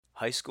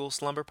High School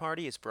Slumber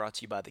Party is brought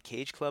to you by the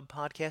Cage Club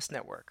Podcast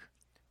Network.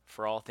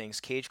 For all things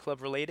Cage Club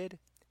related,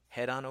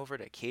 head on over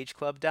to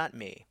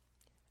cageclub.me.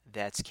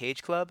 That's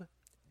cageclub.me. School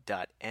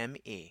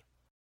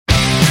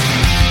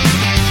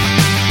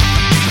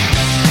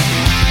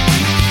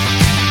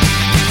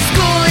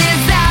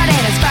is out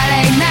and it's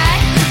Friday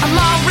night. I'm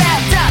all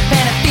wrapped up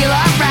and I feel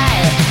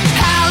alright.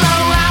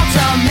 Palo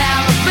Alto,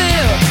 Malibu.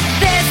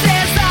 This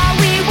is all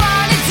we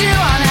wanna do.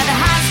 I'm at the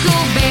high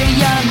school, baby,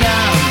 young,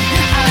 young.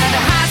 I'm at the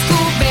high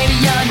school, baby,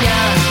 young,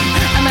 young.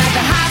 I'm at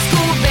the high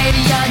school, baby,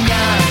 young,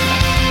 young.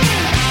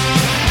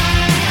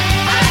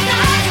 I'm at the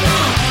high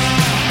school.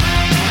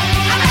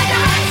 I'm at the high school. I'm at the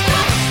high school.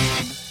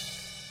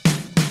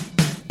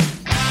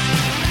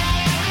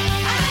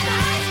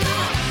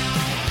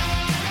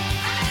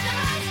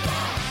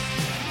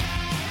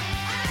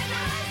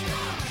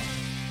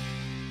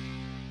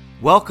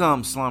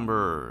 Welcome,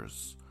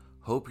 slumberers.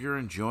 Hope you're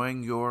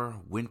enjoying your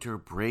winter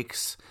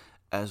breaks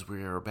as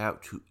we are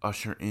about to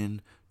usher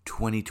in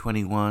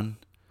 2021.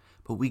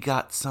 But we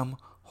got some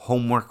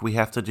homework we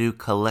have to do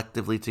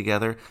collectively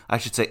together. I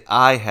should say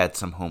I had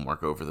some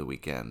homework over the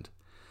weekend,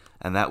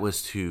 and that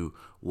was to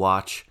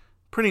watch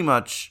pretty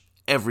much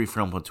every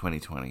film of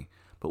 2020.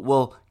 But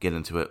we'll get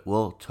into it.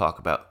 We'll talk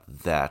about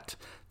that.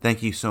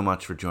 Thank you so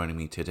much for joining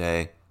me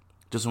today.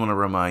 Just want to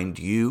remind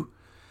you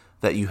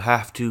that you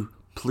have to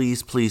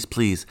please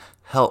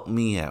help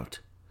me out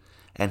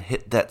and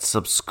hit that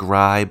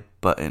subscribe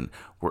button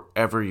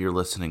wherever you're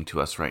listening to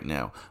us right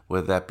now,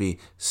 whether that be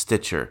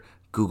Stitcher,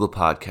 Google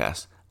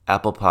Podcasts,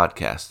 Apple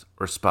Podcasts,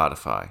 or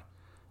Spotify.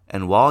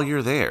 And while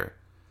you're there,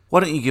 why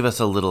don't you give us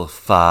a little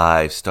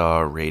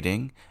 5-star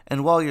rating?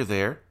 And while you're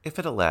there, if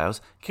it allows,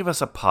 give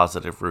us a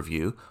positive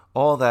review.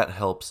 All that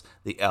helps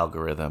the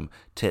algorithm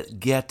to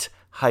get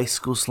High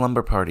School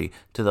Slumber Party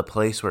to the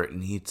place where it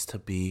needs to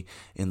be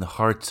in the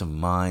hearts and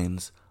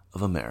minds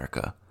of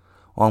America.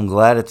 Well, I'm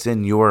glad it's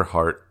in your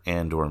heart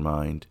and or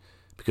mind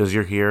because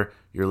you're here,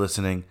 you're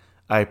listening.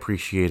 I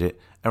appreciate it.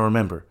 And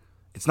remember,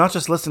 it's not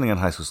just listening on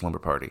High School Slumber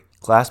Party.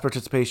 Class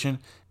participation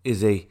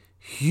is a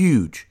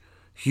huge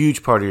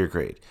part of your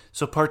grade.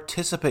 So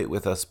participate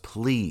with us,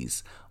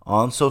 please,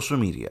 on social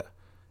media.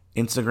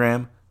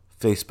 Instagram,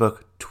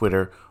 Facebook,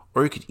 Twitter,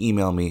 or you can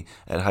email me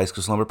at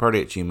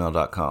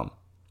highschoolslumberparty@gmail.com.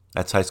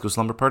 That's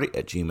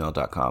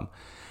highschoolslumberparty@gmail.com.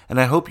 And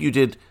I hope you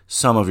did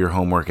some of your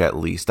homework at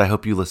least. I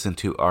hope you listened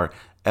to our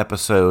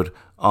episode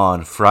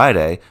on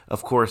Friday.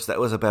 Of course, that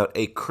was about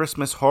a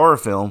Christmas horror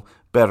film,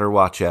 Better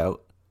Watch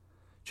Out.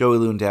 Joey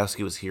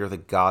Lewandowski was here, the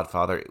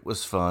Godfather. It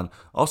was fun.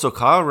 Also,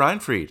 Kyle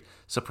Reinfried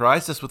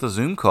surprised us with a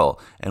Zoom call,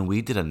 and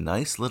we did a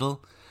nice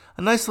little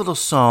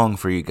song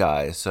for you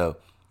guys. So,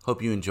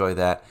 hope you enjoy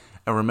that.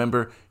 And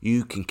remember,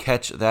 you can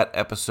catch that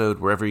episode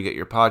wherever you get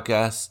your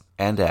podcasts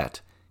and at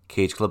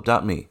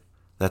cageclub.me.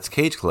 That's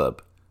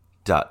cageclub.me.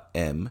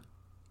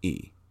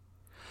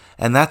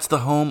 And that's the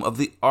home of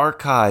the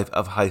archive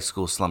of High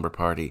School Slumber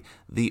Party,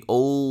 the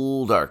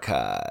old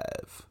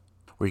archive,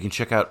 where you can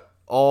check out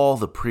all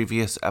the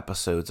previous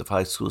episodes of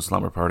High School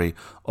Slumber Party,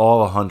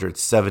 all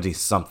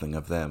 170-something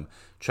of them.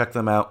 Check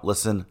them out,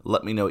 listen,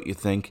 let me know what you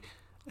think,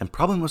 and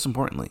probably most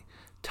importantly,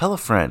 tell a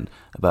friend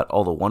about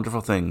all the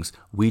wonderful things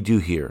we do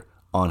here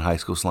on High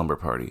School Slumber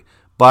Party.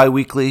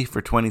 Bi-weekly for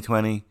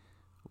 2020,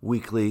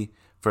 weekly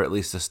for at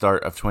least the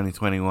start of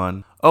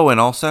 2021. Oh, and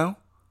also,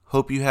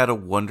 hope you had a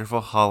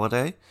wonderful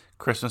holiday,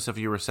 Christmas if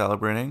you were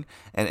celebrating,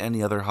 and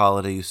any other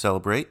holiday you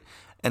celebrate.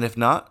 And if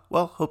not,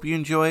 well, hope you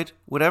enjoyed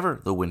whatever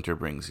the winter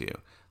brings you.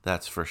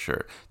 That's for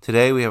sure.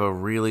 Today we have a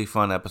really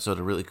fun episode,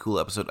 a really cool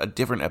episode, a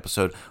different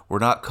episode. We're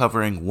not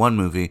covering one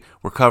movie,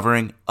 we're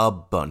covering a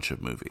bunch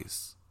of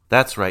movies.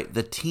 That's right,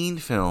 the teen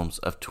films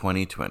of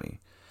 2020.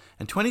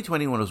 And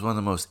 2021 was one of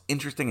the most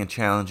interesting and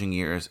challenging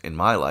years in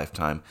my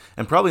lifetime,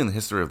 and probably in the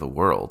history of the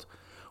world.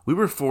 We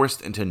were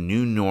forced into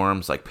new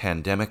norms like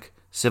pandemic,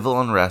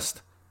 civil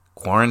unrest,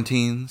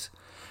 quarantines,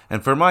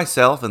 and for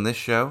myself in this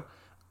show,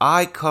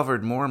 I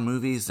covered more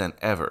movies than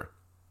ever.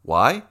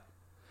 Why?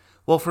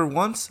 Well, for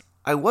once,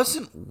 I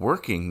wasn't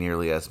working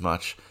nearly as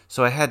much,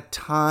 so I had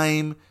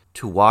time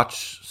to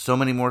watch so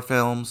many more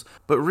films,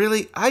 but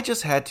really, I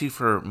just had to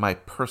for my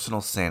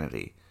personal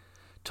sanity.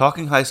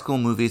 Talking high school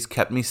movies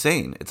kept me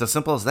sane. It's as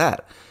simple as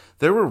that.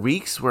 There were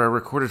weeks where I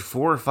recorded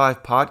 4 or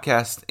 5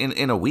 podcasts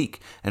in a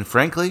week, and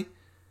frankly,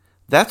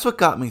 that's what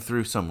got me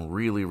through some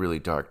really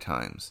dark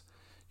times.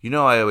 You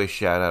know I always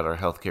shout out our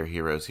healthcare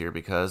heroes here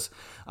because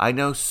I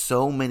know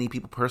so many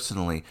people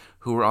personally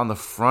who are on the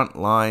front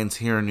lines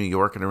here in New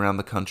York and around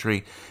the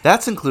country.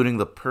 That's including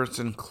the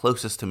person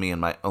closest to me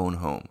in my own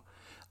home.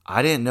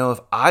 I didn't know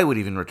if I would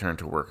even return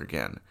to work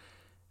again.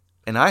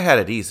 And I had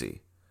it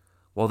easy.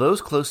 While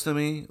those close to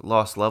me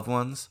lost loved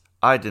ones,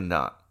 I did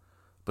not.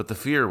 But the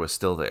fear was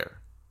still there.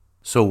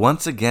 So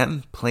once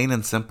again, plain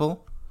and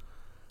simple,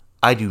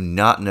 I do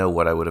not know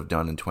what I would have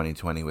done in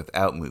 2020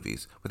 without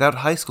movies, without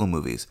high school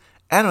movies,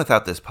 and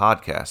without this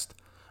podcast.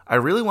 I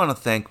really want to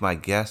thank my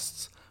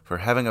guests for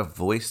having a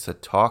voice to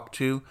talk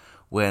to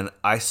when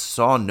I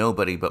saw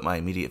nobody but my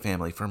immediate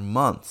family for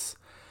months.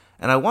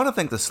 And I want to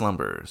thank the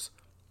slumberers.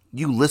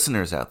 you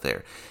listeners out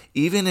there.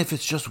 Even if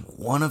it's just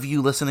one of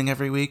you listening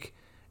every week,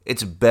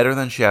 it's better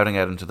than shouting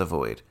out into the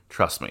void.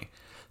 Trust me.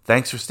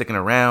 Thanks for sticking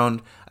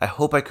around. I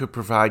hope I could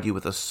provide you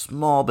with a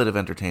small bit of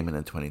entertainment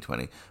in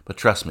 2020. But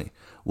trust me,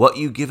 what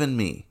you've given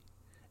me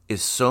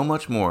is so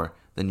much more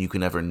than you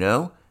can ever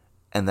know,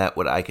 and that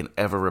what I can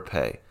ever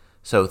repay.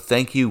 So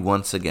thank you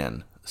once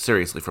again,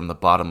 seriously, from the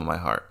bottom of my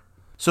heart.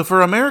 So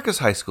for America's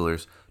high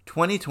schoolers,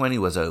 2020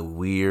 was a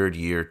weird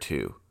year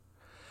too.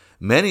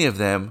 Many of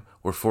them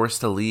were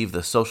forced to leave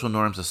the social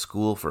norms of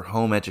school for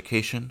home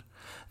education.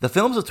 The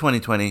films of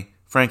 2020,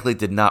 frankly,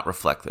 did not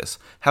reflect this.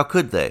 How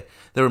could they?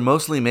 They were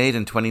mostly made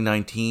in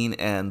 2019,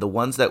 and the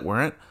ones that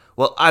weren't,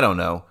 well, I don't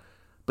know.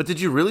 But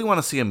did you really want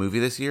to see a movie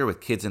this year with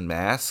kids in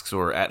masks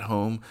or at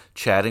home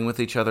chatting with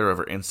each other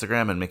over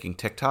Instagram and making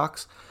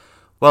TikToks?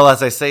 Well,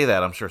 as I say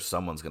that, I'm sure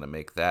someone's going to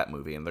make that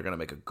movie, and they're going to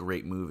make a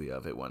great movie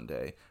of it one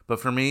day. But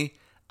for me,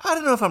 I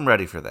don't know if I'm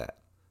ready for that.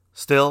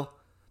 Still,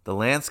 the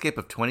landscape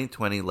of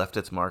 2020 left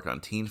its mark on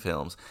teen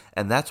films,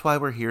 and that's why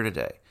we're here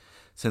today.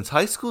 Since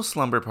High School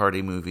Slumber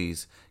Party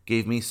movies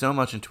gave me so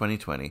much in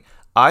 2020,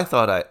 I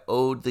thought I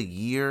owed the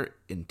year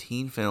in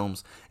teen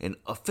films an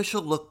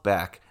official look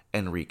back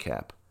and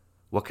recap.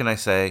 What can I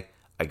say?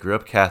 I grew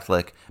up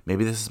Catholic.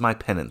 Maybe this is my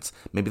penance.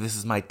 Maybe this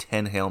is my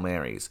 10 Hail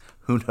Marys.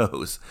 Who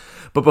knows?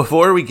 But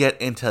before we get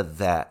into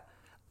that,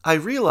 I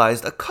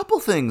realized a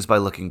couple things by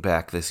looking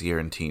back this year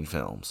in teen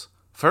films.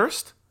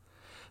 First,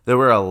 there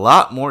were a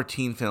lot more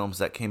teen films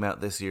that came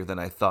out this year than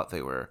I thought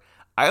they were.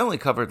 I only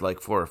covered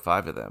like 4 or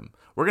 5 of them.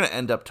 We're going to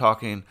end up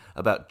talking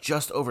about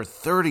just over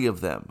 30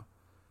 of them.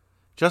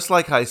 Just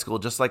like high school,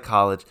 just like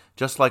college,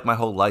 just like my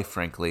whole life,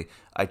 frankly,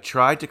 I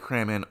tried to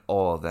cram in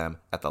all of them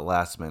at the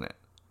last minute.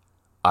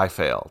 I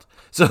failed.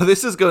 So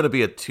this is going to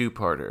be a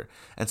 2-parter.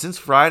 And since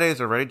Friday is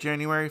already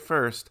January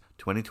 1st,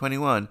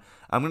 2021,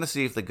 I'm going to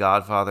see if the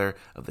godfather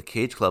of the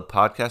Cage Club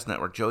Podcast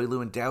Network, Joey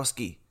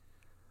Lewandowski,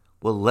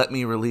 will let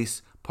me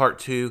release part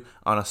 2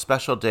 on a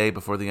special day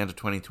before the end of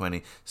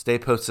 2020. Stay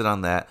posted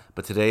on that,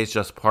 but today is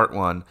just part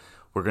 1.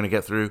 We're going to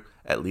get through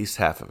at least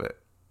half of it.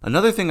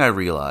 Another thing I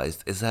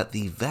realized is that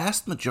the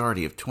vast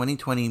majority of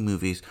 2020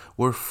 movies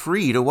were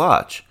free to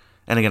watch.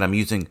 And again, I'm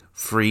using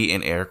free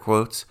in air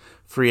quotes.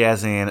 Free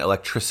as in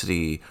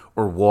electricity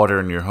or water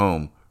in your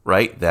home,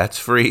 right? That's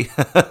free.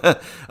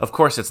 Of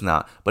course it's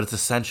not, but it's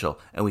essential,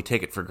 and we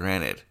take it for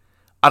granted.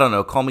 I don't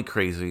know, call me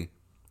crazy,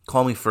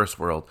 call me first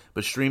world,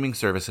 but streaming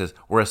services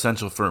were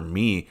essential for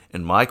me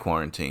in my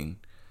quarantine.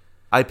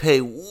 I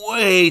pay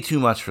way too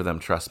much for them,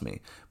 trust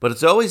me. But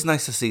it's always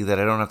nice to see that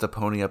I don't have to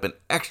pony up an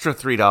extra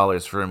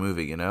 $3 for a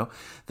movie, you know?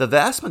 The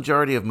vast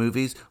majority of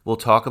movies we'll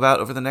talk about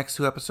over the next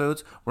 2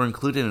 episodes were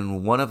included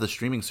in one of the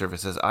streaming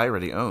services I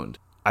already owned.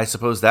 I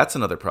suppose that's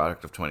another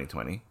product of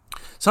 2020.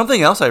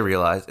 Something else I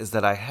realized is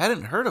that I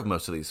hadn't heard of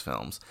most of these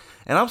films,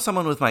 and I'm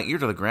someone with my ear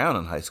to the ground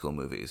on high school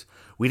movies.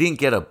 We didn't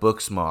get a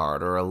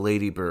Booksmart or a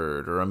Lady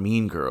Bird or a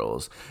Mean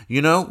Girls.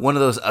 You know, one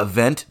of those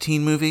event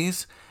teen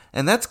movies?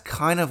 And that's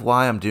kind of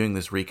why I'm doing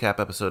this recap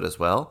episode as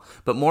well,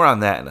 but more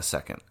on that in a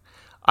second.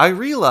 I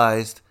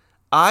realized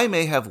I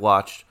may have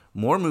watched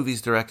more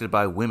movies directed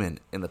by women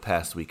in the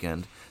past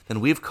weekend than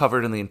we've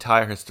covered in the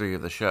entire history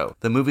of the show.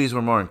 The movies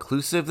were more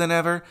inclusive than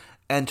ever,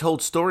 and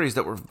told stories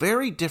that were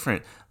very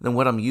different than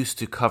what I'm used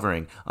to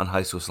covering on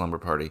High School Slumber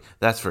Party,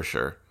 that's for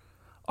sure.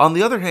 On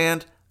the other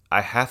hand,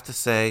 I have to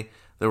say,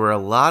 there were a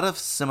lot of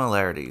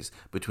similarities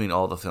between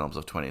all the films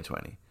of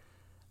 2020.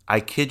 I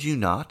kid you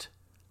not,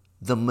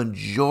 the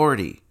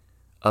majority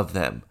of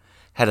them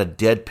had a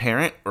dead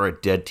parent or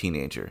a dead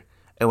teenager.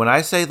 And when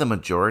I say the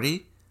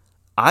majority,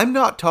 I'm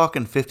not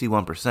talking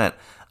 51%,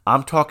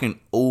 I'm talking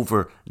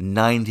over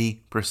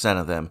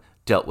 90% of them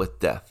dealt with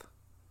death.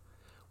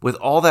 With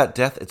all that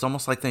death, it's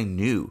almost like they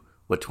knew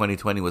what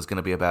 2020 was going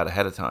to be about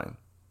ahead of time.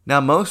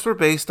 Now, most were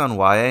based on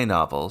YA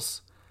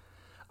novels.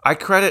 I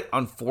credit,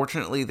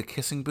 unfortunately, The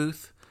Kissing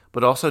Booth,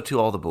 but also To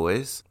All the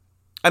Boys.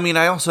 I mean,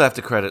 I also have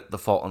to credit The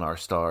Fault in Our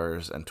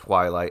Stars and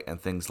Twilight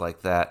and things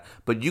like that,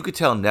 but you could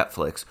tell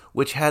Netflix,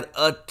 which had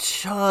a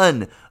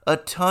ton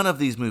of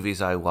these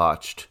movies I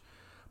watched,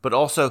 but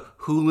also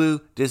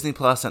Hulu, Disney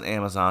Plus, and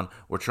Amazon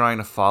were trying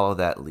to follow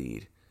that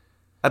lead.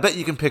 I bet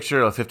you can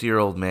picture a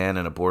 50-year-old man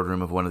in a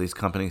boardroom of one of these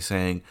companies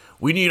saying,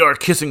 "We need our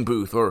Kissing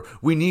Booth," or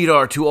 "We need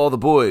our To All the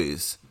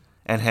Boys."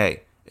 And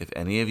hey, if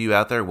any of you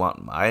out there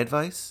want my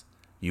advice,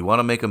 you want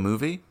to make a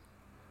movie,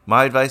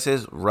 my advice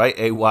is write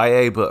a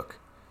YA book.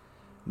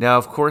 Now,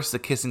 of course, The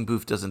Kissing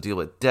Booth doesn't deal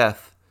with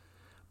death,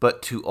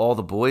 but To All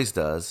the Boys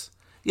does.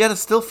 Yet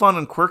it's still fun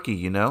and quirky,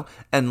 you know?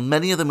 And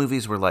many of the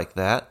movies were like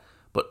that,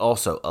 but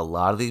also a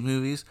lot of these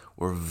movies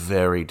were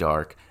very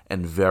dark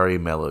and very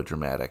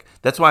melodramatic.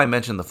 That's why I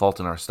mentioned The Fault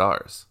in Our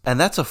Stars. And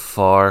that's a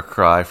far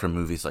cry from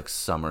movies like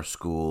Summer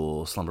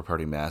School, Slumber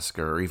Party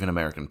Massacre, or even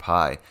American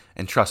Pie.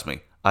 And trust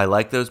me, I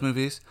like those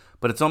movies,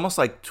 but it's almost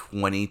like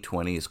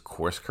 2020 is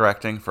course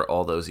correcting for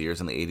all those years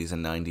in the 80s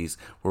and 90s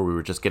where we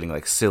were just getting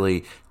like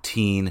silly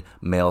teen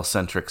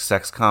male-centric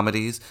sex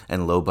comedies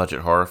and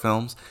low-budget horror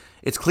films.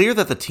 It's clear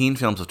that the teen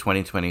films of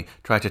 2020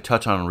 tried to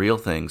touch on real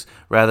things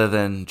rather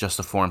than just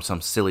to form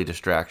some silly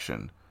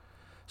distraction.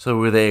 So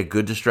were they a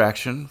good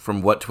distraction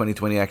from what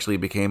 2020 actually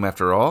became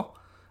after all?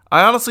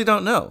 I honestly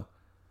don't know.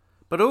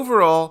 But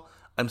overall,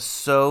 I'm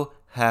so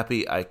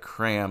happy I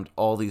crammed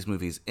all these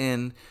movies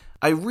in.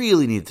 I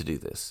really need to do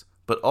this.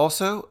 But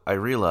also, I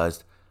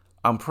realized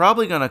I'm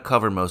probably going to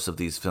cover most of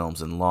these films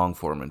in long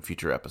form in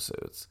future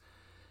episodes.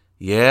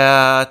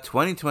 Yeah,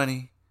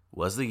 2020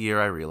 was the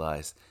year I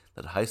realized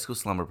that High School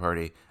Slumber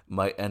Party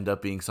might end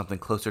up being something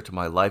closer to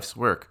my life's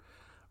work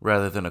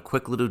rather than a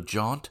quick little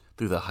jaunt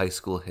through the high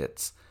school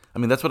hits. I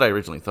mean, that's what I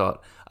originally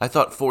thought. I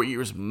thought 4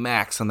 years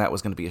max and that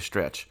was going to be a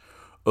stretch.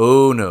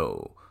 Oh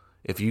no.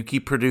 If you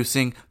keep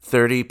producing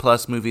 30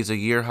 plus movies a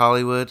year,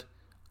 Hollywood,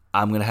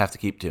 I'm going to have to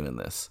keep doing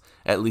this.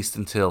 At least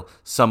until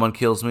someone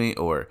kills me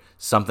or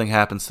something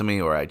happens to me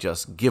or I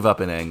just give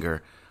up in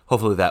anger.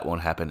 Hopefully that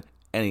won't happen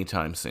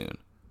anytime soon.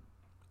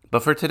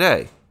 But for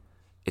today,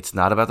 it's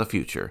not about the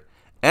future.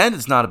 And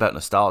it's not about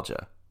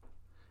nostalgia.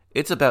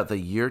 It's about the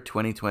year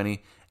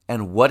 2020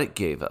 and what it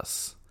gave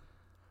us.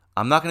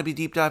 I'm not going to be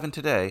deep diving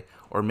today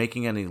or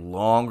making any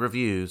long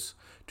reviews.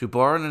 To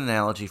borrow an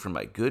analogy from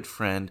my good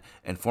friend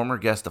and former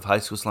guest of High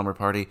School Slumber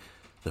Party,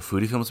 the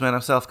Foodie Films man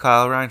himself,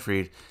 Kyle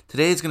Reinfried,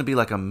 today is going to be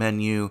like a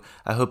menu.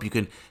 I hope you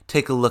can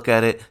take a look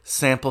at it,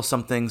 sample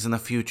some things in the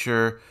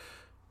future.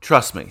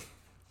 Trust me,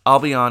 I'll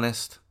be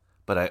honest,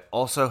 but I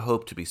also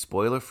hope to be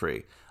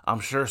spoiler-free.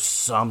 I'm sure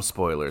some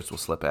spoilers will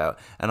slip out,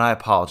 and I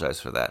apologize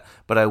for that.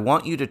 But I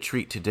want you to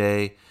treat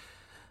today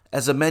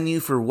as a menu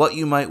for what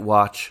you might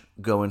watch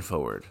going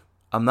forward.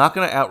 I'm not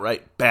going to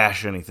outright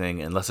bash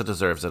anything unless it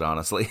deserves it,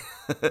 honestly.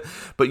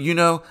 But you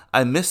know,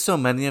 I miss so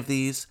many of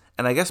these,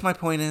 and I guess my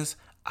point is,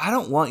 I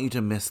don't want you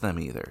to miss them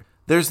either.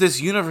 There's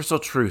this universal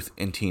truth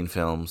in teen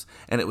films,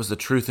 and it was the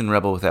truth in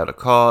Rebel Without a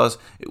Cause,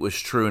 it was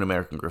true in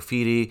American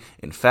Graffiti,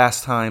 in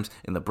Fast Times,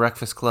 in The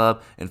Breakfast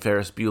Club, in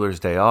Ferris Bueller's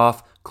Day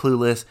Off,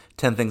 Clueless,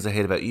 10 Things I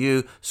Hate About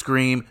You,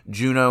 Scream,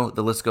 Juno,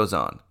 the list goes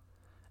on.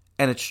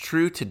 And it's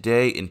true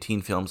today in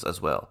teen films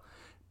as well.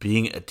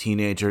 Being a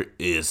teenager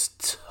is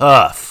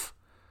tough.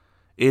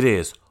 It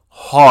is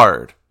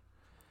hard.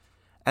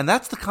 And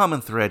that's the common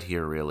thread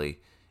here, really.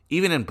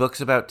 Even in books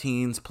about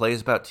teens,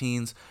 plays about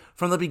teens,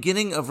 from the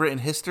beginning of written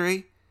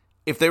history,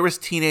 if there was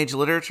teenage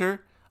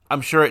literature, I'm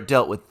sure it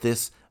dealt with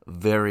this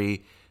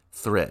very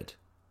thread.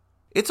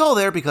 It's all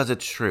there because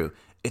it's true.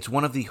 It's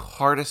one of the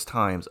hardest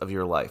times of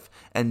your life,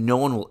 and no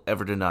one will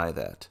ever deny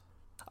that.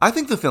 I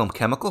think the film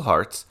Chemical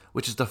Hearts,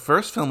 which is the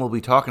first film we'll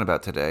be talking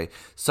about today,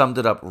 summed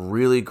it up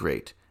really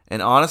great.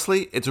 And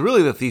honestly, it's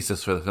really the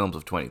thesis for the films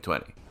of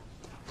 2020.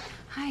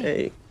 Hi.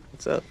 Hey,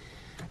 what's up?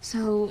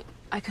 So,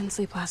 I couldn't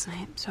sleep last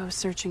night, so I was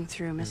searching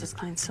through Mrs.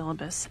 Klein's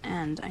syllabus,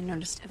 and I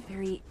noticed a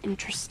very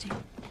interesting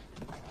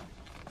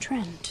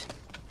trend.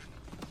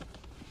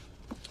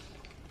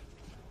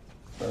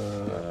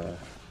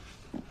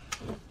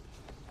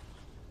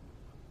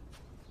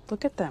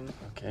 Look at them.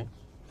 Okay.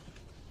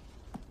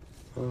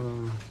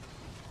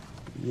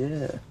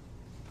 Yeah.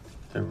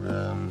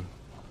 They're,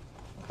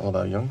 all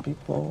about young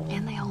people.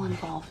 And they all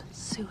involve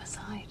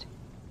suicide.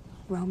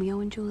 Romeo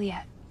and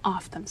Juliet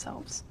off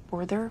themselves.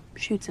 Werther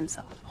shoots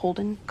himself.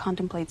 Holden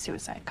contemplates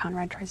suicide.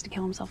 Conrad tries to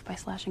kill himself by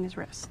slashing his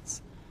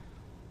wrists.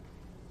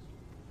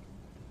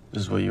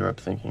 This is what you were up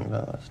thinking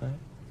about last night?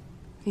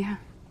 Yeah.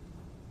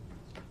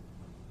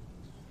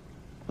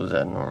 Was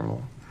that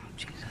normal? Oh,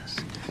 Jesus.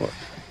 What?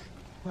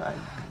 What?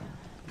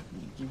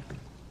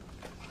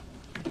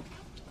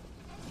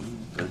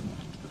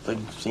 Like,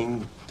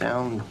 seeing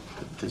down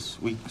this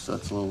week, so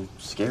that's a little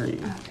scary,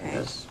 Okay. I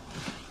guess.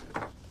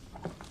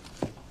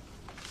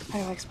 How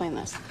do I explain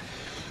this?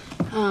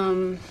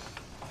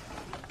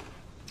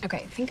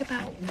 Okay, think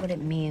about what it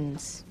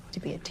means to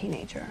be a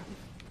teenager.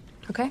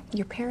 Okay?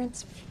 Your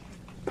parents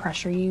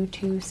pressure you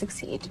to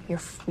succeed. Your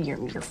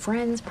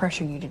friends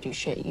pressure you to do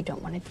shit you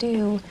don't want to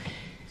do.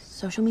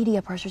 Social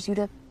media pressures you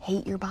to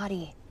hate your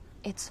body.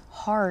 It's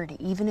hard,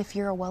 even if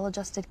you're a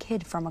well-adjusted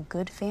kid from a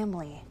good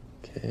family.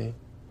 Okay.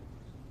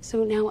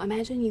 So now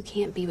imagine you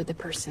can't be with the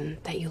person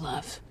that you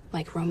love,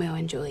 like Romeo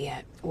and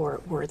Juliet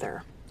or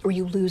Werther. Or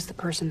you lose the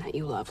person that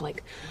you love,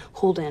 like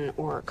Holden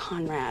or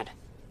Conrad.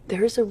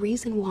 There's a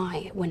reason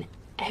why when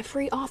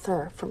every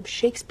author from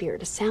Shakespeare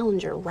to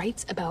Salinger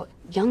writes about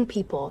young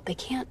people, they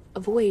can't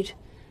avoid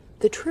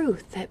the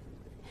truth that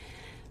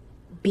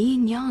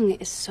being young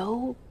is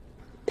so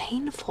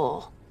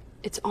painful.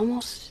 It's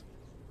almost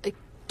like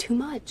too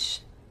much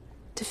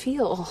to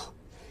feel.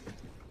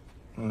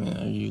 I mean,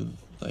 are you,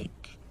 like,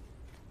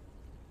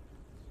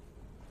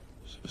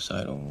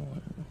 suicidal?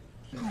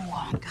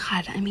 Oh,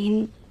 God, I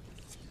mean,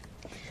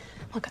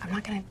 look, I'm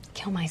not gonna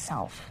kill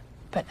myself,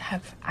 but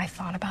have I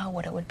thought about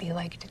what it would be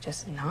like to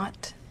just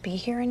not be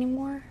here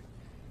anymore?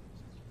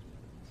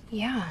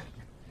 Yeah.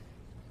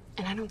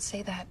 And I don't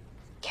say that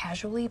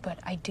casually, but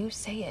I do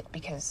say it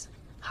because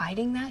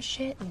hiding that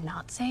shit and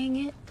not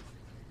saying it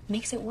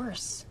makes it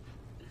worse.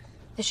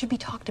 It should be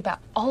talked about.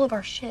 All of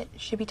our shit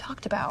should be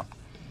talked about.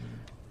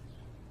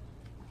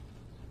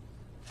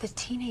 The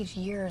teenage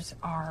years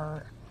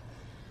are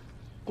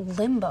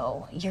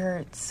limbo.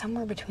 You're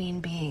somewhere between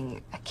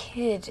being a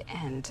kid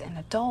and an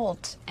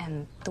adult,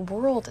 and the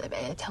world,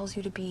 it tells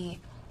you to be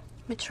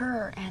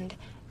mature and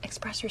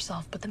express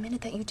yourself, but the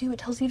minute that you do, it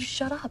tells you to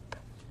shut up.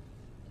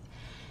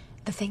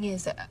 The thing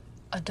is,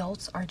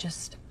 adults are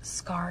just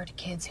scarred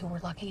kids who were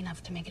lucky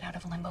enough to make it out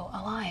of limbo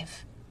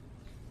alive.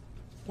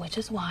 Which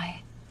is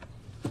why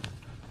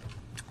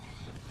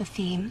the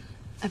theme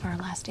of our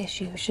last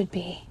issue should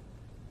be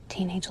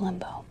teenage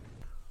limbo.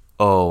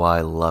 Oh,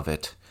 I love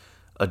it.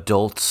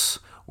 Adults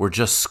were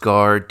just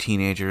scarred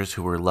teenagers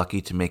who were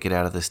lucky to make it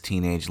out of this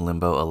teenage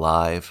limbo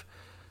alive.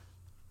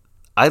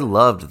 I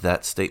loved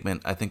that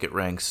statement. I think it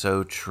rang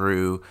so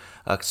true.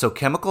 So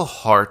Chemical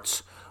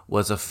Hearts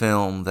was a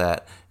film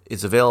that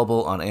is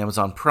available on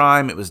Amazon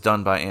Prime. It was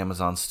done by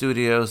Amazon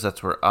Studios.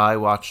 That's where I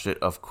watched it,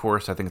 of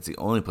course. I think it's the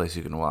only place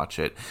you can watch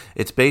it.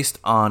 It's based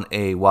on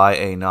a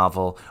YA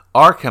novel,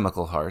 Our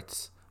Chemical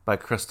Hearts, by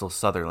Crystal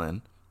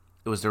Sutherland.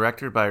 It was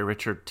directed by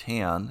Richard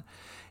Tan,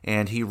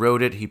 and he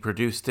wrote it, he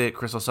produced it.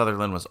 Crystal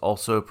Sutherland was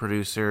also a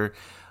producer.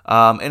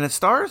 And it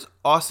stars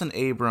Austin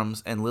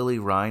Abrams and Lily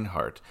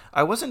Reinhart.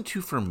 I wasn't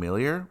too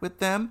familiar with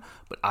them,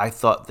 but I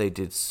thought they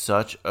did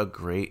such a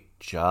great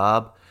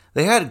job.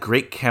 They had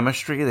great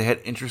chemistry. They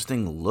had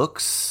interesting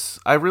looks.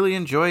 I really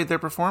enjoyed their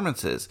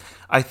performances.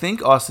 I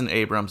think Austin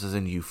Abrams is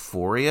in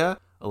Euphoria.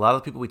 A lot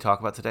of the people we talk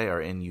about today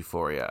are in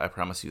Euphoria. I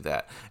promise you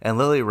that. And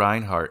Lily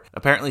Reinhart,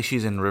 apparently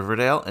she's in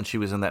Riverdale, and she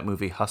was in that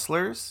movie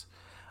Hustlers.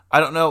 I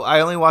don't know. I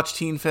only watch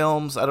teen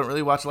films. I don't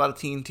really watch a lot of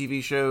teen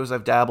TV shows.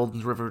 I've dabbled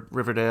in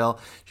Riverdale.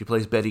 She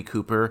plays Betty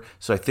Cooper,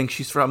 so I think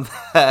she's from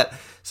that.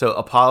 So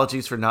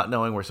apologies for not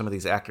knowing where some of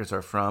these actors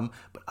are from,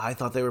 but I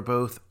thought they were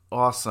both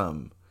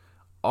awesome.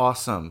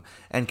 Awesome.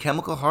 And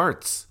Chemical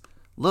Hearts.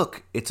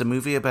 Look, it's a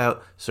movie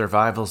about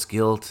survival's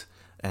guilt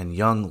and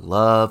young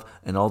love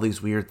and all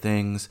these weird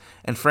things.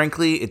 And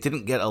frankly, it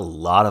didn't get a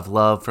lot of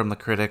love from the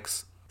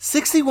critics.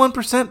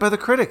 61% by the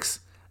critics.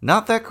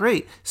 Not that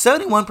great.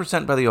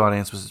 71% by the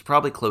audience, which is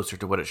probably closer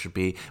to what it should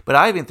be, but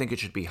I even think it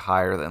should be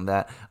higher than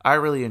that. I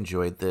really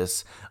enjoyed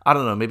this. I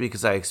don't know, maybe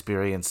because I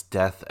experienced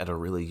death at a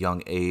really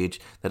young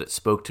age, that it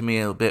spoke to me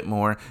a bit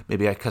more.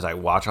 Maybe because I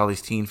watch all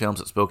these teen films,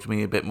 it spoke to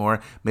me a bit more.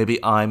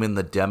 Maybe I'm in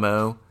the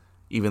demo,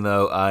 even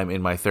though I'm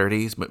in my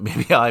 30s, but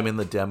maybe I'm in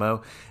the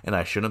demo, and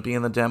I shouldn't be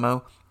in the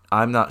demo.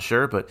 I'm not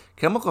sure, but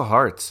Chemical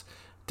Hearts,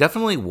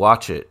 definitely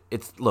watch it.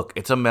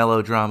 It's a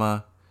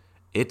melodrama.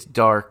 It's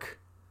dark.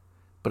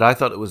 But I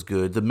thought it was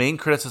good. The main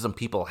criticism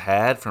people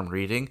had from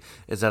reading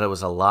is that it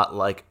was a lot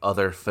like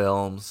other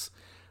films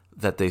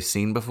that they've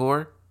seen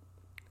before.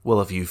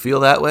 Well, if you feel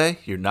that way,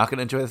 you're not going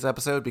to enjoy this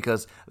episode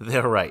because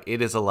they're right.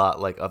 It is a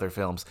lot like other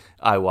films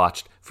I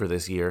watched for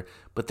this year.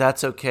 But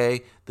that's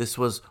okay. This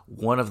was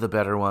one of the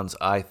better ones,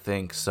 I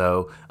think.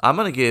 So I'm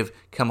going to give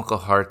Chemical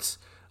Hearts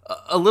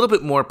a little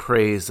bit more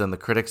praise than the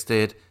critics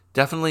did.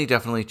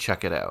 Definitely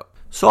check it out.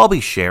 So I'll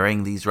be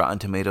sharing these Rotten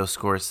Tomatoes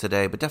scores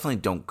today, but definitely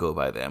don't go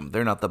by them.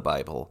 They're not the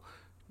Bible.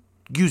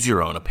 Use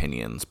your own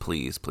opinions,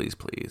 please.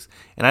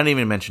 And I didn't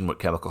even mention what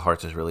Chemical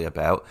Hearts is really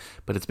about,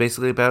 but it's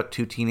basically about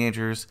two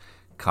teenagers,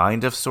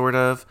 kind of, sort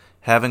of,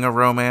 having a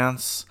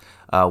romance.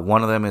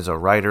 One of them is a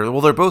writer. Well,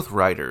 they're both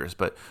writers,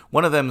 but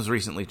one of them is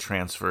recently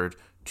transferred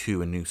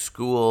to a new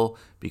school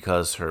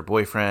because her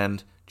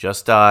boyfriend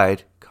just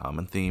died,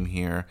 common theme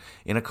here,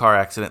 in a car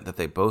accident that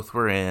they both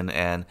were in,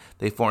 and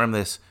they form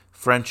this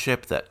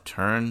friendship that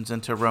turns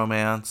into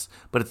romance,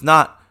 but it's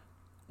not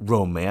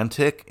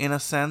romantic in a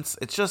sense.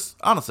 It's just,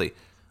 honestly,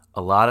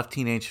 a lot of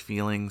teenage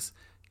feelings.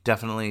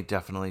 Definitely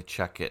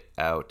check it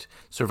out.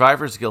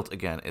 Survivor's guilt,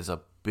 again, is a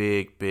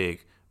big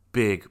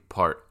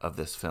part of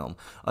this film.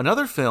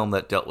 Another film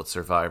that dealt with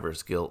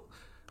survivor's guilt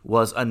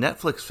was a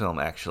Netflix film,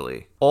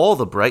 actually. All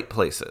the Bright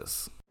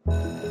Places. Are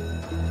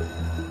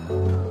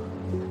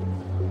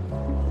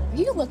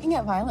you looking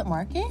at Violet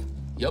Markey?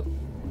 Yep.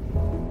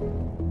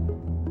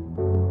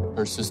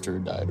 Her sister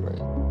died,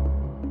 right?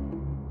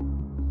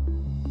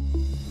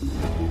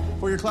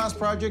 For your class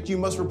project, you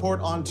must report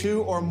on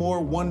 2 or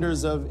more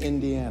wonders of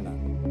Indiana.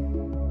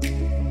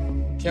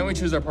 Can't we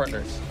choose our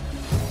partners?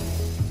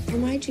 For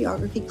my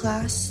geography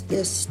class,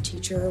 this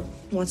teacher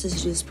wants us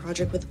to do this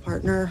project with a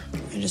partner.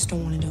 I just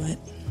don't want to do it.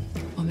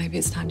 Well, maybe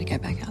it's time to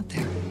get back out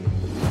there.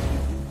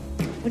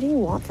 What do you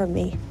want from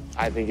me?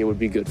 I think it would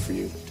be good for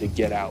you to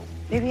get out.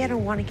 Maybe I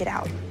don't want to get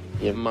out.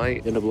 You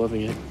might end up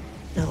loving it.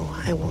 No,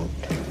 I won't.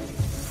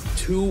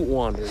 2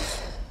 wanders.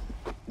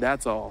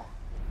 That's all.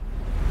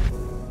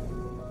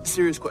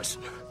 Serious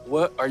question.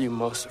 What are you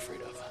most afraid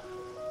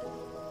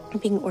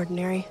of? Being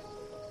ordinary.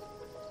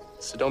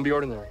 So don't be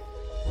ordinary.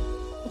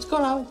 What's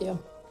going on with you?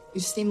 You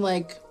seem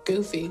like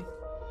goofy.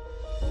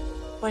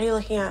 What are you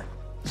looking at?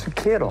 There's a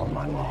kid on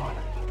my lawn.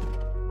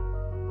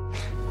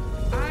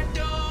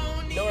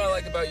 You know what I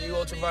like about you,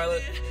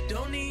 Ultraviolet?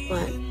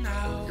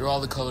 What? You're all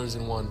the colors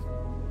in one.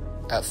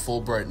 At full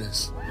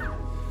brightness.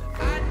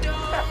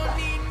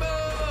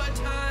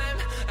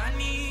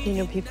 You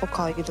know, people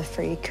call you the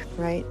freak,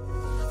 right?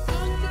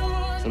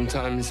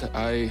 Sometimes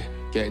I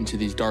get into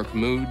these dark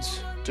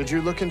moods. Did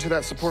you look into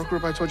that support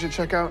group I told you to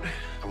check out?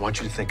 I want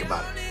you to think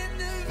about it.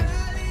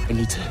 I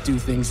need to do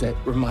things that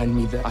remind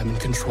me that I'm in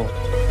control.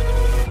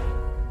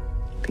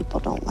 People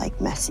don't like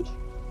messy.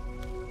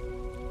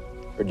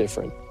 We're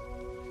different.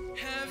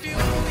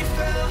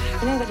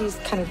 I know that he's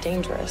kind of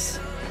dangerous.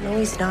 No,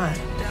 he's not.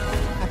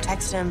 I've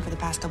texted him for the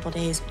past couple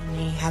days, and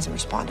he hasn't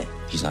responded.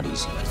 He's not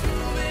easy.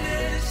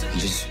 He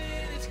just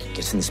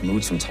gets in this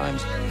mood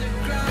sometimes.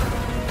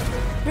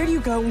 Where do you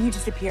go when you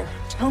disappear?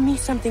 Tell me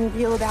something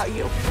real about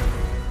you.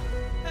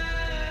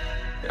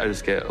 I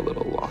just get a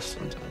little lost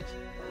sometimes.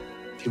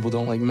 People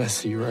don't like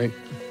messy, right?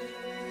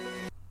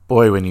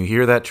 Boy, when you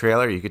hear that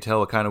trailer, you could tell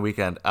what kind of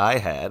weekend I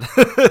had.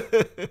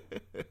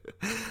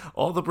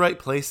 All the Bright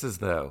Places,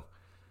 though.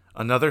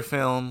 Another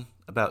film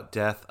about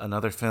death,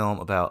 another film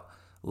about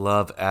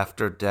love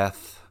after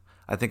death.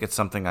 I think it's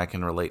something I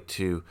can relate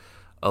to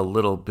a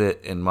little bit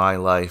in my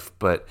life.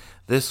 But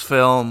this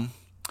film,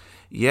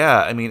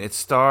 yeah, I mean, it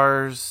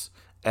stars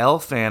Elle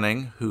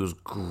Fanning, who's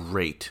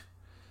great.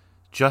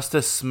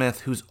 Justice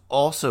Smith, who's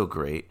also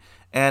great.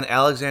 And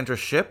Alexandra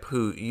Shipp,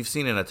 who you've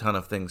seen in a ton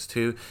of things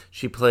too.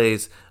 She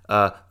plays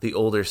the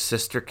older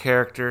sister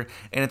character.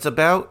 And it's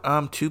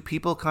about two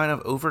people kind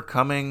of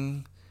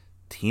overcoming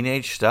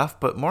teenage stuff.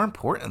 But more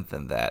important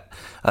than that,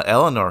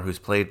 Eleanor, who's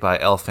played by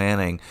Elle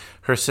Fanning,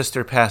 her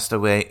sister passed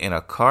away in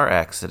a car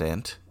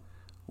accident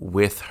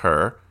with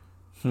her.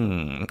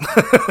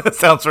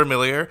 Sounds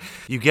familiar.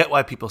 You get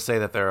why people say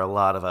that there are a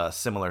lot of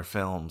similar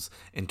films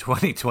in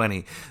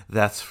 2020.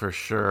 That's for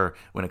sure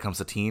when it comes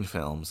to teen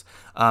films.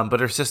 But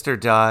her sister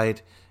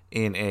died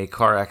in a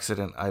car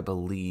accident, I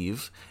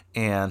believe,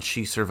 and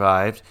she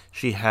survived.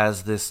 She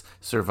has this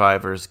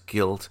survivor's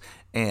guilt.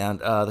 And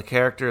the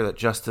character that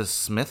Justice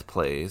Smith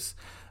plays,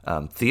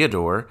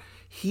 Theodore,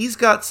 he's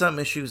got some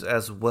issues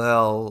as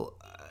well.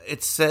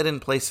 It's said in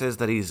places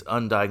that he's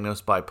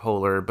undiagnosed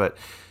bipolar, but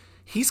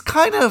he's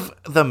kind of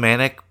the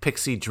manic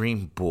pixie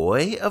dream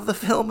boy of the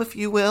film, if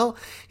you will.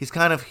 He's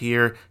kind of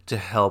here to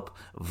help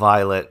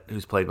Violet,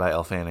 who's played by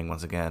Elle Fanning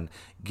once again,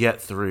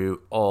 get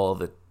through all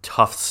the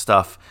tough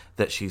stuff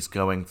that she's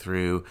going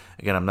through.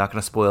 Again, I'm not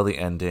going to spoil the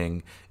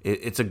ending.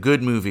 It's a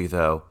good movie,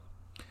 though.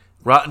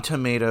 Rotten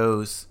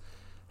Tomatoes,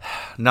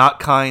 not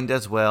kind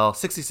as well.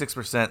 66%,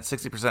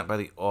 60% by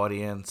the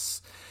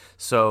audience.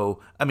 So,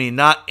 I mean,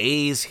 not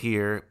A's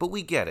here, but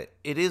we get it.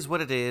 It is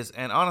what it is,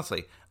 and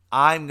honestly,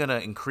 I'm going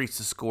to increase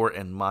the score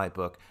in my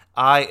book.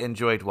 I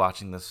enjoyed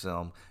watching this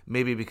film,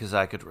 maybe because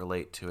I could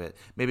relate to it,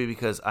 maybe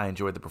because I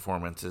enjoyed the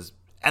performances,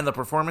 and the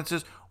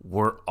performances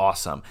were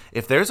awesome.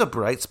 If there's a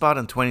bright spot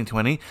in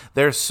 2020,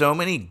 there's so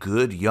many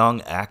good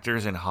young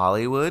actors in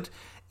Hollywood,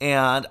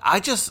 and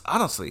I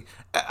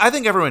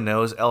think everyone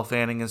knows Elle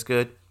Fanning is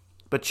good,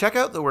 but check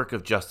out the work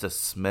of Justice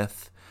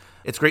Smith.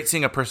 It's great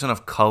seeing a person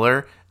of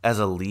color as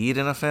a lead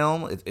in a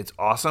film. It's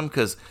awesome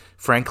because,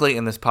 frankly,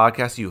 in this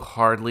podcast, you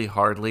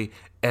hardly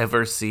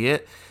ever see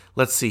it.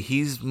 Let's see,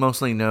 he's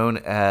mostly known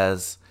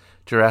as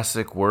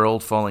Jurassic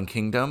World Fallen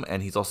Kingdom,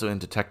 and he's also in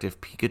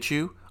Detective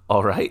Pikachu.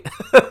 All right.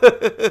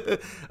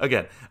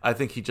 Again, I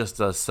think he just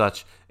does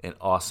such an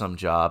awesome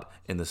job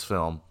in this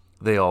film.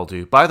 They all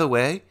do. By the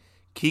way,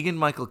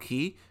 Keegan-Michael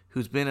Key,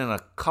 who's been in a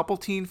couple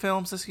teen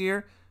films this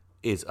year,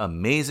 is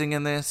amazing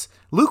in this.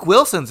 Luke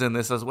Wilson's in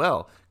this as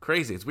well.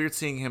 Crazy. It's weird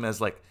seeing him as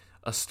like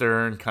a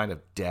stern kind of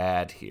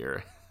dad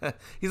here.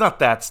 He's not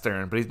that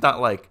stern, but he's not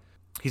like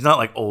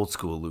old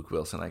school Luke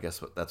Wilson, I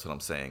guess that's what I'm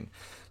saying.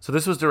 So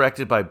this was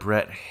directed by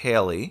Brett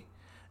Haley,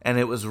 and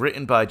it was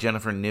written by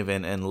Jennifer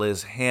Niven and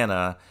Liz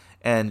Hanna.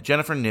 And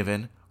Jennifer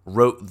Niven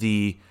wrote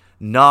the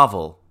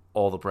novel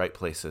All the Bright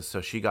Places, so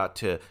she got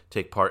to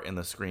take part in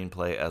the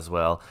screenplay as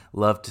well.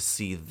 Love to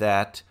see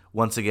that.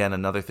 Once again,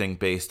 another thing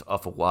based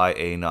off a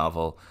YA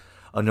novel,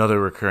 another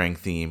recurring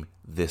theme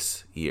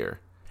this year.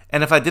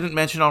 And if I didn't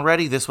mention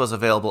already, this was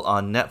available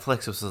on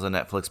Netflix. This was a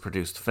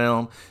Netflix-produced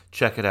film.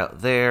 Check it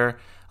out there.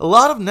 A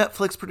lot of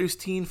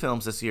Netflix-produced teen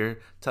films this year,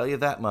 tell you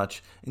that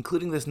much,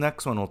 including this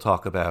next one we'll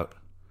talk about,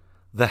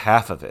 The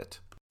Half of It.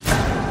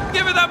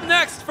 Give it up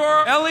next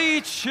for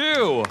Ellie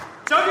Chu.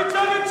 Chugga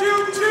chugga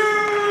choo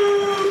choo!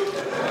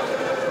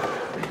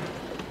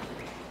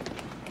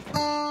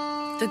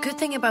 The good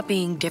thing about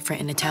being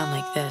different in a town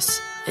like this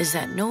is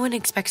that no one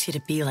expects you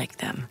to be like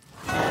them.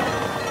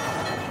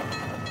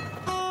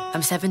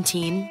 I'm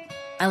 17.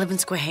 I live in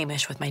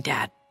Squamish with my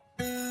dad.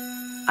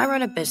 I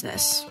run a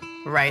business,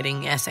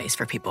 writing essays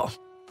for people.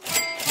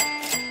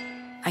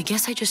 I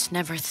guess I just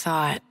never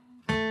thought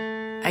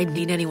I'd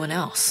need anyone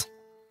else.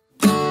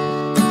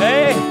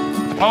 Hey,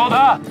 hold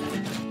up.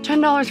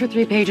 $10 for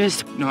 3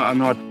 pages. No, I'm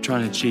not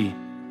trying to cheat.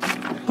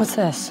 What's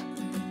this?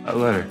 A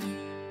letter.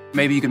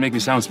 Maybe you can make me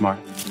sound smart.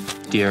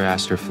 Dear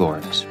Astor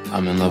Flores,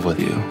 I'm in love with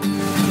you.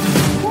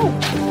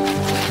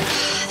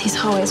 These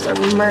hallways were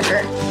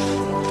murder.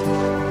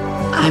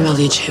 I'm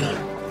Ellie Chu.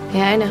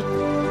 Yeah, I know.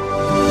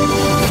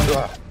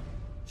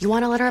 You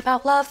want a letter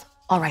about love?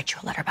 I'll write you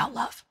a letter about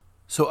love.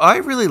 So I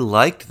really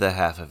liked The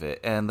Half of It,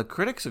 and the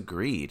critics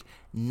agreed.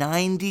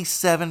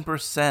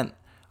 97%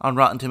 on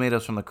Rotten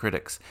Tomatoes from the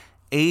critics.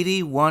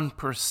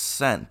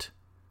 81%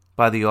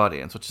 by the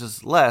audience, which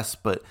is less,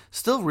 but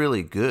still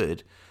really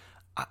good.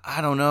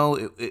 I don't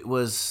know. It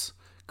was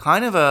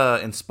kind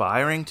of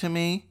inspiring to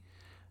me.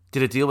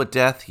 Did it deal with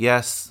death?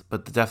 Yes,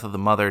 but the death of the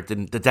mother the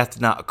death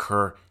did not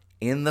occur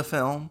in the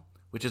film,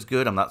 which is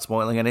good. I'm not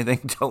spoiling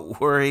anything, don't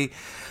worry.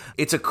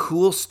 It's a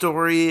cool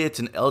story. It's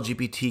an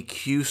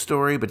LGBTQ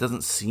story, but it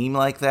doesn't seem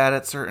like that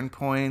at certain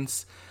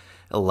points.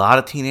 A lot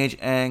of teenage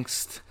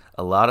angst,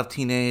 a lot of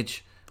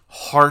teenage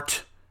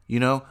heart,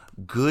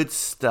 good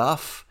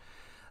stuff.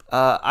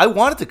 I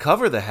wanted to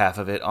cover the half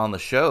of it on the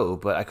show,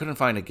 but I couldn't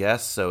find a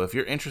guest, so if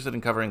you're interested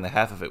in covering the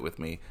half of it with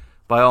me,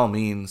 by all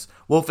means,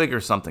 we'll figure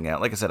something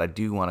out. Like I said, I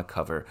do want to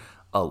cover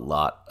a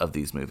lot of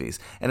these movies.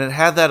 And it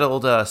had that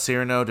old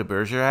Cyrano de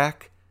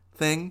Bergerac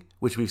thing,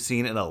 which we've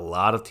seen in a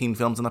lot of teen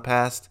films in the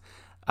past.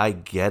 I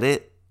get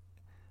it.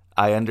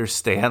 I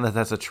understand that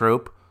that's a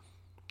trope,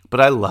 but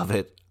I love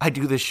it. I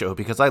do this show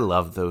because I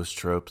love those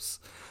tropes.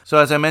 So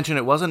as I mentioned,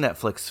 it was a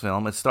Netflix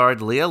film. It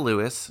starred Leah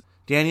Lewis,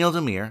 Daniel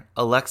Demir,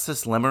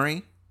 Alexis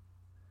Lemery,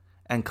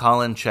 and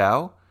Colin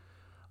Chow.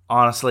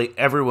 Honestly,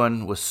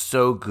 everyone was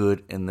so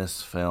good in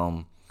this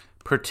film,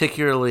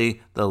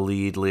 particularly the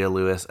lead, Leah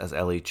Lewis, as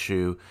Ellie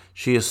Chu.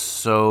 She is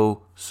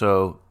so,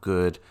 so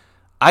good.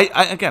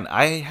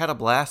 I had a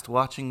blast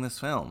watching this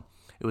film.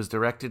 It was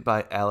directed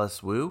by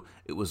Alice Wu.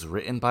 It was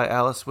written by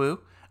Alice Wu.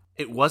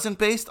 It wasn't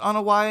based on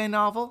a YA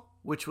novel,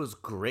 which was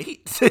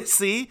great to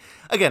see.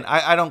 Again,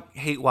 I don't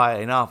hate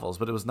YA novels,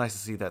 but it was nice to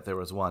see that there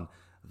was one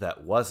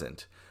that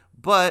wasn't.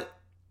 But,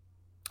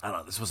 I don't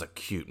know, this was a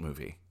cute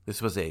movie.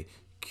 This was a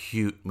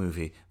cute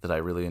movie that I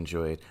really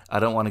enjoyed. I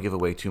don't want to give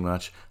away too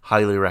much.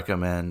 Highly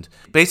recommend.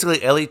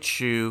 Basically, Ellie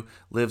Chu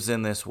lives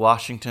in this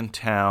Washington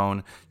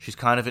town. She's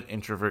kind of an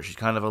introvert. She's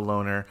kind of a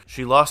loner.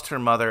 She lost her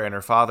mother, and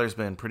her father's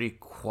been pretty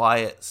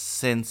quiet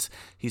since.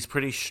 He's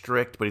pretty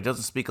strict, but he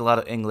doesn't speak a lot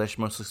of English,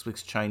 mostly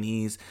speaks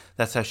Chinese.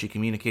 That's how she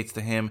communicates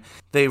to him.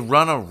 They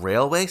run a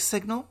railway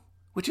signal,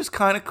 which is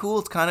kind of cool.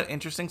 It's kind of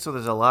interesting. So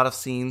there's a lot of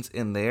scenes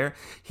in there.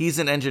 He's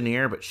an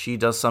engineer, but she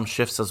does some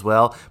shifts as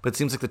well. But it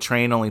seems like the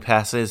train only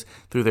passes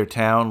through their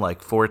town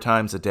like 4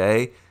 times a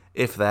day,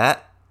 if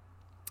that.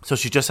 So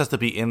she just has to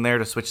be in there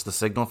to switch the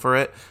signal for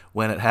it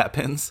when it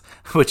happens,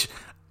 which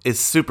is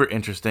super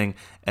interesting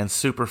and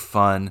super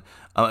fun.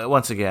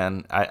 Once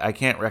again, I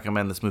can't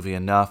recommend this movie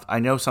enough. I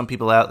know some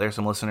people out there,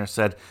 some listeners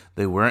said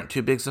they weren't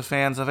too big of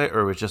fans of it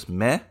or it was just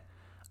meh.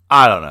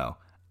 I don't know.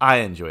 I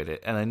enjoyed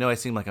it, and I know I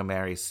seem like a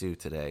Mary Sue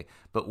today,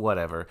 but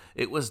whatever.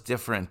 It was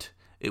different.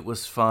 It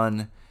was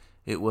fun.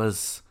 It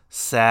was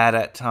sad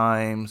at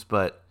times,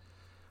 but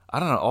I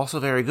don't know, also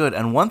very good.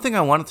 And one thing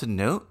I wanted to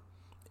note,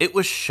 it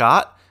was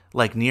shot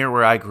like near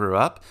where I grew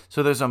up.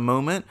 So there's a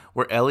moment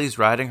where Ellie's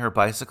riding her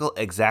bicycle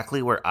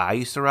exactly where I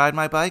used to ride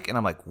my bike, and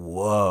I'm like,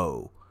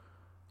 whoa.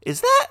 Is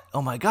that?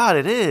 Oh my God,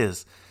 it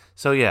is.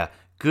 So yeah,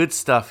 good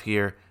stuff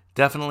here.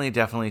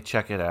 Definitely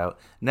check it out.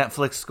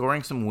 Netflix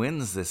scoring some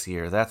wins this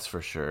year, that's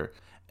for sure.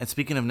 And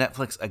speaking of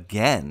Netflix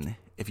again,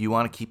 if you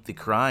want to keep the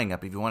crying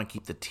up, if you want to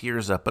keep the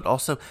tears up, but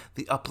also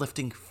the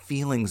uplifting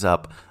feelings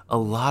up, a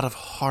lot of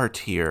heart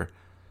here,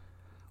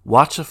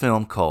 watch a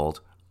film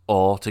called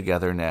All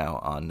Together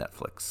Now on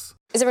Netflix.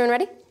 Is everyone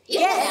ready?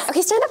 Yeah.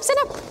 Okay, stand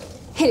up.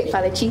 Hit it,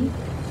 Father Chi.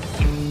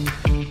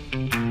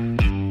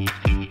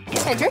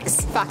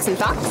 Hendrix, Fox and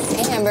Fox.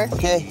 Hey, Amber.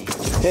 Hey.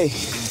 Hey.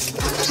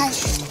 Hi.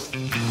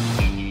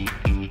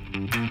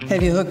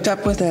 Have you hooked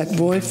up with that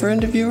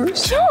boyfriend of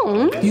yours?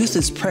 Joan? Youth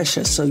is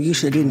precious, so you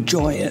should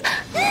enjoy it.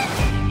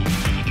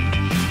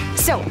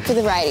 So, for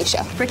the variety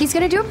show, Ricky's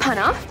gonna do a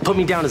pun-off. Put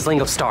me down as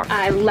Lingo Star.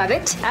 I love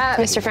it.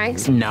 Mr.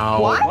 Franks?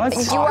 No. What?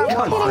 You are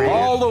kidding.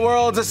 All the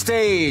world's a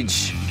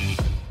stage.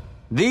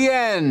 The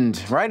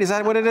end. Right? Is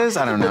that what it is?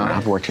 I don't know. I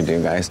have work to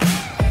do, guys.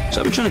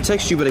 So I've been trying to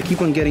text you, but I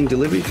keep on getting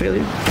delivery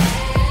failure.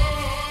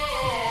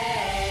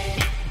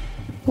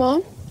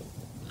 Mom?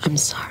 I'm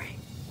sorry.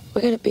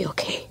 We're gonna be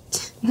okay.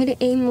 Let it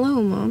aim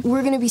low, Mom.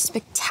 We're gonna be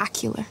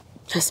spectacular.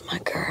 That's my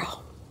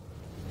girl.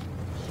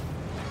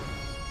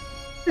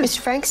 Mr.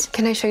 Franks,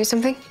 can I show you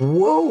something?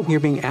 Whoa! You're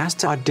being asked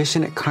to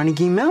audition at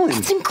Carnegie Mellon.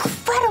 It's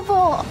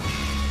incredible!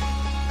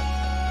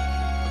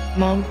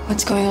 Mom,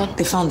 what's going on?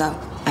 They found out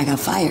I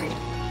got fired.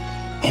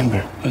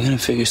 Amber, we're gonna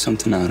figure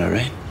something out, all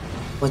right?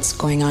 What's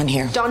going on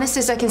here? Donna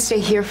says I can stay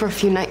here for a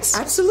few nights.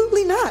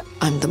 Absolutely not.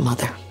 I'm the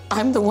mother.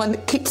 I'm the one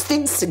that keeps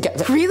things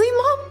together. Really,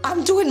 Mom?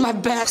 I'm doing my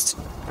best.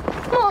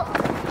 Mom,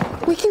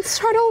 we can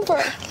start over.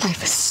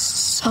 Life is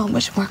so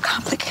much more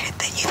complicated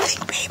than you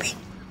think, baby.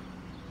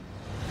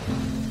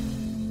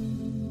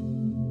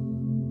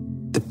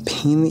 The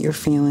pain that you're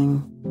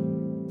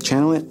feeling,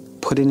 channel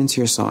it, put it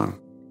into your song.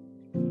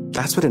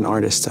 That's what an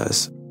artist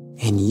does.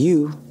 And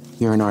you're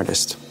an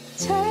artist.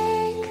 Take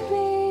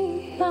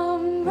me,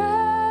 I'm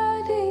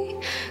ready.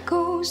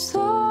 Go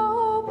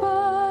slow,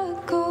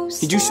 but go slow.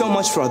 You do so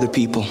much for other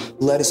people.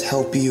 Let us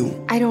help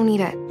you. I don't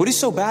need it. What is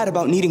so bad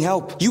about needing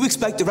help? You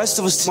expect the rest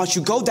of us to watch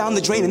you go down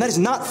the drain, and that is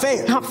not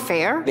fair. Not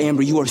fair?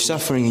 Amber, you are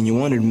suffering and you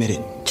won't admit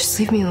it. Just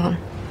leave me alone.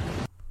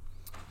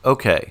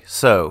 Okay,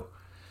 so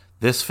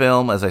this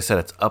film, as I said,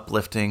 it's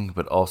uplifting,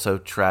 but also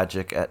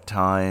tragic at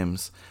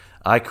times.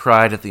 I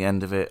cried at the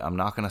end of it. I'm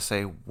not going to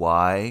say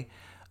why.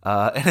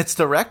 And it's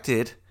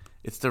directed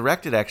It's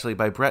directed, actually,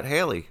 by Brett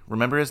Haley.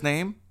 Remember his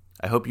name?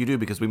 I hope you do,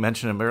 because we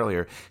mentioned him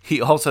earlier.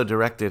 He also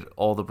directed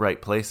All the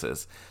Bright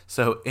Places.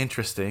 So,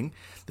 interesting.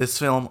 This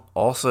film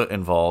also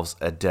involves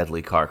a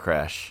deadly car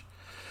crash.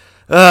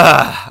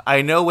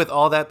 I know, with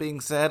all that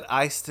being said,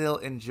 I still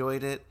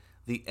enjoyed it.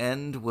 The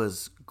end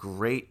was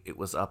great. It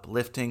was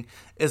uplifting.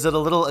 Is it a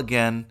little,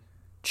 again,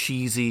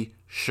 cheesy?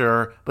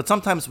 Sure. But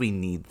sometimes we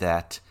need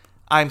that.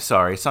 I'm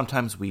sorry.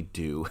 Sometimes we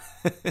do.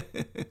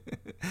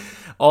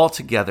 All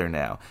together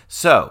now.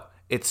 So,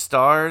 it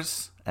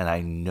stars, and I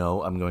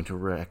know I'm going to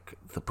wreck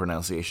the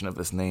pronunciation of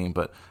this name,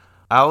 but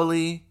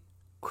Auli'i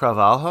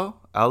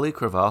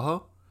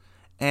Cravalho.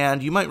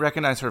 And you might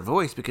recognize her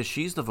voice because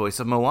she's the voice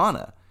of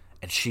Moana.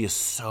 And she is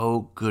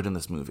so good in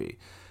this movie.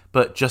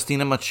 But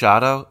Justina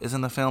Machado is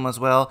in the film as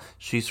well.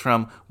 She's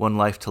from One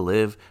Life to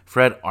Live.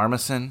 Fred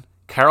Armisen.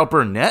 Carol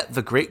Burnett,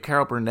 the great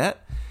Carol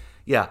Burnett.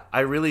 Yeah,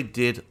 I really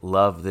did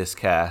love this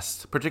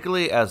cast,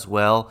 particularly as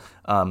well.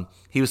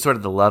 He was sort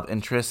of the love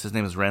interest. His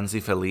name is Renzi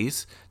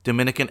Feliz.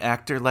 Dominican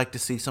actor. Like to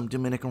see some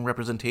Dominican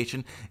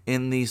representation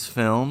in these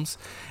films.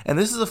 And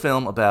this is a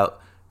film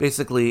about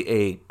basically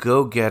a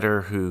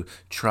go-getter who,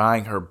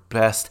 trying her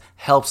best,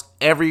 helps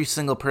every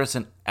single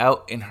person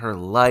out in her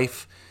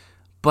life.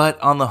 But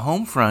on the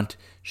home front,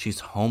 she's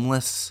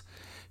homeless,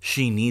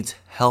 she needs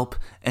help,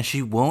 and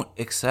she won't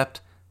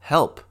accept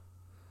help.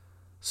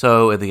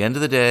 So at the end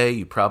of the day,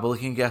 you probably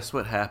can guess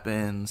what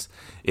happens.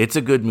 It's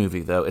a good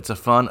movie, though. It's a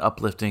fun,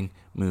 uplifting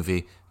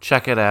movie.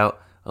 Check it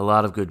out. A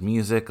lot of good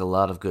music, a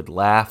lot of good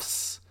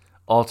laughs,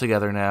 all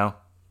together now.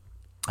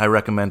 I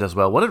recommend as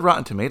well. What did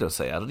Rotten Tomatoes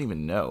say? I don't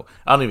even know.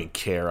 I don't even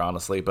care,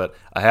 honestly, but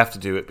I have to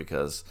do it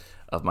because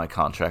of my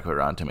contract with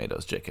Rotten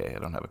Tomatoes. JK, I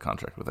don't have a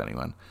contract with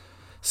anyone.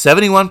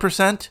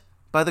 71%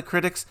 by the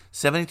critics,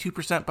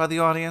 72% by the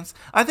audience.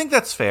 I think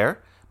that's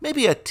fair.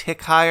 Maybe a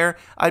tick higher.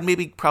 I'd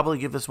maybe probably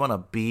give this one a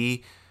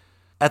B.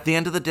 At the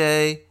end of the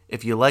day,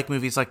 if you like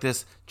movies like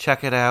this,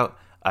 check it out.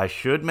 I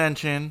should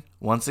mention,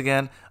 once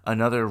again,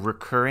 another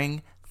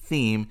recurring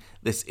theme.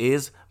 This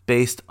is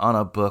based on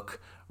a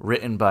book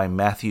written by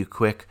Matthew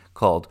Quick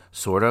called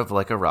Sort of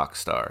Like a Rock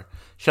Star.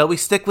 Shall we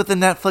stick with the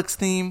Netflix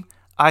theme?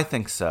 I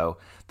think so.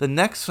 The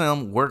next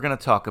film we're going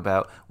to talk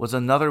about was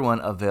another one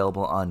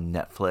available on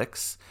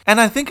Netflix. And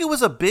I think it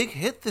was a big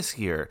hit this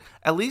year.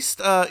 At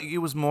least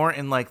it was more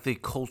in like the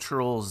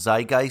cultural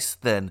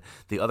zeitgeist than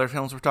the other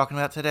films we're talking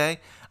about today.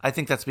 I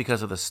think that's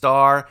because of the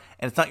star.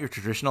 And it's not your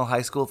traditional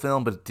high school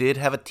film, but it did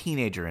have a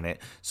teenager in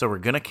it. So we're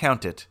going to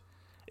count it.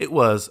 It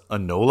was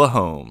Enola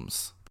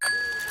Holmes.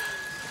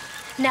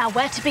 Now,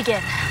 where to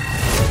begin?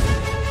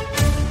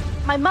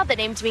 My mother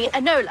named me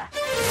Enola,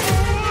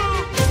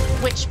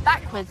 which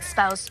backwards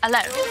spells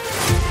alone.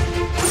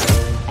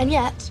 And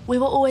yet, we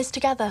were always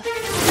together.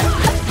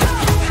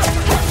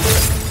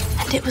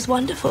 And it was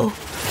wonderful.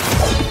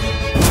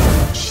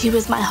 She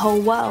was my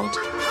whole world.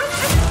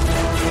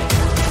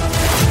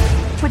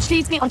 Which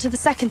leads me on to the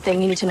second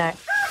thing you need to know.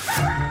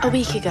 A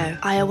week ago,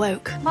 I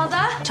awoke.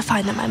 Mother? To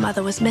find that my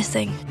mother was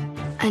missing.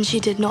 And she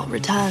did not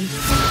return.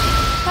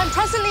 I'm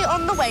presently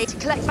on the way to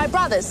collect my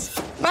brothers,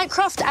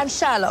 Mycroft and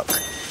Sherlock.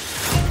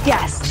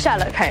 Yes,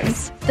 Sherlock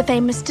Holmes, the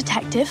famous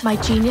detective, my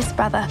genius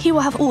brother. He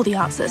will have all the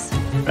answers.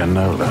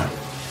 Enola.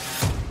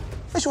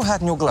 Where's your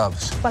hat and your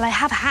gloves? Well, I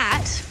have a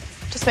hat.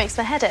 Just makes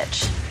my head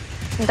itch.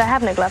 And I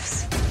have no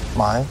gloves.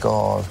 My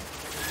God.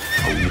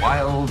 A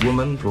wild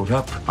woman brought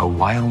up a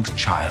wild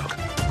child.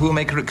 Who will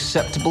make her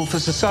acceptable for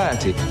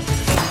society?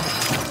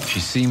 She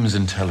seems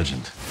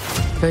intelligent.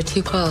 There are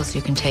two paths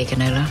you can take,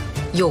 Enola.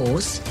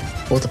 Yours,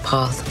 or the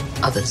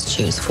path others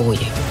choose for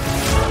you.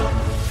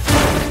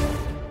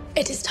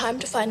 It is time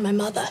to find my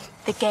mother.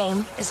 The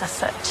game is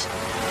afoot.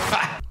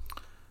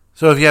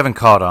 So if you haven't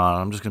caught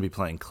on, I'm just going to be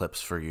playing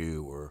clips for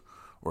you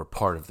or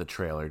part of the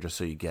trailer just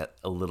so you get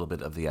a little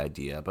bit of the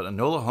idea. But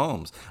Enola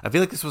Holmes, I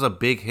feel like this was a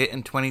big hit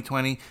in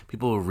 2020.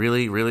 People were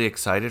really, really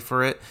excited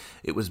for it.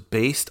 It was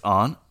based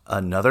on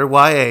another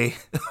YA,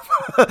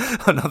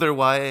 another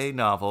YA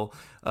novel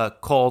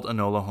called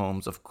Enola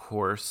Holmes, of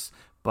course,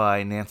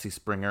 by Nancy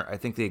Springer. I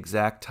think the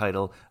exact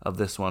title of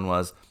this one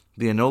was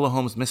The Enola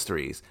Holmes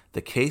Mysteries,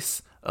 The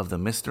Case of the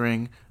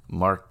Mistering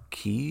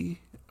Marquess?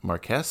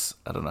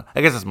 I don't know.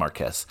 I guess it's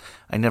Marquess.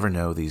 I never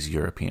know these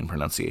European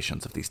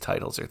pronunciations of these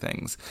titles or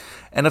things.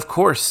 And of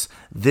course,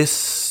 this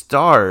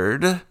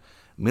starred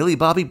Millie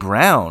Bobby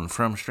Brown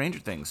from Stranger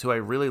Things, who I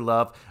really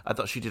love. I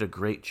thought she did a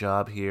great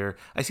job here.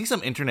 I see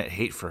some internet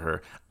hate for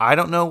her. I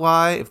don't know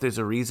why. If there's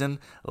a reason,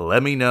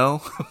 let me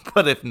know.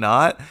 But if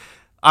not,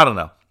 I don't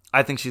know.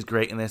 I think she's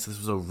great in this. This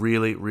was a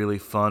really, really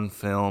fun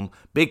film.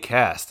 Big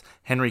cast.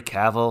 Henry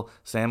Cavill,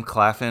 Sam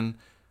Claflin.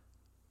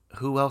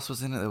 Who else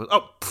was in it?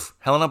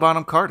 Helena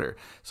Bonham Carter.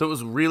 So it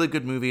was a really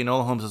good movie.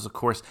 Enola Holmes is, of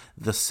course,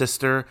 the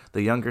sister,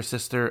 the younger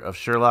sister of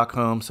Sherlock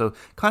Holmes. So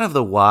kind of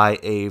the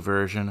YA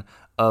version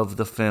of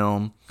the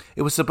film.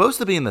 It was supposed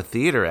to be in the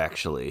theater,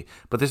 actually,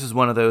 but this is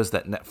one of those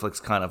that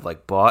Netflix kind of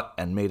like bought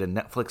and made a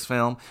Netflix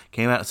film.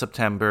 Came out in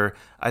September.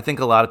 I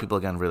think a lot of people,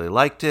 again, really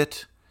liked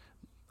it.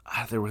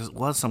 There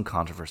was some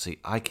controversy.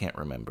 I can't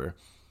remember.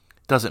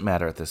 Doesn't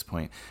matter at this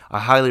point. I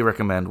highly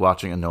recommend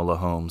watching Enola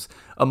Holmes,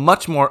 a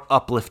much more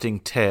uplifting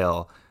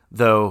tale,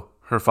 though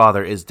her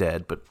father is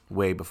dead, but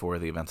way before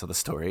the events of the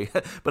story,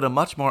 but a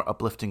much more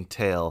uplifting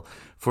tale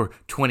for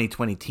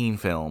 2020 teen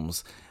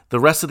films.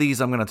 The rest of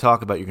these I'm going to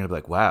talk about, you're going to be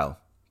like, wow,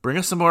 bring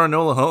us some more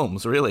Enola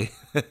Holmes, really.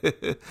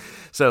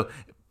 So,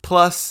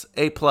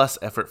 A+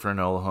 effort for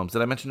Enola Holmes.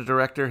 Did I mention the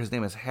director? His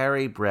name is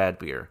Harry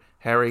Bradbeer.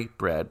 Harry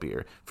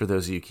Bradbeer, for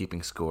those of you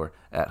keeping score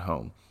at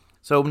home.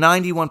 So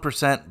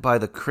 91% by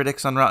the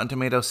critics on Rotten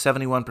Tomatoes,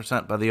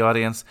 71% by the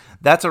audience.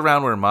 That's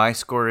around where my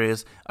score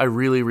is. I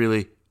really,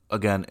 really,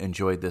 again,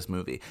 enjoyed this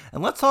movie.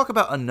 And let's talk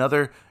about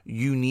another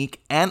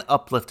unique and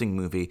uplifting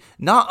movie,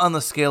 not on the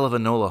scale of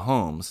Enola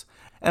Holmes.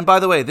 And by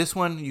the way, this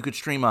one you could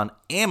stream on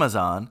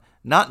Amazon,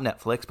 not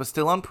Netflix, but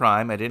still on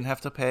Prime. I didn't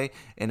have to pay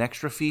an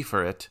extra fee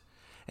for it.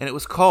 And it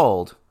was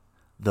called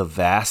The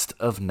Vast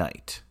of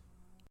Night.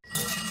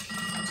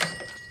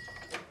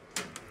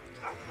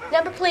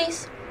 Number,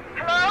 please.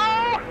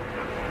 Hello?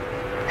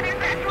 Is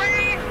that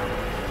train?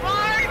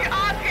 Large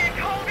object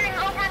holding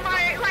over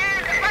my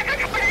land like a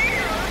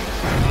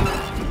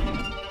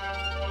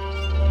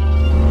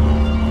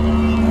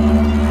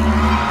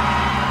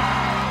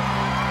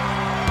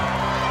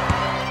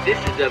This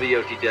is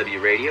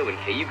WOTW Radio in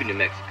Cayuga, New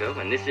Mexico,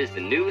 and this is the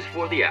news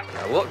for the hour.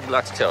 Now, what would you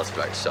like to tell us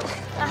about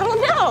yourself? I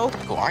don't know.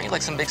 Cool, aren't you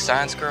like some big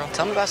science girl?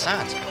 Tell me about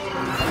science.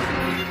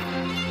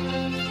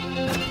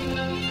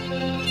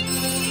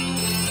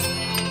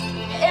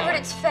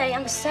 Everett, it's Faye.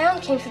 The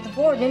sound came through the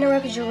board and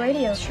interrupted your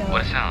radio show.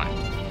 What a sound.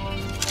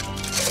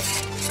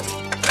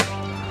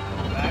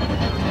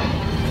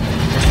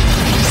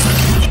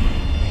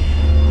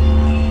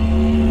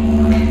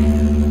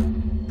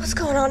 What's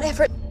going on,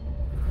 Everett?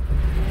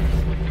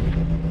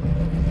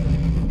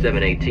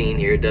 718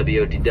 here at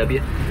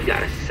WOTW. We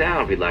got a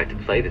sound we'd like to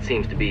play that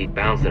seems to be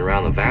bouncing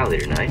around the valley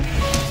tonight.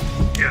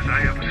 Yes,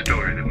 I have a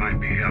story that might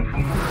be helpful.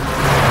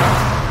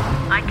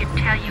 I can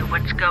tell you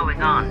what's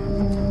going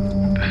on.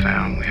 The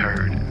sound we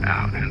heard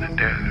out in the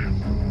desert,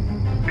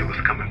 it was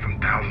coming from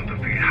thousands of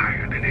feet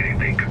higher than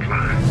anything could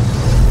fly.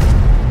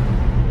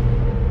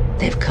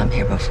 They've come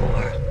here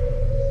before.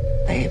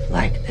 They've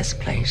liked this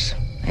place.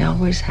 They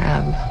always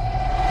have.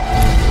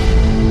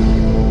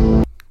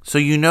 So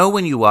you know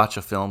when you watch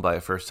a film by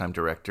a first-time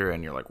director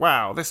and you're like,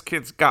 wow, this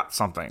kid's got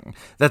something.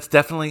 That's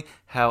definitely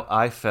how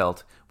I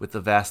felt with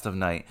The Vast of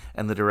Night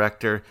and the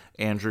director,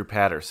 Andrew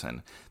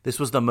Patterson. This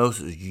was the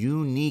most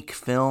unique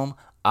film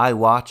I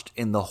watched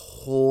in the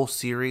whole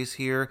series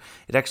here.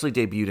 It actually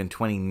debuted in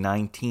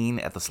 2019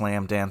 at the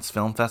Slam Dance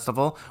Film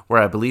Festival,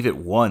 where I believe it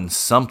won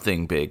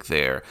something big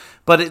there.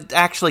 But it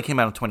actually came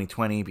out in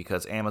 2020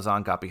 because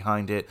Amazon got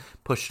behind it,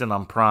 pushed it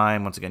on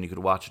Prime. Once again, you could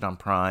watch it on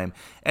Prime.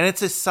 And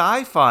it's a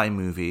sci-fi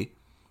movie,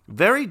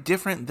 very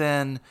different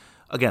than,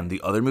 again,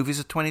 the other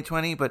movies of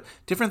 2020, but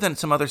different than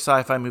some other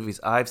sci-fi movies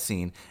I've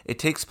seen. It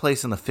takes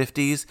place in the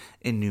 50s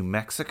in New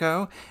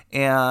Mexico,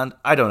 and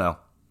I don't know.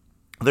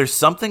 There's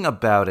something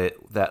about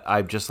it that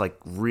I'm just like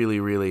really,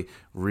 really,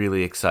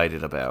 really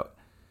excited about.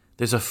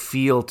 There's a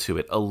feel to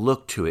it, a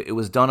look to it. It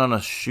was done on a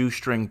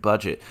shoestring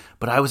budget,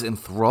 but I was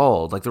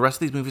enthralled. Like the rest of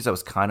these movies I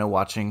was kind of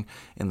watching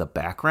in the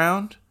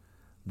background.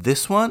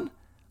 This one,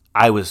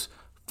 I was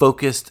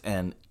focused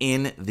and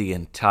in the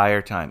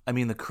entire time. I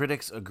mean, the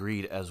critics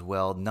agreed as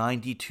well.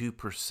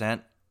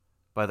 92%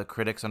 by the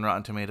critics on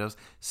Rotten Tomatoes,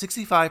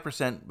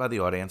 65% by the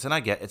audience, and I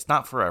get it's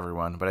not for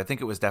everyone, but I think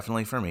it was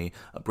definitely for me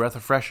a breath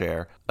of fresh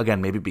air. Again,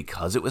 maybe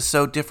because it was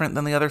so different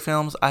than the other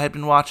films I had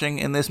been watching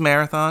in this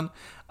marathon,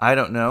 I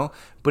don't know,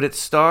 but it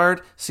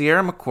starred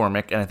Sierra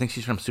McCormick, and I think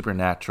she's from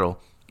Supernatural,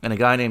 and a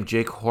guy named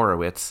Jake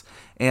Horowitz,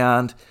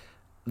 and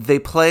they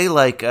play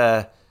like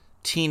a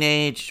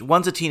teenage,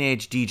 one's a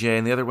teenage DJ,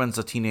 and the other one's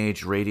a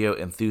teenage radio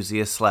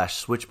enthusiast /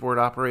 switchboard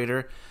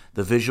operator.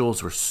 The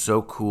visuals were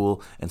so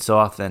cool and so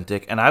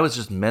authentic, and I was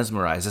just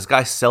mesmerized. This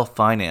guy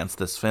self-financed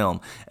this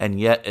film, and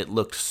yet it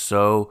looked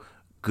so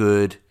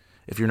good.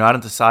 If you're not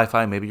into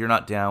sci-fi, maybe you're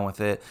not down with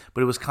it,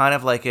 but it was kind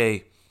of like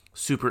a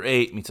Super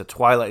 8 meets a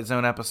Twilight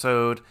Zone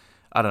episode.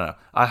 I don't know.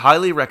 I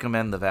highly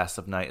recommend The Vast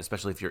of Night,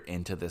 especially if you're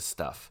into this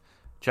stuff.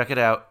 Check it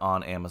out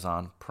on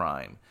Amazon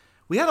Prime.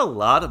 We had a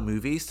lot of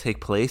movies take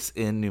place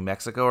in New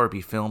Mexico or be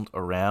filmed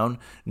around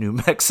New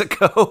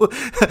Mexico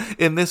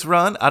in this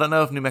run. I don't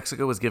know if New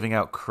Mexico was giving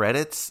out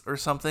credits or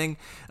something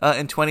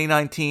in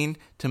 2019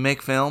 to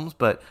make films,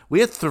 but we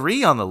had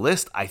 3 on the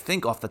list, I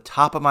think, off the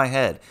top of my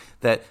head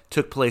that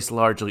took place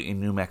largely in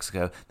New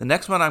Mexico. The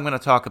next one I'm going to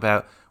talk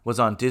about was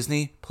on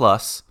Disney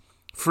Plus,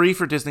 free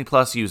for Disney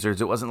Plus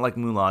users. It wasn't like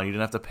Mulan. You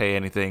didn't have to pay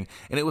anything,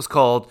 and it was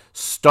called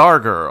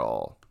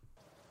Stargirl.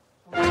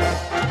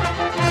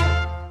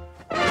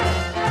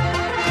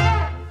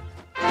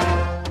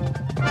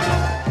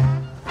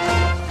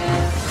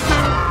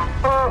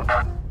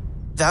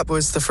 That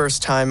was the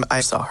first time I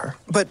saw her.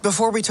 But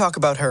before we talk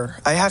about her,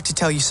 I have to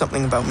tell you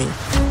something about me.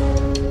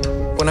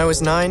 When I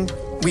was 9,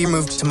 we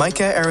moved to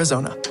Mica,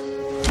 Arizona.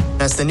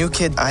 As the new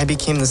kid, I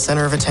became the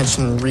center of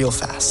attention real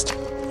fast.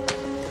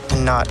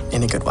 And not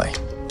in a good way.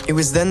 It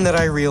was then that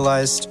I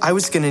realized I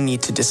was gonna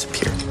need to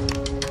disappear.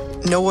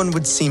 no one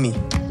would see me.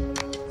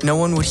 No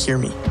one would hear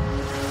me.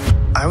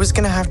 I was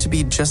gonna have to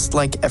be just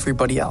like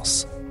everybody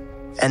else.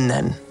 And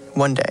then,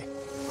 one day...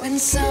 When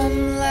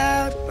some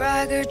loud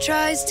bragger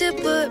tries to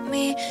put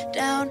me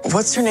down.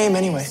 What's her name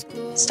anyway?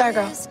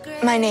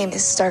 Stargirl. My name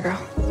is Stargirl.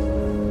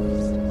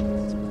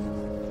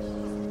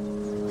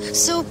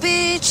 So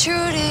be true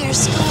to your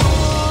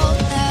school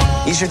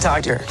now. You should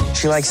talk to her.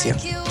 She likes you.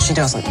 She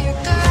doesn't.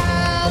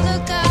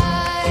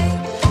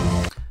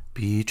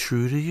 Be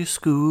true to your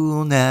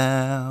school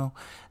now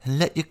and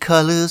let your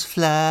colors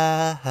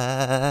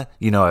fly.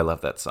 You know I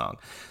love that song.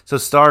 So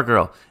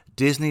Stargirl,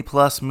 Disney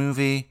Plus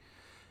movie.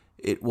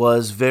 It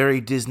was very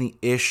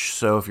Disney-ish,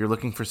 so if you're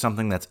looking for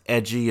something that's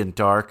edgy and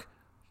dark,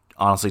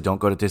 honestly,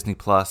 don't go to Disney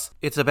Plus.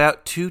 It's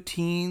about two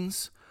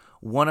teens.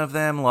 One of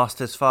them lost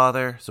his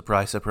father,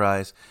 surprise,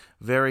 surprise,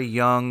 very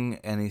young,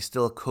 and he's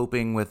still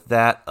coping with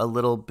that a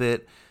little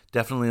bit.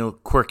 Definitely a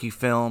quirky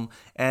film.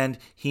 And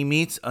he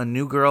meets a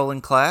new girl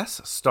in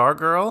class,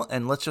 Stargirl,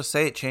 and let's just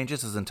say it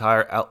changes his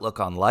entire outlook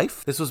on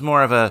life. This was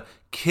more of a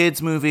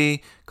kids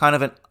movie, kind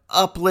of an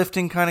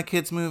uplifting kind of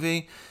kids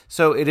movie.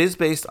 So it is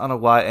based on a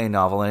YA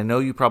novel, and I know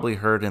you probably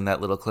heard in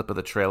that little clip of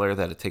the trailer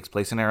that it takes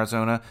place in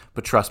Arizona,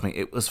 but trust me,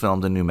 it was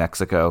filmed in New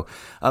Mexico.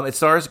 It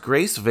stars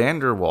Grace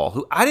VanderWaal,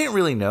 who I didn't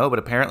really know, but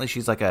apparently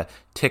she's like a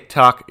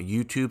TikTok,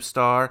 YouTube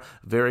star,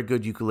 very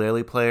good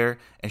ukulele player,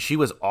 and she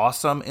was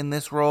awesome in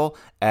this role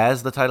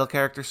as the title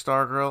character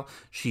Stargirl.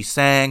 She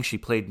sang, she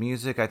played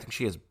music. I think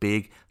she has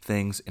big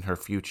things in her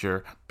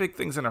future. Big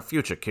things in her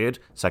future, kid.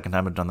 Second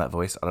time I've done that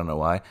voice. I don't know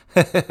why.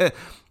 It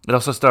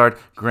also starred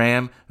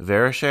Graham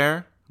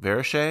Verichere.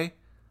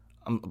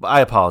 I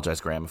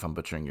apologize, Graham, if I'm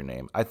butchering your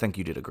name. I think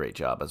you did a great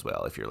job as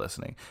well, if you're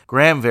listening.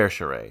 Graham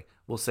Verichere.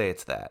 We'll say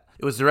it's that.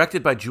 It was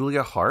directed by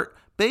Julia Hart,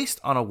 based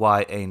on a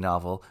YA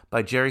novel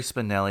by Jerry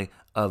Spinelli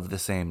of the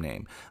same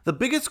name. The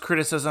biggest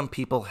criticism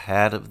people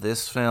had of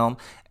this film,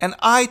 and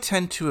I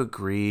tend to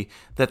agree,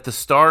 that the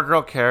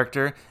Stargirl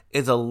character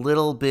is a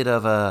little bit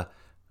of a,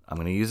 I'm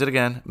going to use it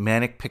again,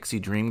 manic pixie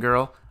dream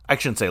girl. I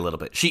shouldn't say a little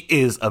bit. She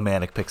is a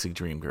manic pixie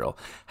dream girl.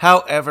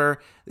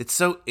 However, it's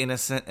so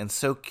innocent and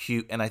so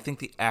cute, and I think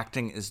the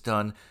acting is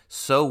done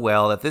so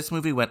well that this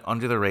movie went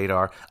under the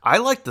radar. I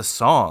liked the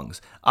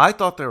songs. I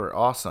thought they were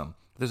awesome.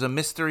 There's a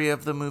mystery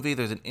of the movie.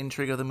 There's an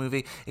intrigue of the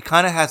movie. It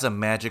kind of has a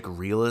magic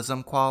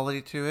realism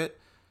quality to it.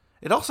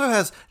 It also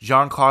has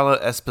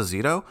Giancarlo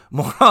Esposito.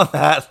 More on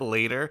that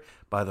later.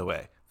 By the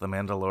way, The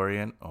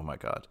Mandalorian, oh my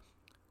god.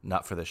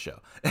 Not for this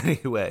show.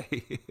 Anyway,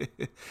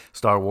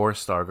 Star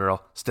Wars, Stargirl,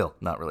 still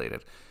not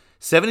related.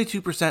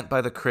 72%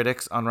 by the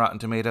critics on Rotten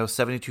Tomatoes,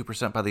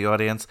 72% by the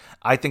audience.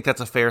 I think that's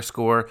a fair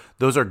score.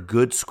 Those are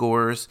good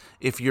scores.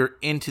 If you're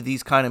into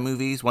these kind of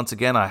movies, once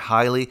again, I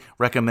highly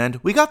recommend.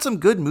 We got some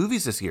good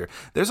movies this year.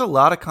 There's a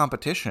lot of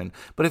competition.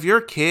 But if you're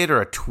a kid or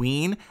a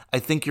tween, I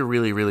think you're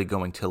really, really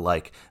going to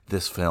like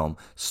this film,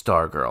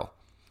 Stargirl.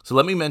 So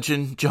let me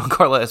mention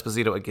Giancarlo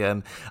Esposito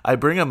again. I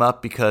bring him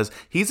up because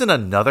he's in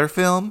another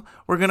film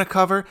we're going to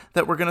cover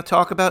that we're going to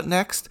talk about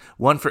next.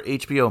 One for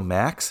HBO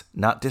Max,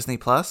 not Disney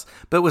Plus,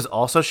 but was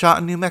also shot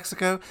in New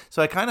Mexico.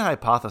 So I kind of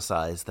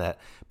hypothesized that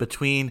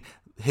between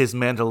his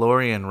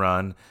Mandalorian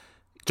run,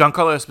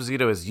 Giancarlo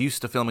Esposito is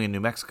used to filming in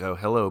New Mexico.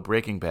 Hello,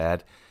 Breaking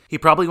Bad. He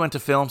probably went to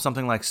film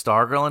something like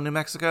Stargirl in New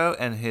Mexico,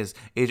 and his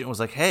agent was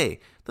like, hey,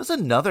 there's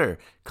another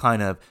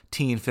kind of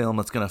teen film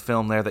that's going to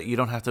film there that you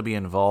don't have to be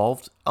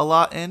involved a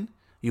lot in.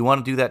 You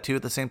want to do that too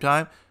at the same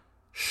time?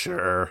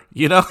 Sure.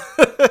 You know?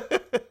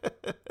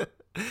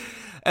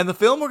 And the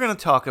film we're going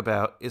to talk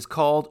about is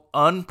called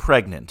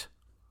Unpregnant.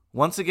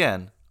 Once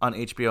again, on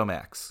HBO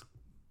Max.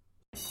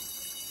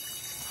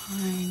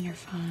 Fine, you're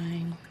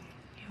fine.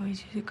 You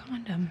always use a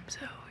condom, so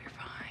you're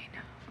fine.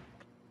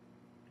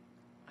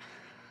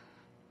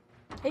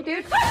 Hey,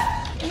 dude.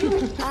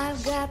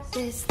 I've got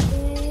this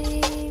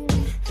thing.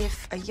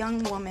 If a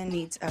young woman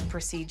needs a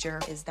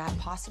procedure, is that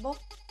possible?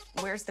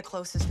 Where's the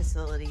closest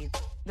facility?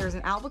 There's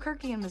an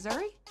Albuquerque in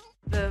Missouri?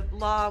 The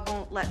law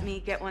won't let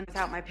me get one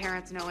without my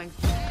parents knowing.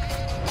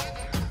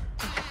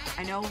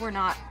 I know we're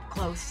not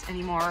close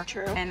anymore.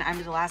 True. And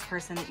I'm the last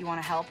person that you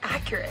want to help.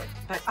 Accurate.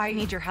 But I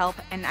need your help,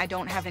 and I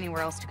don't have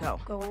anywhere else to go.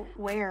 Go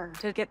where?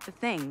 To get the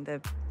thing,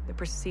 the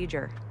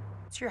procedure.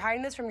 So you're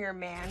hiding this from your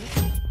man,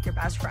 your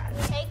best friend,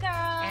 Hey, girl.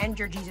 and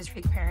your Jesus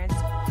freak parents,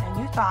 and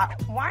you thought,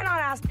 why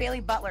not ask Bailey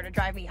Butler to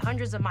drive me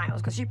hundreds of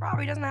miles? Because she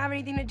probably doesn't have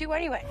anything to do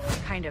anyway.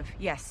 Kind of,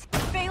 yes.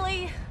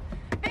 Bailey,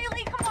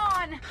 come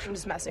on. I'm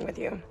just messing with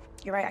you.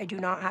 You're right, I do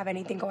not have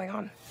anything going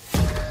on.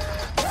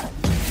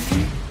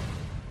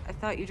 I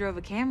thought you drove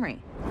a Camry.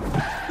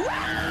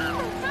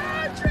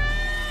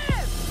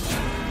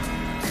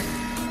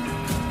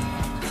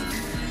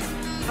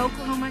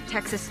 Oklahoma,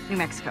 Texas, New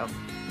Mexico.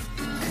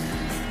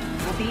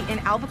 We'll be in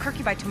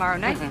Albuquerque by tomorrow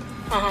night.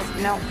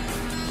 No.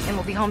 And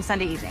we'll be home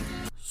Sunday evening.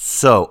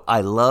 So,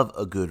 I love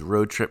a good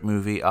road trip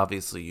movie.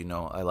 Obviously, you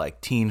know, I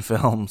like teen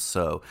films,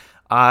 so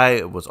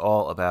I was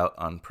all about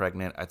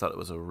Unpregnant. I thought it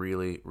was a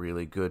really,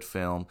 really good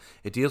film.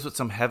 It deals with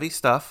some heavy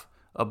stuff,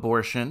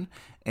 abortion,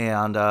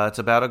 And it's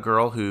about a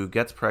girl who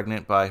gets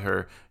pregnant by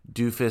her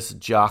doofus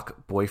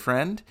jock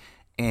boyfriend.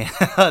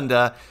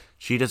 And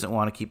she doesn't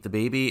want to keep the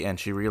baby, and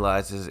she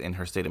realizes in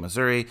her state of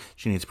Missouri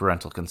she needs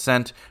parental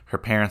consent. Her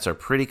parents are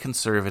pretty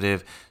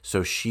conservative,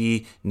 so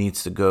she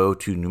needs to go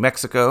to New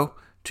Mexico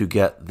to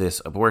get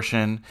this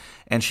abortion.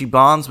 And she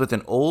bonds with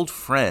an old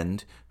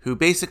friend who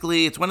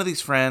basically, it's one of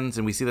these friends,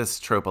 and we see this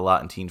trope a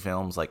lot in teen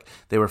films, like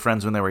they were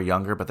friends when they were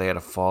younger, but they had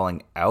a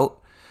falling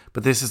out.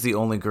 But this is the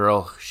only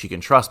girl she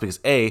can trust because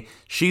A,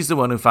 she's the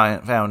one who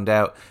found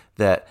out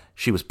that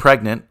she was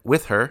pregnant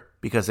with her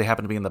because they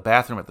happened to be in the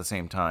bathroom at the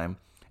same time.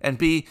 And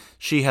B,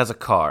 she has a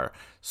car.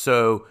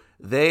 So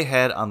they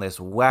head on this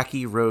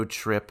wacky road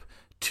trip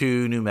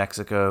to New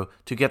Mexico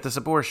to get this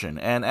abortion.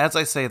 And as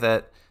I say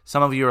that,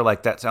 some of you are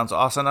like, that sounds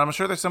awesome. I'm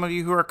sure there's some of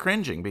you who are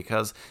cringing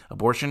because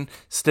abortion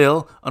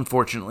still,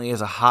 unfortunately,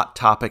 is a hot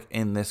topic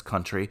in this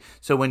country.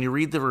 So when you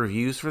read the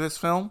reviews for this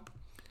film,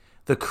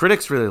 the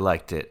critics really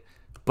liked it,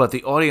 but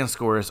the audience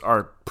scores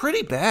are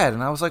pretty bad.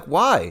 And I was like,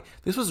 why?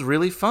 This was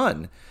really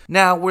fun.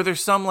 Now, were there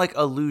some like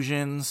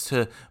allusions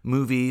to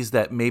movies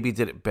that maybe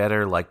did it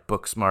better, like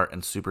Booksmart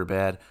and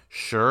Superbad?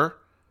 Sure.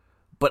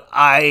 But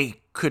I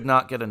could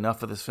not get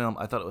enough of this film.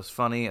 I thought it was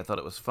funny. I thought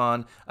it was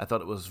fun. I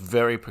thought it was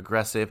very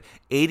progressive.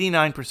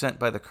 89%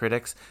 by the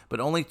critics, but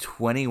only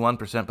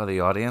 21% by the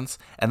audience.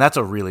 And that's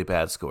a really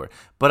bad score.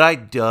 But I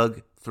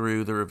dug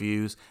through the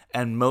reviews,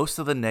 and most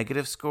of the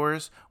negative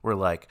scores were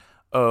like,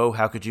 oh,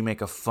 how could you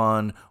make a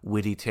fun,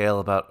 witty tale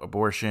about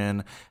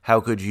abortion?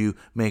 How could you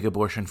make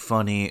abortion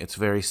funny? It's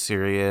very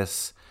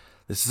serious.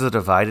 This is a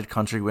divided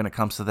country when it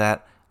comes to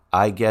that.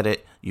 I get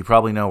it. You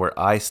probably know where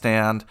I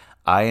stand.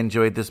 I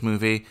enjoyed this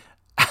movie,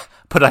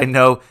 but I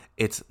know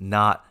it's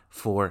not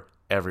for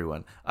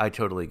everyone. I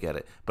totally get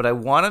it. But I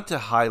wanted to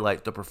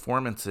highlight the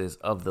performances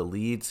of the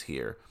leads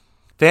here.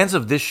 Fans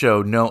of this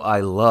show know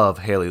I love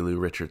Haley Lou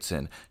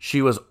Richardson.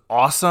 She was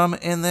awesome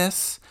in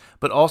this,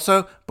 but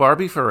also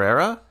Barbie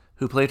Ferreira,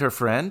 who played her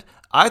friend,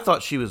 I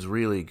thought she was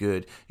really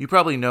good. You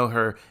probably know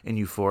her in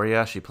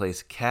Euphoria. She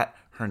plays Kat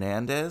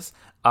Hernandez.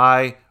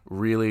 I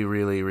really,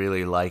 really,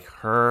 really like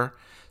her.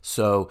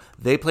 So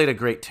they played a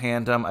great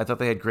tandem. I thought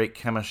they had great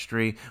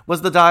chemistry.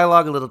 Was the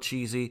dialogue a little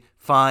cheesy?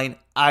 Fine.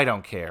 I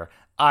don't care.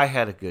 I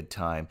had a good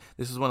time.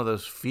 This is one of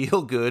those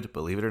feel-good,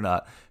 believe it or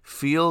not,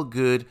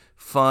 feel-good,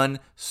 fun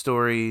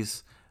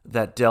stories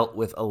that dealt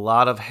with a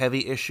lot of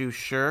heavy issues,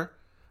 sure,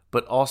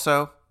 but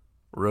also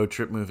road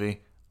trip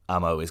movie.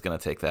 I'm always going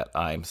to take that.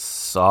 I'm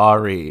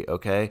sorry,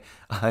 okay?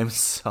 I'm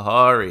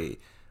sorry.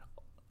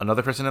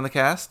 Another person in the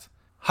cast?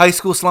 High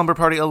School Slumber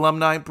Party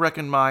alumni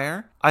Breckin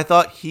Meyer. I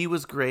thought he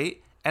was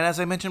great. And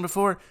as I mentioned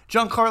before,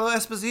 Giancarlo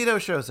Esposito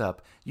shows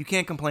up. You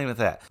can't complain with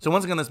that. So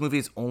once again, this movie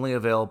is only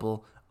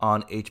available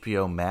on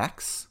HBO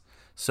Max.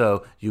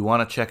 So you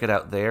want to check it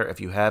out there if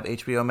you have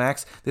HBO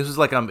Max. This is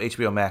like an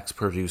HBO Max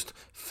produced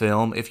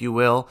film, if you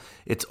will.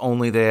 It's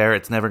only there.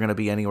 It's never going to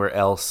be anywhere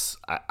else,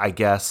 I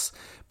guess.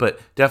 But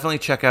definitely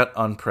check out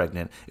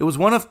Unpregnant. It was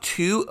one of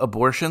 2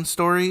 abortion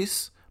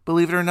stories,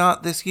 believe it or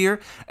not, this year.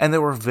 And they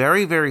were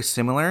very, very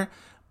similar,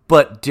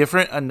 but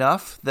different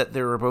enough that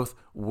they were both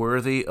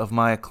worthy of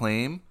my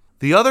acclaim.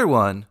 The other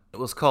one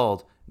was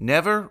called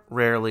Never,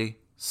 Rarely,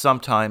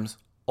 Sometimes,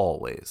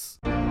 Always.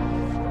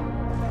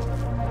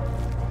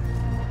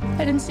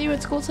 I didn't see you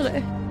at school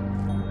today.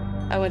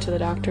 I went to the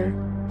doctor.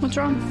 What's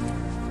wrong?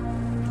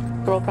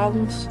 Girl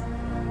problems.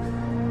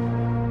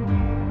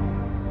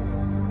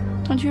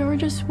 Don't you ever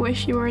just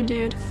wish you were a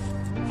dude?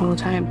 All the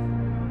time.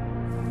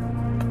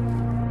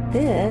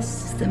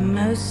 This is the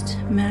most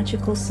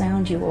magical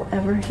sound you will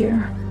ever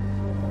hear.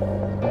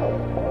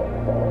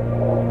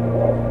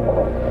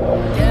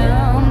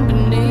 Down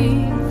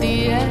beneath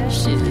the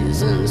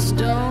ashes and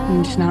stone.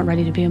 I'm just not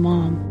ready to be a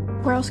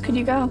mom. Where else could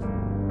you go?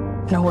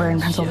 Nowhere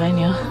in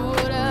Pennsylvania.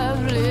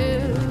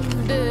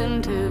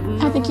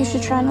 I think you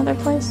should try another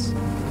place.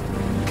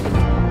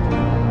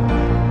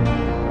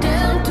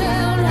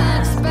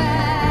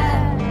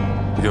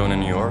 You going to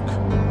New York?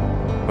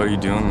 What are you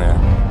doing there?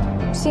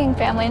 Seeing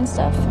family and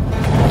stuff.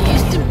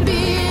 Used to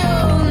be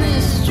on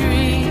this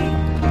street.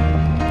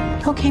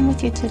 Who came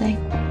with you today?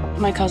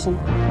 My cousin.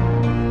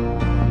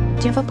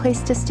 Do you have a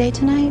place to stay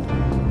tonight?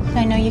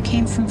 I know you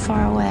came from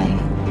far away.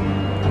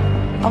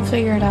 I'll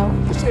figure it out.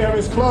 This area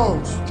is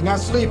closed. Cannot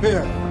sleep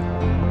here.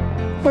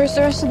 Where's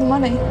the rest of the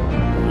money?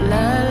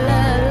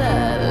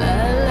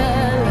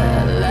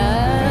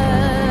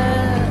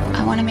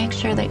 I want to make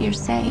sure that you're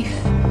safe.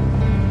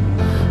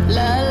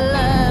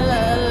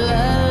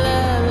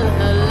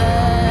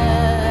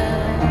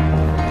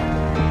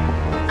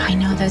 I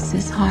know this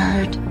is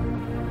hard.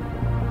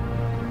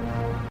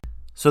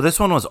 So this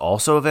one was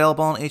also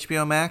available on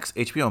HBO Max.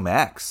 HBO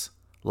Max,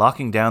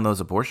 locking down those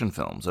abortion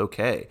films.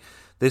 Okay.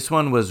 This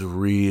one was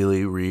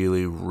really,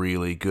 really,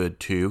 really good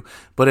too.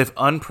 But if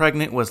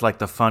Unpregnant was like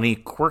the funny,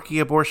 quirky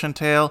abortion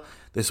tale,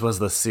 this was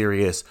the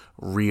serious,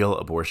 real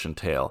abortion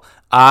tale.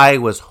 I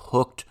was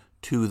hooked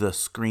to the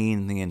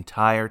screen the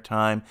entire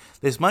time.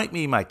 This might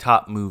be my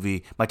top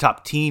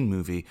teen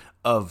movie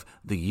of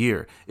the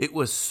year. It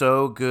was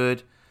so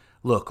good.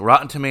 Look,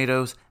 Rotten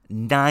Tomatoes,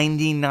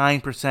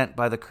 99%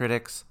 by the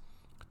critics,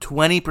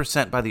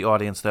 20% by the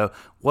audience, though.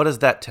 What does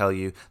that tell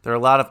you? There are a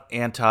lot of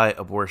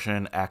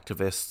anti-abortion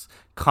activists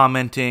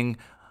commenting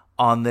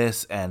on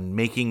this and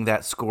making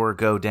that score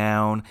go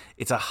down.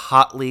 It's a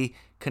hotly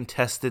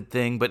contested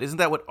thing, but isn't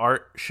that what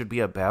art should be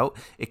about?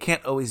 It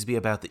can't always be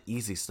about the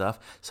easy stuff.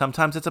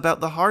 Sometimes it's about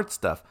the hard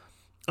stuff.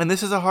 And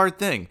this is a hard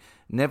thing.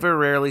 Never,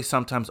 rarely,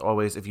 sometimes,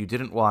 always. If you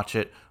didn't watch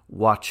it,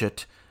 watch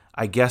it.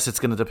 I guess it's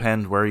going to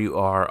depend where you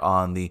are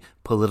on the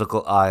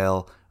political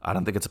aisle. I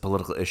don't think it's a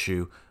political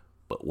issue,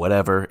 but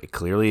whatever. It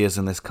clearly is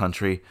in this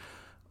country.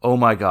 Oh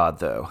my God,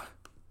 though.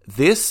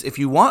 This, if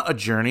you want a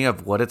journey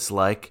of what it's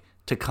like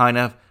to kind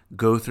of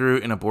go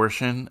through an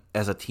abortion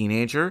as a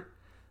teenager,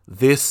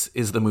 this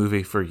is the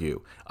movie for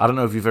you. I don't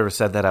know if you've ever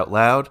said that out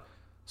loud,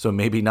 so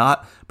maybe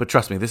not, but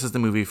trust me, this is the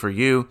movie for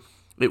you.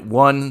 It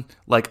won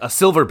like a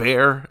silver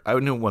bear. I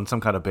knew it won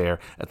some kind of bear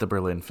at the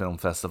Berlin Film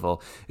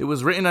Festival. It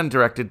was written and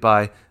directed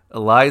by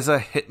Eliza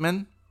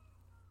Hittman.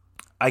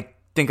 I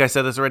think I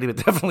said this already, but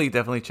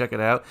definitely check it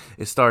out.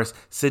 It stars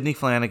Sidney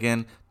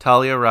Flanigan,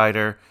 Talia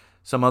Ryder,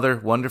 some other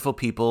wonderful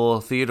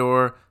people,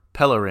 Theodore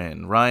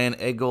Pellerin, Ryan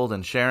Eggold,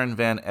 and Sharon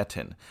Van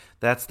Etten.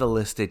 That's the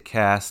listed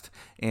cast,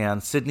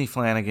 and Sidney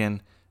Flanigan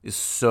is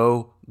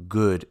so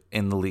good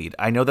in the lead.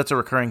 I know that's a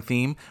recurring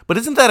theme, but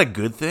isn't that a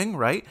good thing,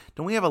 right?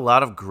 Don't we have a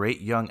lot of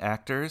great young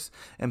actors?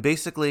 And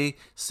basically,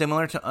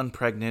 similar to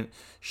Unpregnant,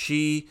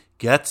 she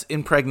gets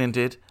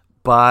impregnated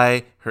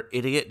by her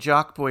idiot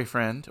jock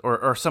boyfriend,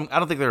 or some, I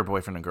don't think they're a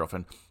boyfriend and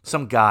girlfriend,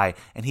 some guy,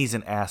 and he's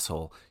an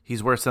asshole.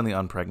 He's worse than the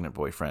unpregnant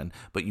boyfriend,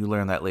 but you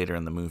learn that later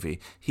in the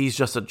movie. He's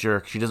just a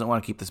jerk. She doesn't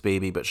want to keep this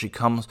baby, but she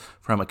comes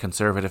from a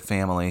conservative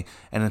family,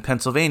 and in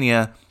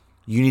Pennsylvania,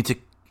 you need to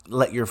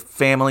let your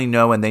family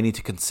know and they need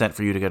to consent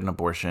for you to get an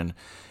abortion.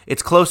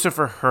 It's closer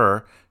for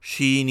her.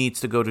 She needs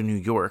to go to New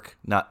York,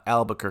 not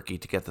Albuquerque,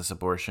 to get this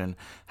abortion.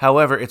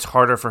 However, it's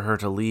harder for her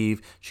to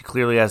leave. She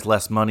clearly has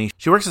less money.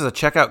 She works as a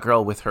checkout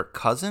girl with her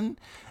cousin,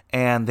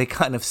 and they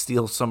kind of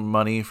steal some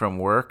money from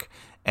work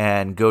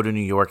and go to New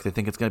York. They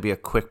think it's going to be a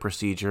quick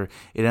procedure.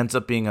 It ends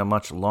up being a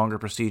much longer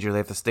procedure. They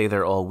have to stay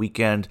there all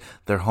weekend.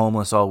 They're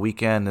homeless all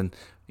weekend. And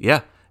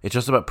yeah, it's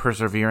just about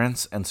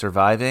perseverance and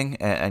surviving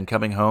and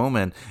coming home.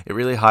 And it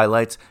really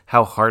highlights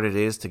how hard it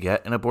is to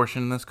get an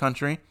abortion in this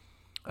country.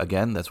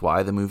 Again, that's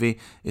why the movie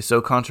is so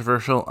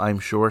controversial, I'm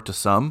sure, to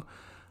some.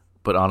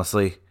 But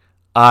honestly,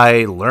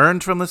 I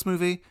learned from this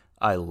movie.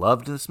 I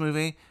loved this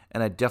movie.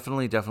 And I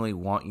definitely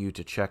want you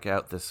to check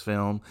out this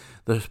film.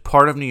 The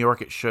part of New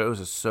York it shows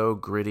is so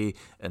gritty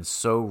and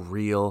so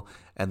real.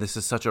 And this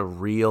is such a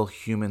real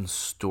human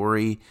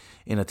story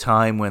in a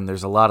time when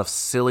there's a lot of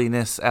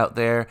silliness out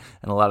there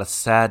and a lot of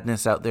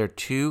sadness out there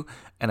too.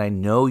 And I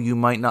know you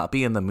might not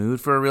be in the mood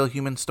for a real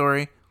human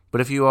story, but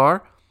if you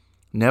are,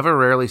 never,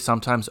 rarely,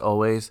 sometimes,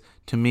 always,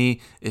 to me,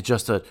 it's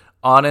just an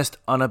honest,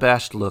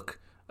 unabashed look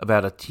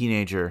about a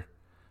teenager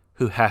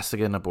who has to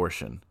get an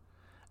abortion.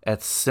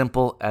 As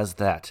simple as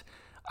that.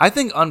 I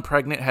think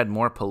Unpregnant had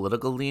more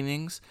political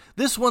leanings.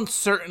 This one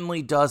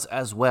certainly does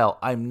as well.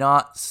 I'm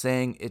not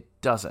saying it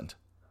doesn't.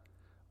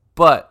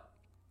 But,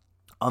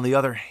 on the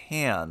other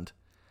hand,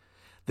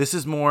 this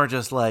is more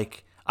just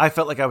like, I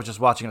felt like I was just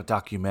watching a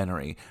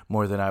documentary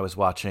more than I was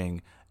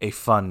watching a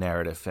fun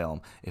narrative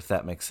film, if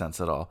that makes sense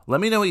at all.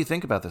 Let me know what you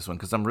think about this one,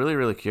 because I'm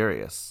really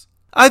curious.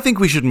 I think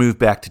we should move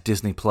back to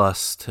Disney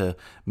Plus to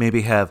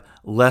maybe have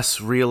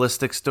less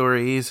realistic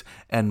stories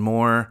and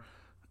more,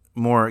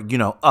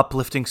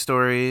 uplifting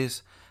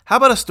stories. How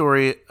about a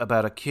story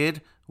about a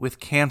kid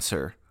with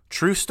cancer,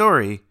 true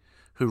story,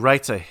 who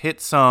writes a hit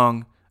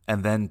song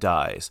and then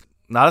dies?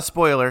 Not a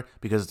spoiler,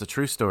 because it's a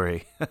true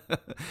story.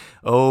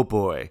 Oh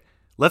boy.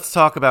 Let's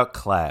talk about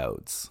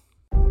Clouds.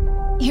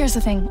 Here's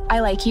the thing. I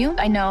like you.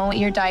 I know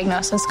your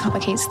diagnosis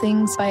complicates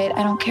things, but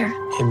I don't care.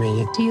 Hey,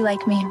 May. Do you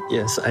like me?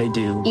 Yes, I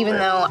do. Even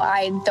though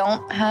I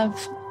don't have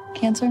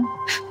cancer?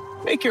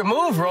 Make your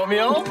move,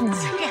 Romeo.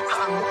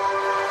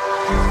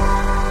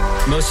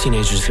 Most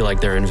teenagers feel like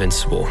they're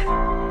invincible.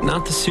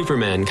 Not the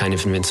Superman kind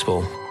of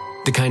invincible.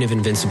 The kind of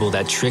invincible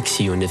that tricks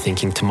you into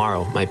thinking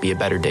tomorrow might be a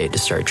better day to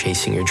start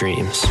chasing your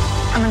dreams.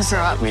 I'm gonna throw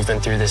up. We've been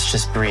through this,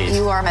 just breathe.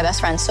 You are my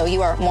best friend, so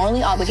you are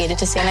morally obligated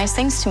to say nice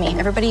things to me.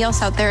 Everybody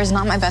else out there is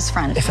not my best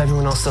friend. If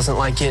everyone else doesn't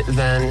like it,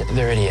 then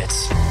they're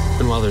idiots.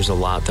 And while there's a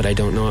lot that I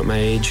don't know at my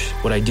age,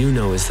 what I do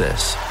know is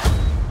this.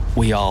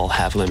 We all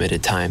have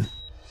limited time.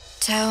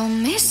 Tell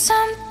me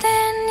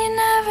something you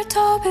never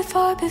told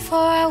before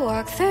I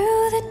walk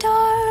through the door.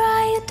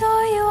 I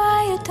adore you,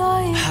 I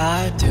adore you.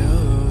 I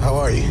do. How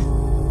are you?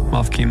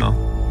 Off chemo.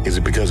 Is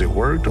it because it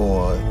worked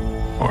or?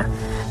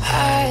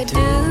 I do.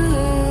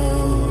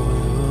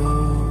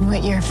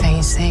 What you're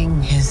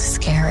facing is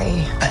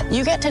scary, but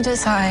you get to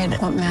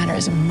decide what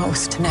matters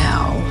most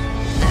now.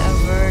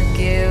 Never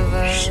give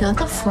up. Shut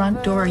the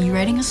front door. Are you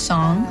writing a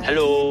song?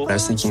 Hello. I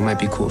was thinking it might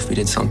be cool if we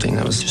did something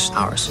that was just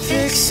ours.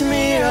 Fix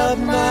me up,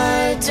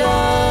 my darling.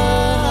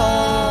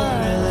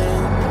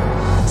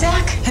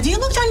 Zach, have you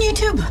looked on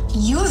YouTube?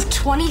 You have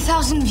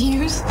 20,000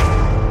 views?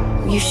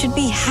 You should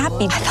be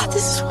happy. I thought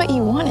this is what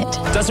you wanted.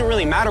 It doesn't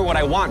really matter what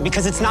I want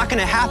because it's not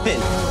gonna happen.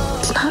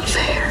 It's not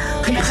fair.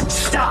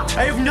 Stop!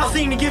 I have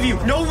nothing to give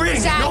you. No ring,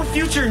 Zach. no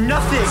future,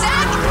 nothing.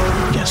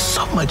 Zach. There's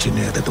so much in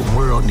there that the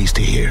world needs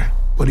to hear.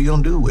 What are you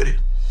gonna do with it?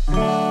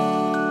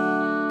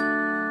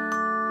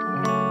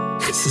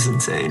 This is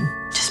insane.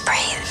 Just breathe.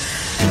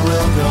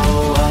 We'll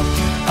go up,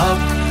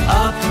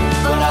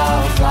 but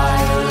I'll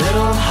fly a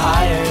little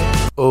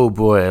higher. Oh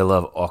boy, I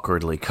love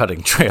awkwardly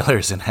cutting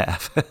trailers in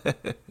half.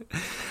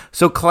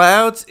 So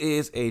Clouds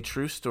is a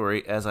true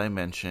story, as I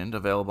mentioned,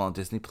 available on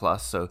Disney+,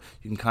 so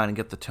you can kind of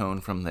get the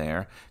tone from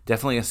there.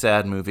 Definitely a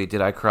sad movie.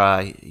 Did I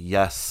cry?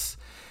 Yes.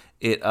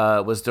 It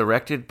was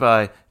directed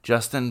by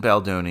Justin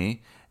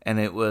Baldoni, and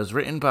it was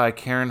written by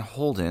Karen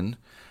Holden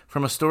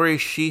from a story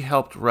she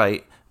helped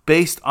write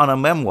based on a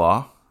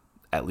memoir,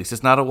 at least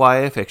it's not a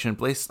YA fiction,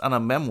 based on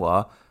a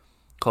memoir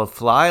called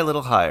Fly a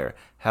Little Higher,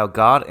 How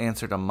God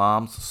Answered a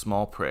Mom's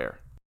Small Prayer.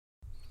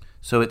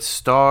 So it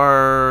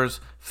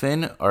stars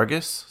Finn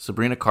Argus,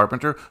 Sabrina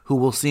Carpenter, who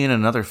we'll see in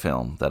another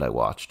film that I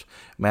watched,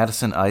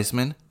 Madison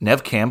Eisman,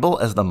 Neve Campbell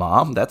as the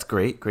mom. That's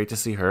great. Great to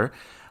see her.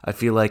 I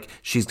feel like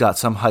she's got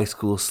some high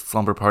school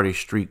slumber party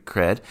street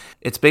cred.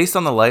 It's based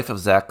on the life of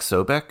Zach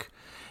Sobek,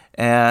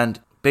 and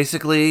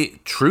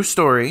basically, true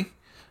story,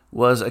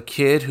 was a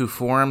kid who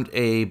formed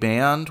a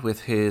band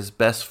with his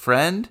best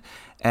friend,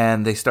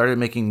 and they started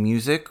making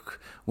music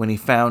when he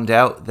found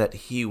out that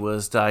he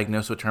was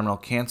diagnosed with terminal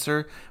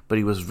cancer, but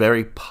he was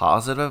very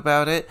positive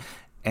about it,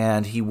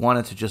 and he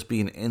wanted to just be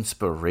an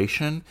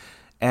inspiration.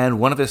 And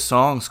one of his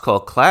songs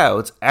called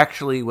Clouds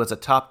actually was a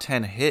top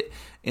 10 hit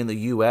in the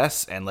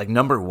US and like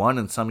number 1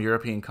 in some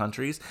European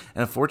countries.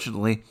 And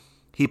unfortunately,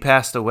 he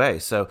passed away.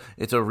 So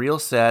it's a real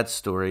sad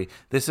story.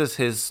 This is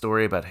his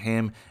story about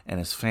him and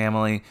his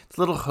family. It's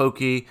a little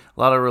hokey, a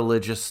lot of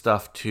religious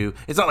stuff too.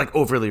 It's not like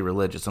overly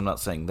religious, I'm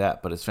not saying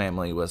that, but his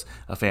family was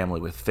a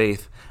family with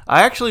faith.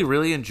 I actually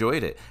really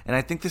enjoyed it. And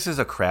I think this is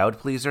a crowd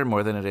pleaser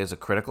more than it is a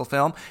critical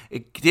film.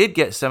 It did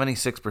get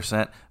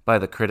 76% by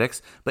the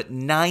critics, but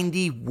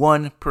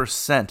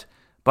 91%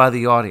 by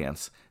the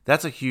audience.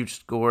 That's a huge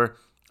score.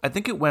 I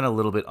think it went a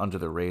little bit under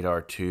the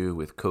radar, too,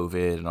 with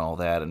COVID and all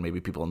that, and maybe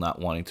people not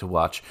wanting to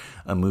watch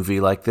a movie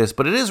like this.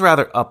 But it is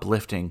rather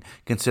uplifting,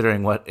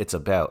 considering what it's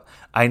about.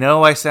 I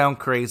know I sound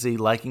crazy,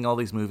 liking all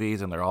these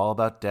movies, and they're all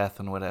about death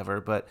and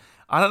whatever, but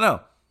I don't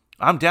know.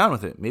 I'm down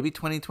with it. Maybe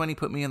 2020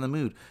 put me in the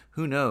mood.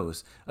 Who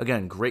knows?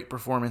 Again, great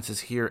performances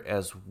here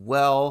as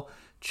well.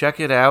 Check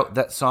it out.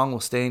 That song will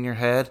stay in your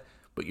head,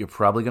 but you're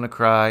probably going to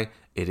cry.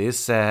 It is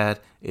sad.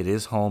 It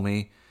is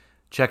homey.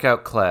 Check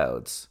out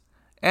Clouds.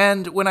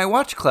 And when I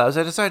watched Clouds,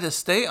 I decided to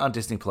stay on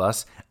Disney+.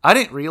 I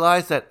didn't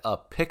realize that a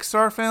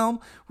Pixar film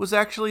was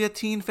actually a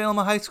teen film,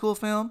 a high school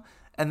film,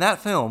 and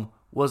that film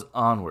was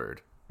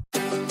Onward.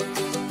 In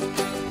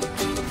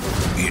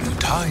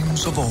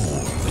times of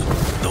old,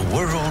 the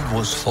world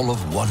was full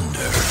of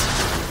wonder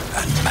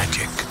and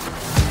magic.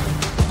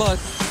 But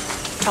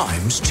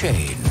times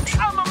change.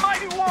 I'm a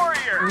mighty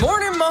warrior!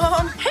 Morning,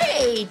 Mom!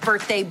 Hey,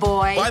 birthday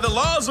boy! By the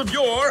laws of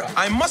yore,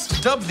 I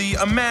must dub thee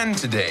a man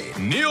today.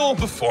 Kneel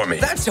before me.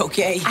 That's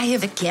okay. I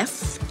have a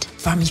gift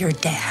from your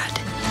dad.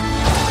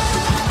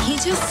 He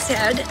just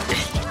said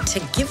to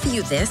give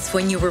you this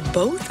when you were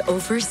both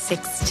over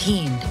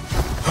 16.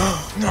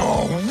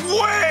 No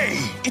way!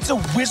 It's a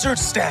wizard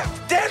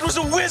staff. Dad was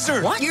a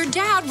wizard. What? Your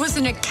dad was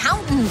an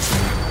accountant.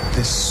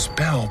 This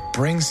spell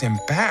brings him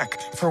back.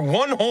 For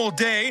one whole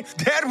day,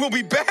 Dad will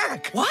be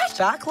back. What?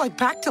 Back like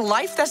back to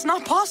life? That's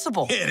not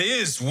possible. It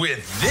is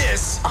with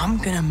this. I'm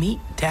gonna meet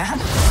Dad.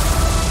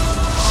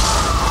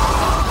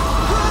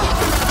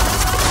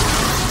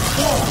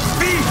 Whoa,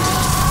 feet!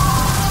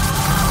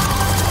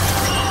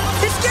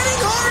 It's getting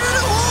harder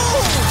to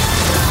hold!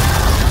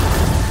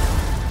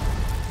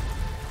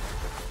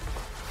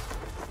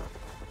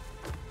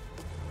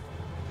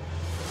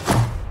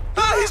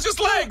 He's just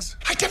legs.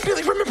 I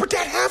definitely remember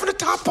Dad having a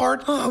top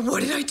part. Oh,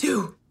 what did I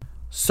do?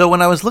 So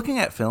when I was looking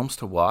at films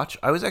to watch,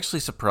 I was actually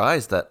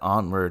surprised that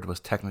Onward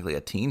was technically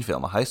a teen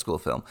film, a high school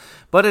film.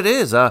 But it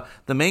is. The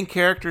main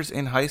character's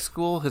in high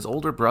school. His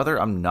older brother,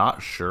 I'm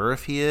not sure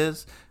if he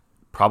is.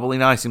 Probably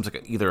not. He seems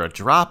like either a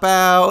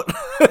dropout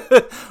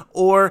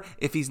or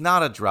if he's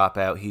not a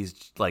dropout,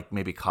 he's like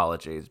maybe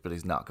college age, but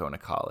he's not going to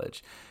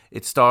college.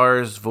 It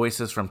stars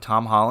voices from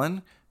Tom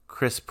Holland,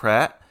 Chris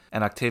Pratt,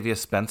 and Octavia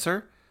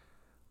Spencer.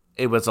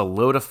 It was a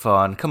load of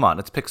fun. Come on,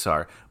 it's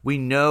Pixar. We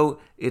know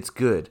it's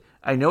good.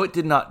 I know it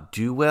did not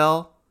do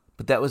well,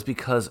 but that was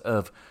because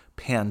of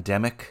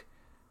pandemic,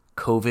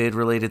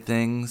 COVID-related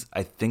things.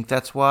 I think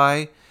that's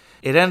why.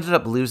 It ended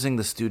up losing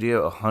the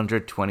studio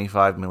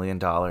 $125 million.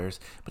 But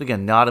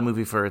again, not a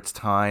movie for its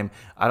time.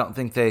 I don't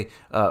think they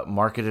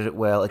marketed it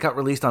well. It got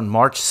released on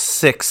March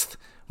 6th.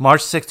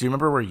 March 6th. Do you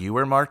remember where you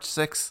were March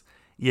 6th?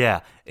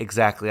 Yeah,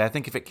 exactly. I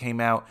think if it came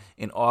out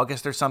in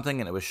August or something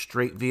and it was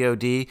straight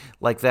VOD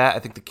like that, I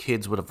think the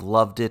kids would have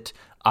loved it.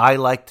 I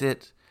liked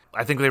it.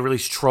 I think they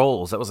released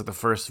Trolls. That was like the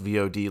first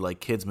VOD like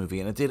kids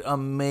movie, and it did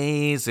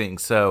amazing.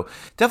 So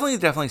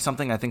definitely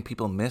something I think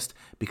people missed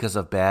because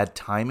of bad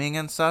timing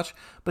and such.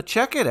 But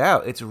check it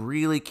out. It's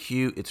really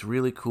cute. It's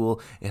really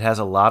cool. It has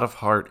a lot of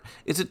heart.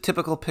 Is it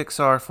typical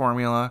Pixar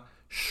formula?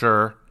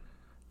 Sure.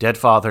 Dead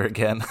father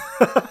again.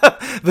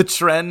 The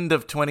trend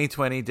of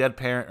 2020, dead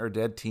parent or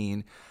dead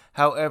teen.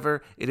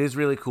 However, it is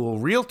really cool.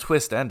 Real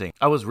twist ending.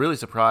 I was really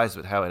surprised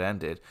with how it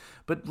ended.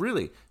 But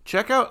really,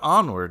 check out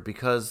Onward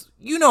because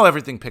you know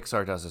everything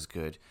Pixar does is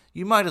good.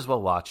 You might as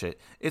well watch it.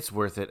 It's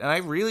worth it. And I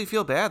really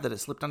feel bad that it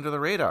slipped under the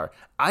radar.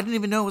 I didn't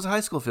even know it was a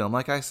high school film,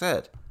 like I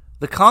said.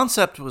 The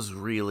concept was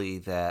really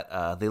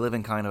that they live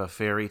in kind of a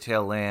fairy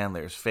tale land.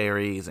 There's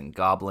fairies and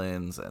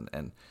goblins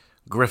and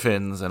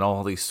griffins and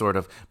all these sort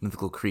of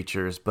mythical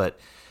creatures. But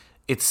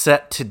it's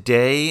set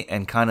today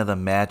and kind of the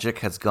magic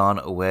has gone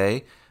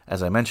away.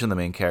 As I mentioned, the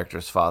main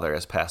character's father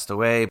has passed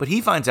away, but he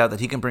finds out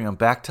that he can bring him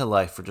back to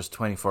life for just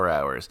 24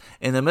 hours.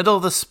 In the middle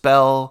of the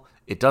spell,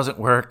 it doesn't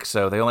work,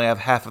 so they only have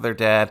half of their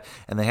dad,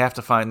 and they have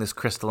to find this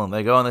crystal, and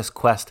they go on this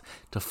quest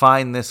to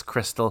find this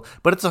crystal.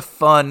 But it's a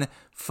fun,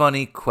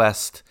 funny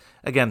quest.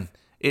 Again,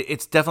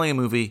 it's definitely a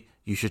movie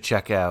you should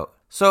check out.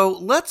 So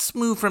let's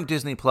move from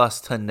Disney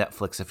Plus to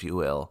Netflix, if you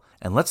will,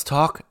 and let's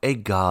talk a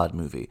God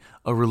movie,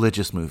 a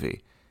religious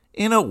movie.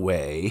 In a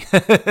way.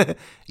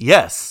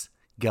 Yes,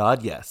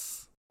 God, yes.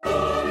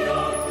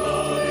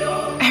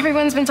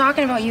 Everyone's been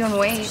talking about you and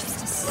Wade.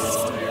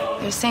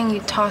 They're saying you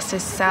tossed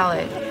his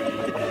salad.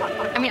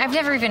 I mean, I've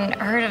never even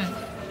heard of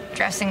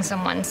dressing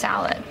someone's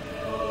salad.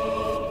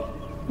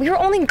 We were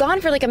only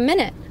gone for like a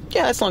minute.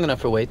 Yeah, that's long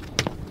enough for Wade.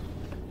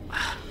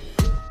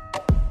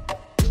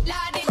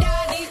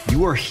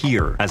 You are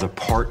here as a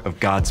part of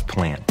God's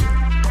plan.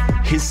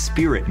 His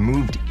Spirit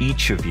moved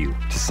each of you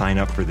to sign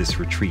up for this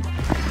retreat.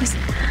 What was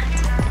that?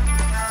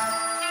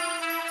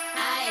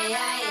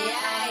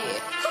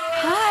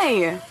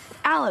 Hi,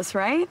 Alice,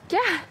 right?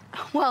 Yeah.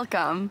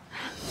 Welcome.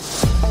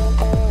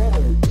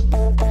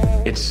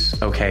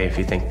 It's okay if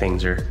you think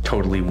things are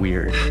totally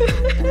weird.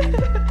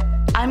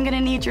 I'm gonna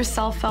need your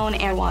cell phone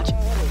and watch.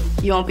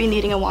 You won't be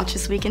needing a watch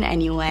this weekend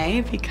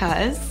anyway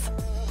because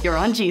you're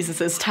on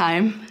Jesus'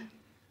 time.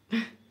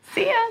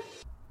 See ya.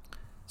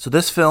 So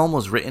this film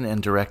was written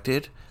and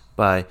directed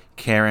by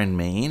Karen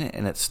Maine,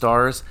 and it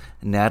stars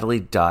Natalie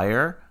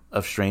Dyer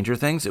of Stranger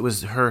Things. It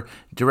was her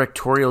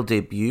directorial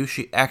debut.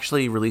 She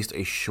actually released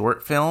a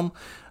short film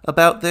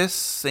about this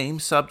same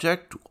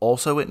subject,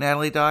 also with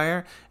Natalie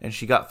Dyer, and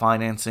she got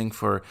financing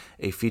for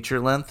a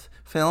feature-length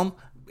film.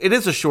 It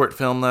is a short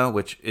film, though,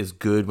 which is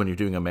good when you're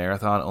doing a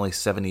marathon, only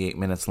 78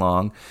 minutes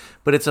long.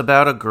 But it's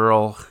about a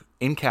girl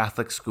in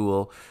Catholic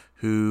school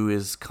who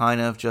is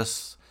kind of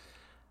just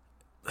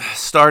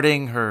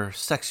starting her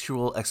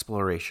sexual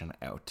exploration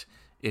out,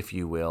 if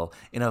you will,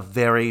 in a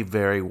very,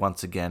 very,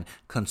 once again,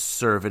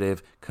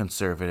 conservative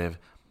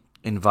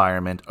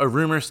environment. A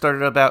rumor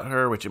started about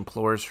her which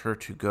implores her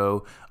to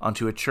go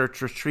onto a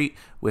church retreat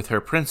with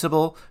her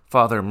principal,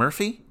 Father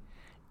Murphy,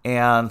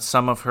 and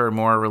some of her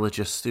more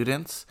religious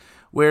students,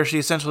 where she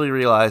essentially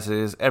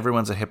realizes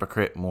everyone's a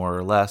hypocrite, more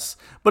or less.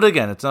 But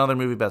again, it's another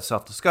movie about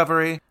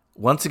self-discovery.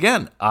 Once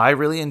again, I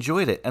really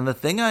enjoyed it. And the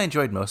thing I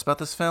enjoyed most about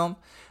this film,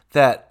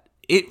 that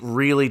it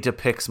really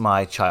depicts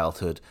my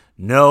childhood.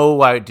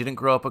 No, I didn't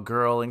grow up a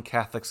girl in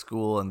Catholic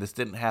school, and this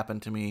didn't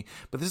happen to me.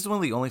 But this is one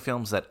of the only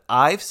films that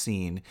I've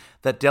seen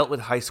that dealt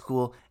with high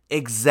school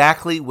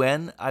exactly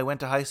when I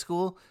went to high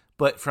school,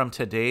 but from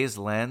today's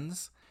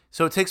lens.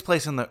 So it takes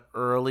place in the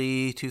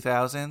early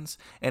 2000s,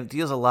 and it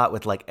deals a lot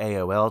with like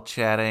AOL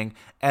chatting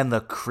and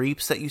the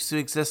creeps that used to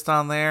exist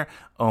on there.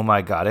 Oh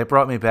my God, it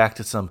brought me back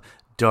to some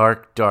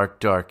dark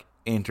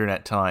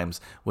internet times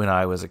when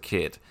I was a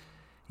kid.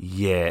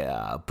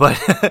 Yeah,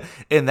 but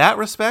in that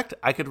respect,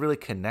 I could really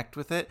connect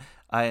with it.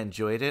 I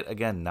enjoyed it.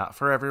 Again, not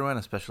for everyone,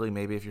 especially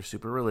maybe if you're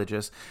super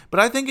religious. But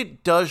I think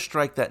it does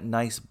strike that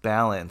nice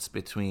balance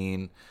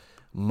between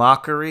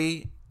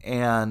mockery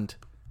and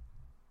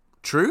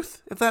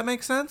truth, if that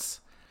makes sense.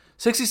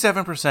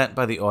 67%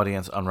 by the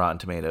audience on Rotten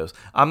Tomatoes.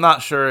 I'm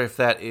not sure if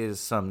that is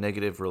some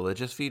negative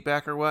religious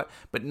feedback or what,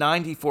 but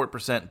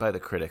 94% by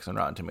the critics on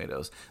Rotten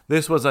Tomatoes.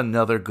 This was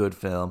another good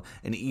film,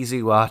 an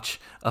easy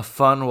watch, a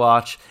fun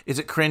watch. Is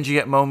it cringy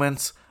at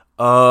moments?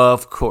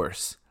 Of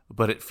course,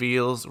 but it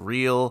feels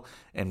real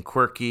and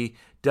quirky.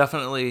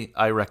 Definitely,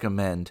 I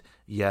recommend.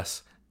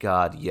 Yes,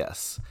 God,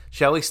 yes.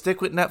 Shall we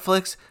stick with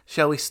Netflix?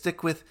 Shall we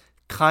stick with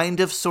kind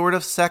of sort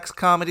of sex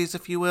comedies,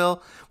 if you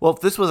will? Well, if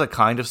this was a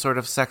kind of sort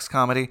of sex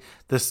comedy,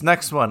 this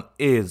next one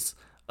is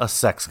a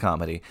sex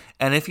comedy.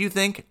 And if you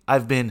think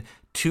I've been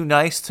too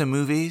nice to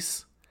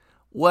movies,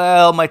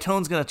 well, my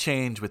tone's going to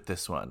change with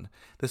this one.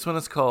 This one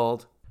is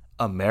called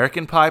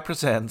American Pie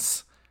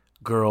Presents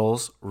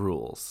Girls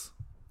Rules.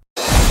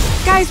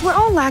 Guys, we're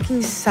all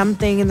lacking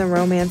something in the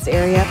romance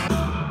area.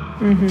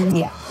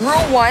 Yeah.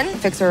 Rule 1,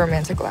 fix our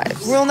romantic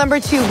lives. Rule number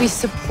 2, we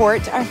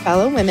support our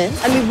fellow women.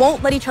 And we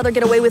won't let each other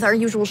get away with our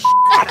usual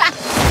Welcome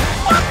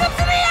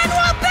to the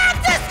annual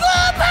back to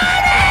school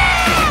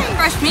party!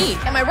 Fresh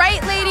meat. Am I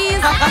right, ladies?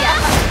 Yeah.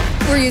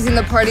 We're using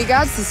the party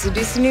gods to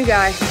seduce a new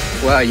guy.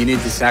 Wow, you need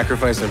to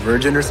sacrifice a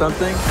virgin or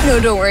something? No,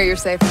 don't worry, you're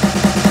safe. The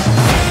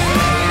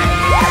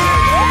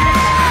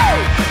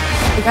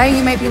guy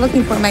you might be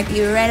looking for might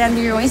be right under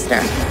your oyster.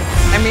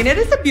 I mean, it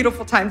is a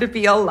beautiful time to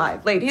be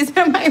alive, ladies.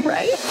 Am I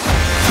right?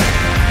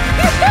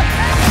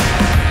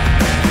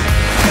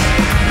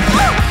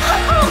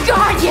 Oh,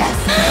 God, yes!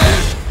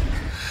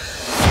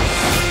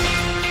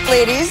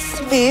 Ladies,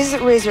 please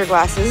raise your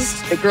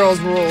glasses. The girls'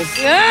 rules.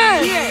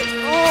 Yes!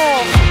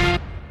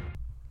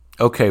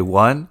 Okay,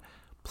 one,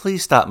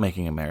 please stop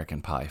making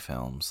American Pie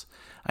films.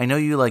 I know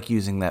you like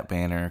using that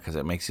banner because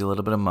it makes you a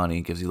little bit of money,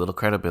 gives you a little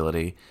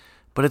credibility,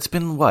 but it's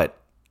been what?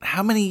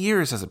 How many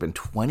years has it been?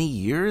 20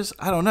 years?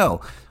 I don't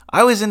know.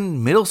 I was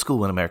in middle school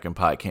when American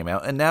Pie came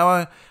out, and now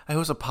I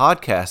host a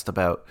podcast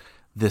about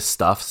this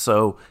stuff,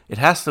 so it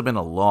has to have been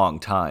a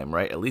long time,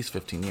 right? At least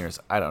 15 years.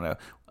 I don't know.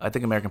 I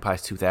think American Pie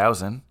is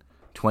 2000.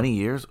 20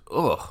 years?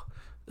 Ugh.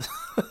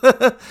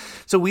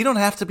 So we don't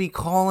have to be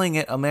calling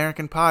it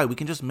American Pie. We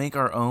can just make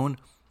our own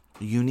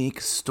unique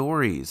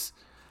stories.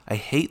 I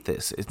hate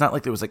this. It's not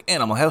like there was like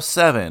Animal House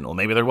 7. Well,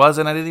 maybe there was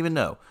and I didn't even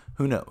know.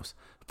 Who knows?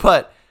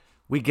 But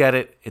we get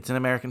it. It's an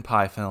American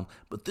Pie film.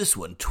 But this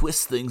one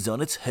twists things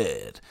on its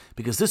head.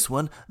 Because this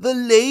one, the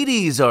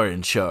ladies are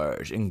in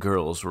charge and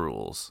girls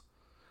rules.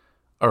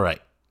 All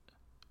right.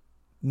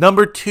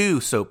 Number 2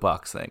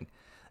 soapbox thing.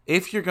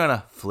 If you're going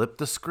to flip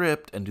the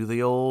script and do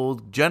the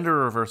old gender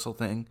reversal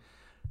thing,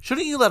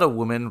 shouldn't you let a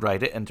woman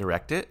write it and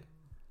direct it?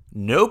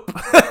 Nope.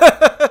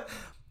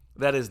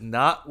 That is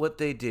not what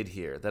they did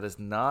here. That is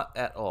not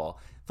at all.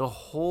 The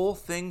whole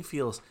thing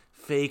feels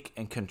fake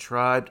and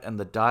contrived, and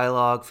the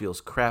dialogue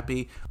feels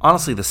crappy.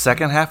 Honestly, the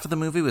second half of the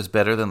movie was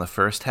better than the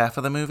first half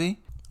of the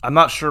movie. I'm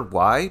not sure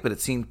why, but it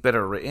seemed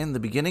better written. The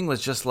beginning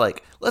was just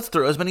like, let's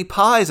throw as many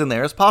pies in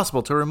there as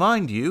possible to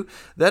remind you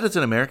that it's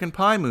an American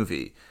Pie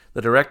movie.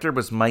 The director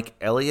was Mike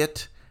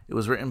Elliott. It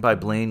was written by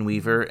Blaine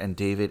Weaver and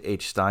David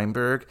H.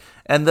 Steinberg.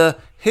 And the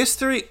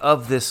history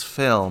of this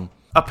film,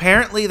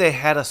 apparently they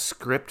had a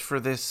script for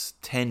this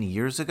 10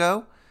 years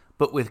ago,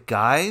 but with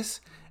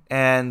guys,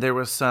 and there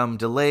was some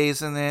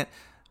delays in it,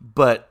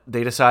 but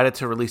they decided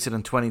to release it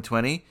in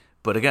 2020.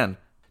 But again,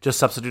 just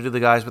substituted the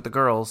guys with the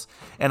girls.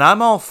 And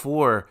I'm all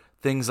for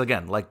things,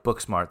 again, like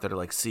Booksmart that are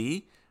like,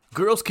 see,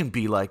 girls can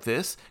be like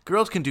this.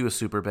 Girls can do a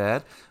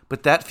Superbad.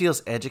 But that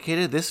feels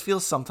educated. This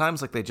feels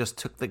sometimes like they just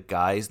took the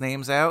guys'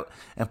 names out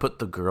and put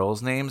the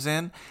girls' names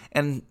in.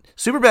 And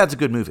Superbad's a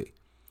good movie.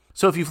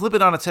 So if you flip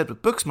it on its head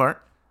with Booksmart,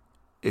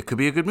 it could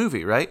be a good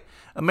movie, right?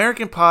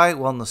 American Pie,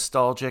 while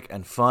nostalgic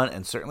and fun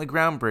and certainly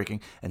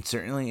groundbreaking and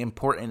certainly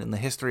important in the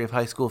history of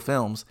high school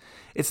films,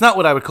 it's not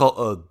what I would call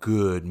a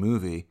good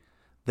movie.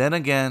 Then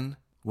again,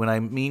 when I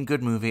mean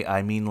good movie,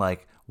 I mean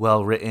like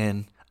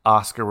well-written,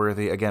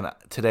 Oscar-worthy. Again,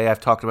 today I've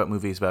talked about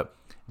movies about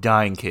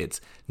dying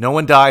kids. No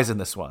one dies in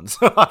this one,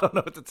 so I don't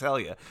know what to tell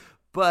you.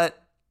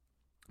 But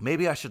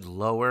maybe I should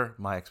lower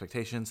my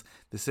expectations.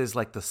 This is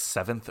like the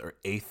 7th or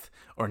 8th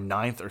or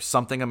 9th or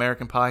something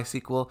American Pie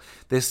sequel.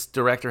 This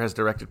director has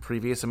directed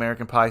previous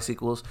American Pie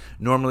sequels.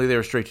 Normally they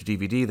were straight to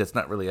DVD. That's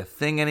not really a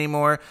thing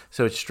anymore,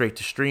 so it's straight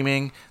to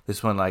streaming.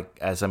 This one, like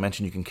as I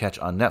mentioned, you can catch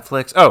on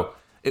Netflix. Oh,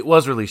 it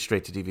was released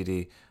straight to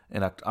DVD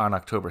on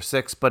October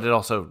 6th, but it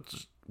also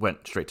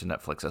went straight to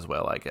Netflix as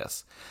well, I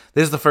guess.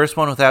 This is the first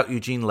one without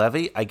Eugene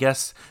Levy. I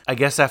guess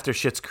after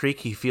Schitt's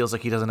Creek, he feels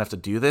like he doesn't have to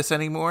do this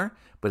anymore,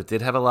 but it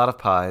did have a lot of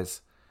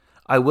pies.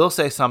 I will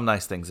say some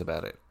nice things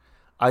about it.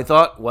 I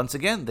thought, once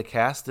again, the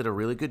cast did a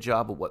really good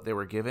job of what they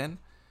were given,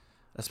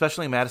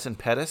 especially Madison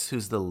Pettis,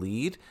 who's the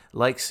lead.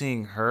 Like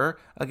seeing her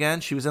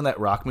again. She was in that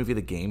rock movie,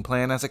 The Game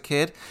Plan, as a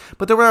kid.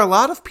 But there were a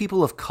lot of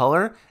people of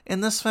color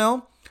in this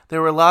film.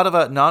 There were a lot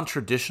of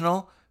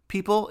non-traditional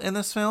people in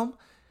this film.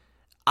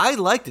 I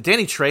liked it.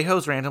 Danny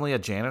Trejo's randomly a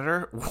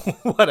janitor,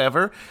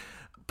 whatever.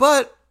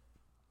 But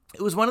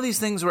it was one of these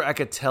things where I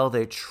could tell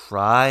they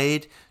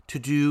tried to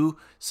do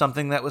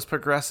something that was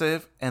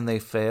progressive and they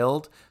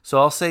failed. So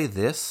I'll say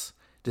this,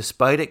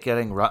 despite it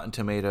getting Rotten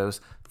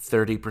Tomatoes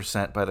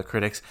 30% by the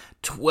critics,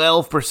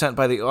 12%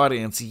 by the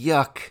audience,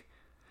 yuck.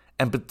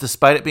 But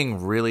despite it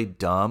being really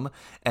dumb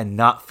and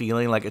not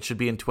feeling like it should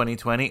be in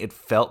 2020, it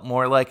felt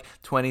more like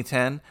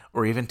 2010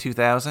 or even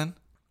 2000.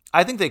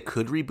 I think they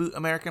could reboot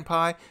American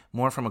Pie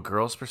more from a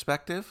girl's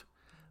perspective,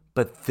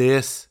 but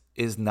this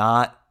is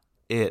not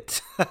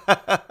it.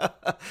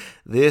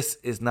 This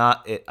is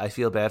not it. I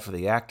feel bad for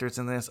the actors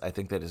in this. I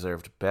think they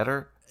deserved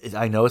better.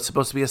 I know it's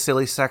supposed to be a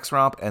silly sex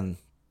romp, and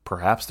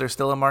perhaps there's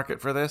still a market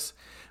for this,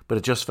 but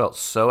it just felt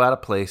so out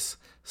of place,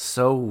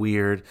 so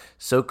weird,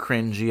 so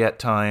cringy at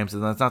times.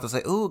 And that's not to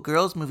say, oh,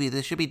 girls' movie,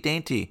 this should be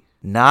dainty.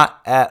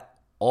 Not at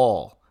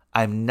all.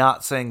 I'm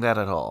not saying that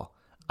at all.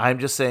 I'm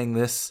just saying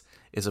this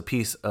is a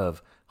piece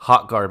of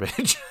hot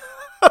garbage.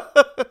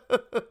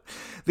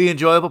 The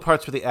enjoyable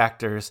parts were the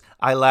actors.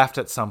 I laughed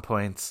at some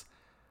points,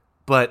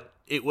 but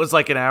it was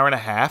like an hour and a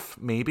half,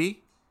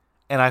 maybe,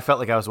 and I felt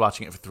like I was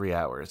watching it for 3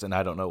 hours, and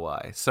I don't know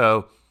why.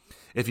 So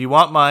if you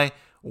want my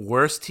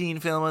worst teen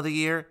film of the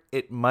year,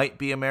 it might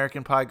be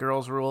American Pie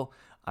Girls Rule.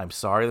 I'm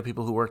sorry to the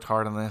people who worked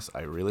hard on this.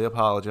 I really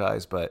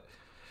apologize, but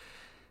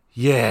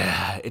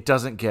yeah, it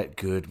doesn't get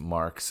good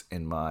marks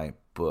in my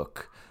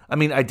book. I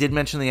mean, I did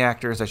mention the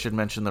actors. I should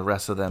mention the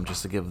rest of them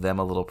just to give them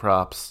a little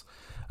props.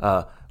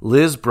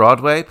 Liz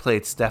Broadway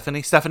played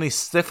Stephanie. Stephanie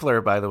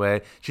Stifler, by the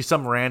way. She's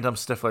some random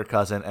Stifler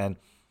cousin, and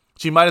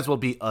she might as well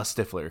be a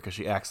Stifler because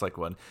she acts like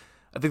one.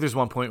 I think there's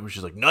one point where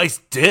she's like, nice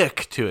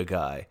dick to a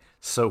guy.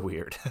 So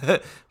weird.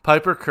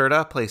 Piper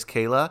Curda plays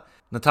Kayla.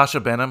 Natasha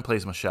Benham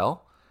plays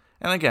Michelle.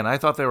 And again, I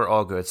thought they were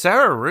all good.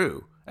 Sarah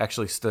Rue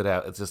actually stood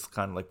out. It's just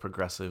kind of like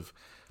progressive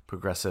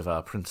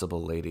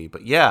principal lady.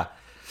 But yeah,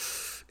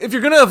 if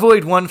you're going to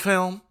avoid one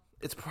film,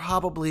 it's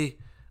probably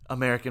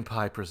American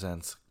Pie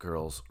Presents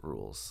Girls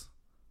Rules.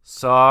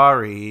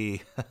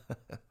 Sorry.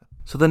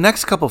 So the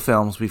next couple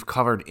films we've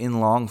covered in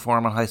long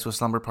form on High School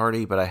Slumber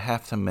Party, but I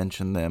have to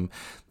mention them.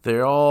 They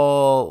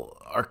all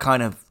are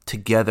kind of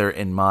together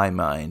in my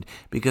mind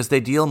because they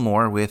deal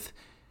more with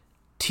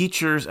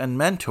teachers and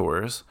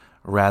mentors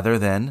rather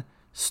than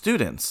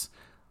students.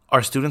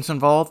 Are students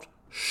involved?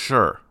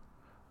 Sure.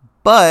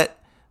 But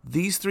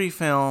these three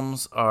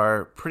films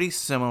are pretty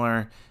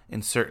similar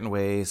in certain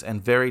ways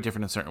and very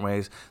different in certain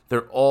ways.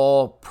 They're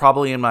all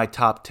probably in my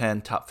top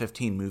 10, top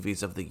 15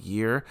 movies of the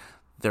year.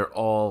 They're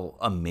all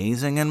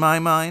amazing in my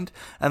mind.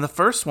 And the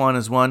first one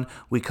is one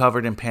we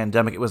covered in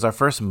Pandemic. It was our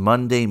first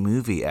Monday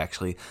movie,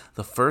 actually.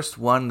 The first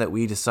one that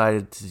we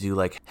decided to do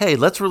like, hey,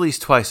 let's release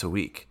twice a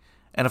week.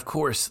 And of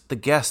course, the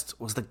guest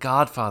was the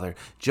Godfather,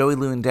 Joey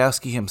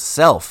Lewandowski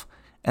himself.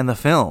 And the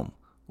film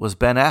was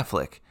Ben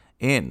Affleck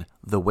in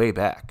The Way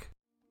Back.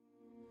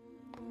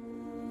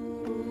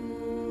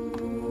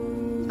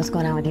 What's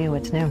going on with you?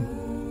 What's new?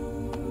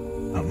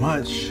 Not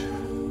much.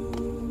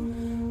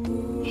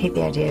 Hate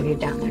the idea of you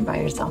down there by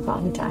yourself all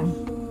the time.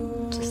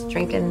 Just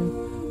drinking.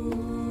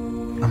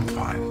 I'm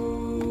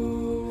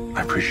fine.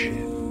 I appreciate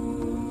it.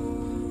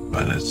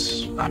 But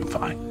I'm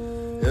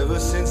fine. Ever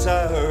since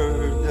I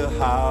heard the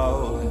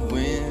how and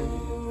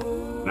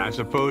when. And I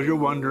suppose you're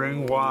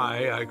wondering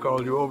why I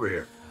called you over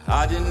here.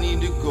 I didn't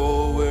need to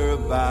go where a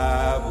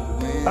Bible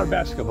went. Our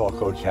basketball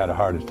coach had a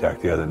heart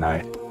attack the other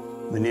night.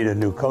 We need a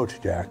new coach,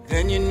 Jack.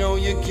 And you know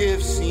your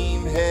gifts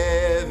seem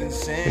heaven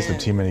sent. Is the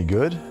team any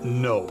good?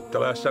 No. The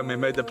last time we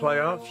made the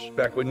playoffs,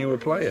 back when you were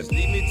playing.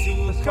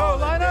 Let's go,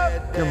 line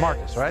up. You're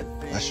Marcus, right?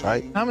 That's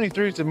right. How many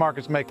threes did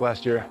Marcus make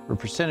last year? A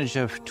percentage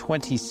of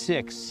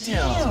 26. You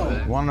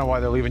want to know why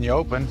they're leaving you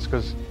open? It's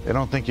because they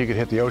don't think you could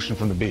hit the ocean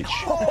from the beach.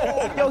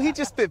 Yo, he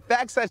just spit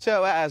facts at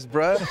your ass,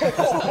 bro.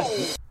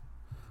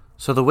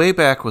 So The Way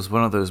Back was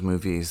one of those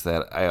movies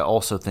that I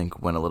also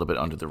think went a little bit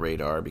under the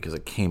radar because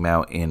it came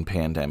out in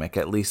Pandemic.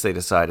 At least they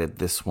decided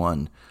this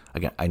one,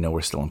 again, I know we're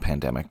still in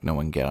Pandemic, no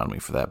one get on me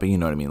for that, but you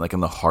know what I mean, like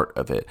in the heart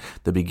of it,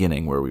 the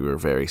beginning where we were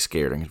very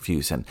scared and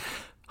confused, and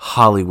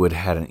Hollywood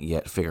hadn't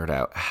yet figured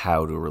out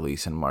how to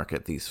release and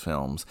market these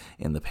films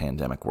in the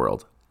pandemic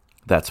world.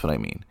 That's what I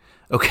mean.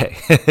 Okay,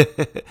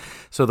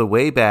 so The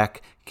Way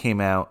Back came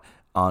out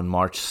on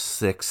March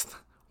 6th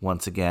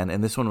once again,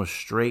 and this one was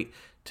straight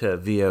to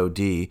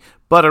VOD,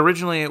 but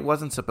originally it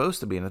wasn't supposed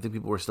to be, and I think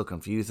people were still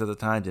confused at the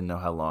time, didn't know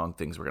how long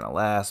things were going to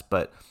last,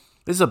 but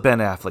this is a Ben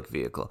Affleck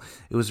vehicle.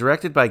 It was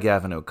directed by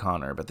Gavin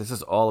O'Connor, but this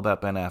is all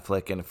about Ben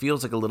Affleck, and it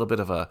feels like a little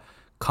bit of a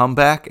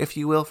comeback, if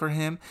you will, for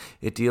him.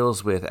 It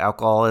deals with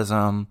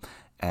alcoholism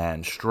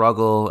and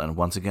struggle, and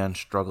once again,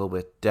 struggle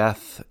with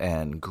death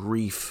and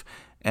grief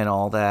and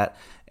all that,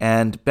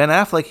 and Ben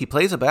Affleck, he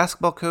plays a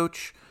basketball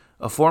coach,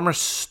 a former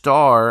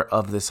star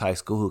of this high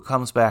school who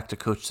comes back to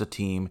coach the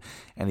team,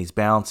 and he's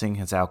balancing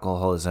his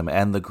alcoholism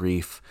and the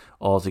grief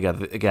all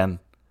together. Again,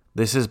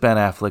 this is Ben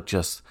Affleck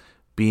just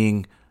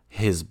being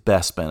his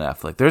best Ben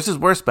Affleck. There's his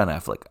worst Ben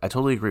Affleck. I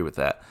totally agree with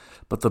that.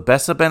 But the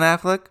best of Ben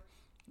Affleck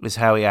is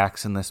how he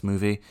acts in this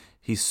movie.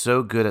 He's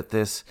so good at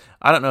this.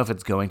 I don't know if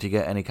it's going to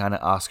get any kind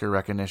of Oscar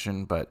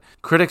recognition, but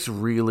critics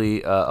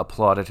really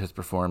applauded his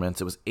performance.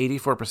 It was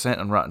 84%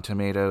 on Rotten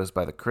Tomatoes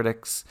by the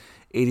critics,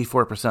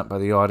 84% by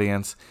the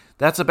audience.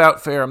 That's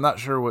about fair. I'm not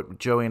sure what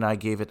Joey and I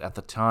gave it at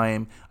the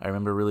time. I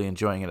remember really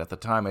enjoying it at the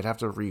time. I'd have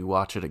to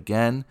rewatch it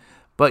again.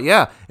 But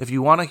yeah, if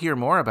you want to hear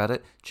more about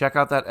it, check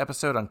out that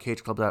episode on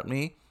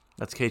cageclub.me.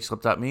 That's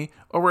cageclub.me,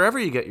 or wherever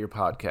you get your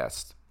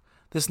podcasts.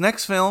 This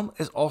next film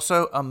is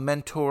also a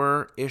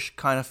mentor-ish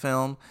kind of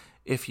film,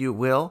 if you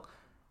will.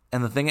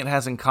 And the thing it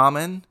has in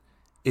common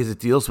is it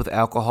deals with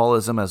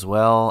alcoholism as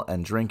well,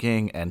 and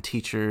drinking, and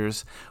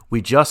teachers.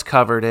 We just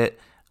covered it.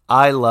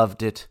 I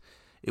loved it.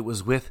 It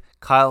was with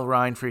Kyle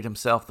Reinfried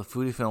himself, the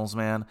Foodie Films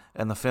man,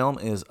 and the film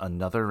is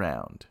Another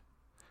Round.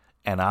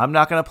 And I'm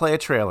not going to play a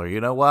trailer. You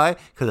know why?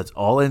 Because it's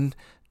all in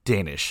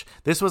Danish.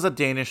 This was a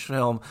Danish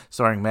film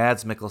starring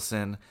Mads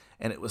Mikkelsen,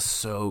 and it was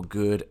so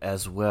good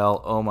as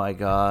well. Oh my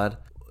God.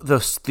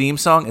 The theme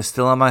song is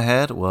still in my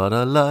head. What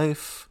a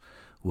life,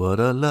 what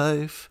a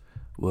life,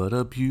 what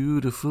a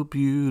beautiful,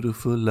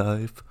 beautiful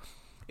life.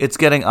 It's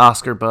getting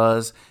Oscar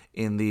buzz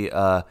in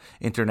the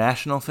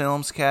international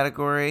films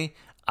category.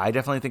 I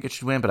definitely think it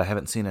should win, but I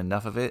haven't seen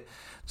enough of it.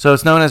 So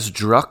it's known as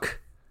Druk,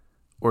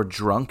 or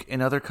Drunk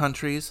in other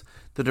countries.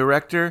 The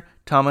director,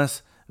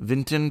 Thomas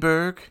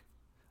Vinterberg.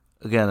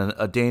 Again,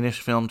 a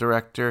Danish film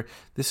director.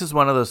 This is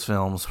one of those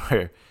films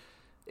where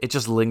it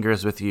just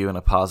lingers with you in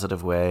a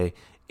positive way.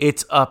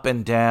 It's up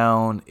and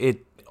down.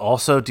 It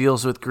also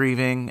deals with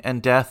grieving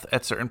and death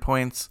at certain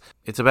points.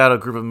 It's about a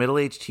group of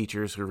middle-aged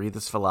teachers who read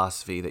this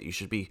philosophy that you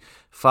should be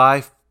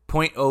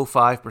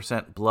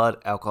 5.05% blood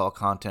alcohol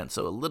content,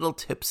 so a little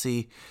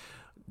tipsy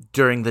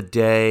during the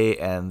day,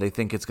 and they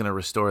think it's going to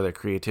restore their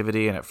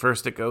creativity. And at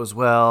first it goes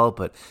well,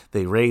 but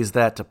they raise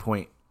that to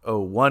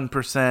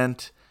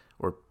 0.01%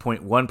 or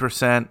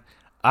 0.1%.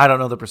 I don't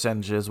know the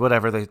percentages,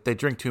 whatever. They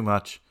drink too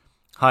much.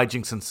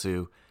 Hijinks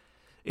ensue.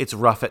 It's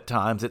rough at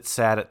times, it's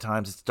sad at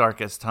times, it's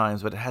dark at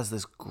times, but it has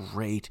this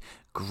great,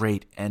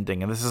 great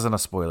ending. And this isn't a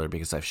spoiler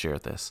because I've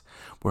shared this,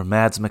 where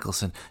Mads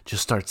Mikkelsen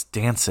just starts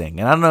dancing.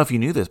 And I don't know if you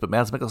knew this, but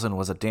Mads Mikkelsen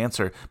was a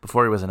dancer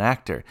before he was an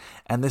actor.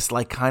 And this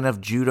like kind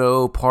of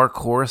judo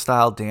parkour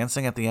style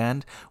dancing at the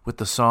end with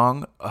the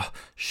song,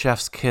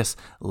 Chef's Kiss,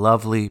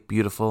 lovely,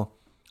 beautiful.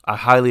 I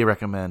highly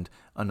recommend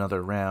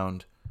Another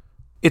Round.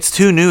 It's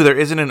too new. There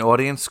isn't an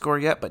audience score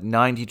yet, but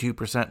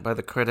 92% by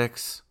the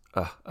critics.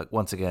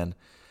 Once again,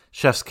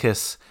 Chef's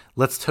Kiss.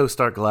 Let's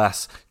toast our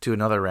glass to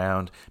Another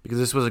Round because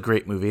this was a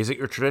great movie. Is it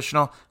your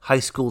traditional high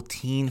school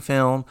teen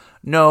film?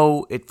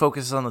 No, it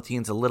focuses on the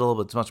teens a little,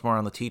 but it's much more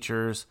on the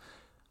teachers.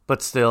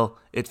 But still,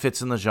 it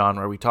fits in the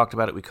genre. We talked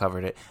about it, we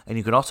covered it. And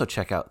you can also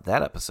check out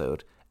that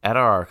episode at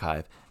our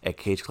archive at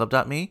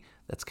cageclub.me.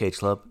 That's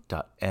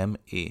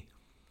cageclub.me.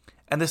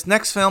 And this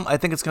next film, I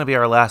think it's going to be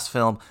our last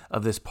film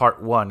of this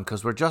part one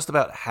because we're just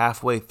about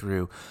halfway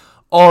through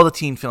all the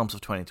teen films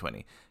of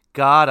 2020.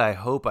 God, I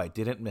hope I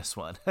didn't miss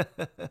one.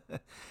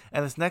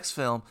 And this next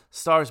film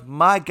stars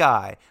my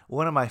guy,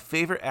 one of my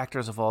favorite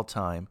actors of all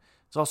time.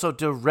 It's also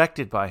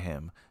directed by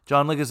him,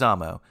 John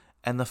Leguizamo.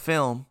 And the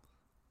film,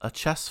 a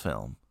chess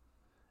film,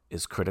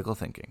 is Critical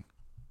Thinking.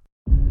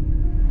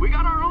 We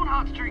got our own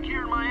hot streak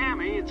here in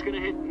Miami. It's going to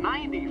hit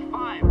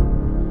 95.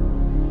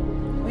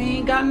 We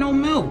ain't got no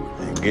milk.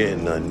 Ain't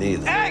getting none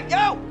neither. Hey,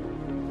 yo!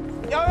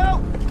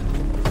 Yo!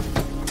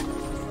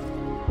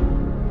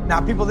 Now,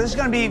 people, this is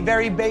going to be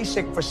very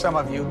basic for some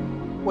of you.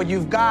 What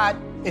you've got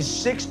is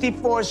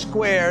 64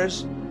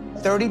 squares,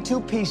 32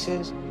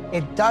 pieces.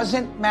 It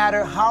doesn't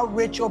matter how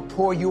rich or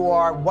poor you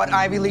are, what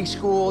Ivy League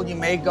school you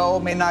may go,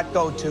 may not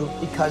go to,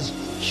 because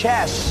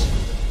chess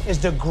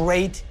is the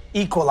great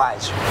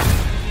equalizer.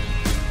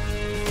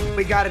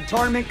 We got a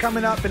tournament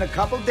coming up in a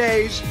couple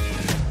days,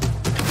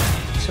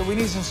 so we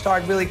need to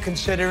start really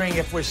considering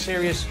if we're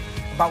serious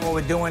about what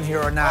we're doing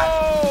here or not.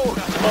 Oh!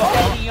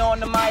 Eddie on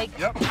the mic.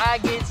 Yep. I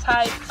get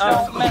hyped.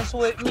 Don't mess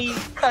with me,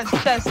 cause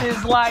chess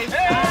is life.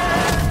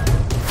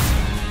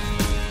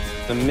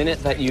 The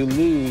minute that you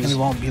lose, we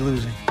won't be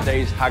losing.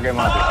 Days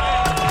Hagemati.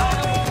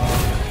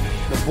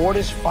 The board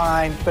is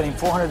fine spending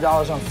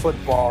 $400 on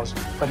footballs,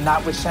 but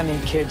not with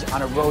sending kids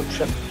on a road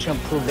trip to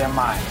improve their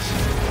minds.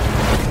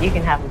 You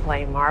can have them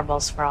playing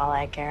marbles for all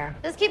I care.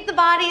 Just keep the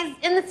bodies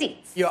in the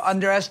seats. You're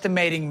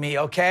underestimating me,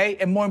 okay?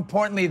 And more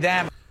importantly,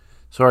 them.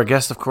 So our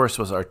guest, of course,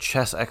 was our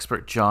chess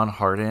expert, John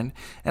Hardin.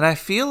 And I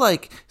feel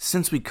like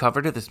since we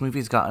covered it, this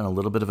movie's gotten a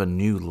little bit of a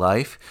new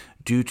life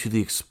due to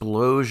the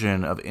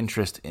explosion of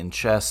interest in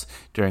chess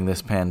during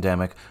this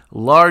pandemic,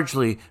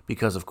 largely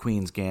because of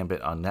Queen's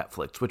Gambit on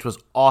Netflix, which was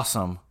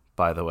awesome,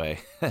 by the way.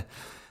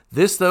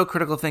 This, though,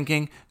 Critical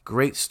Thinking,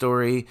 great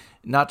story,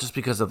 not just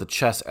because of the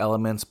chess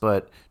elements,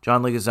 but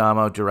John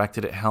Leguizamo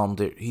directed it,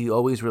 helmed it. He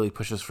always really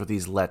pushes for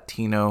these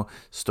Latino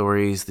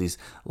stories, these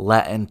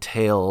Latin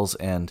tales,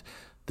 and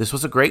this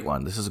was a great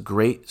one. This is a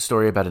great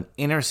story about an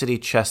inner city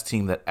chess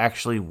team that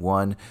actually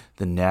won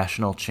the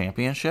national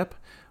championship,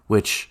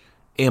 which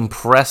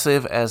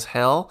impressive as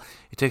hell.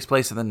 It takes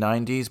place in the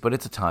 90s, but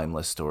it's a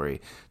timeless story.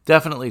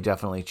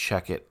 Definitely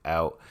check it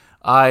out.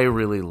 I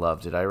really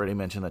loved it. I already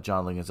mentioned that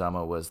John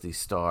Leguizamo was the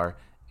star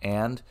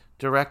and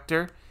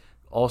director.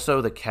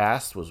 Also, the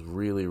cast was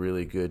really,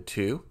 really good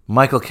too.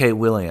 Michael K.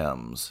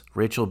 Williams,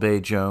 Rachel Bay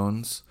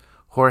Jones,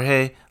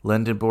 Jorge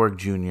Lindenborg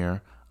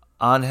Jr.,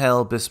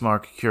 Angel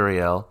Bismarck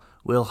Curiel,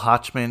 Will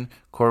Hotchman,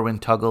 Corwin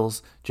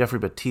Tuggles, Jeffrey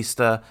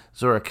Batista,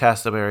 Zora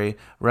Castaberry,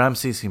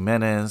 Ramses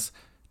Jimenez,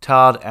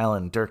 Todd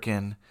Allen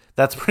Durkin.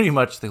 That's pretty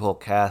much the whole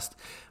cast.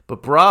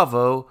 But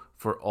bravo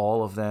for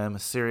all of them.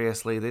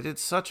 Seriously, they did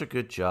such a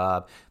good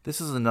job. This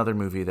is another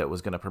movie that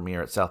was going to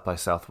premiere at South by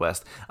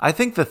Southwest. I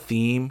think the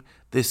theme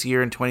this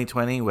year in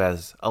 2020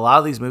 was a lot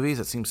of these movies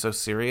that seem so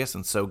serious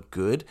and so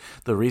good.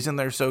 The reason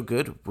they're so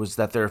good was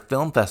that they're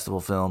film festival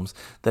films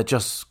that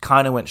just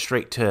kind of went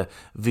straight to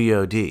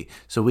VOD.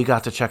 So we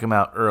got to check them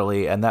out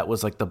early, and that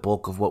was like the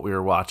bulk of what we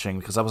were watching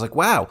because I was like,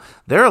 wow,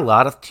 there are a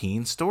lot of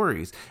teen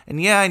stories.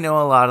 And yeah, I know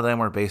a lot of them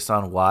were based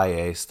on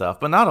YA stuff,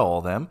 but not all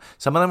of them.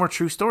 Some of them were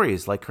true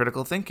stories like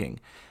Critical Thinking.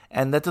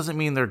 And that doesn't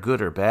mean they're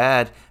good or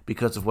bad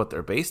because of what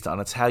they're based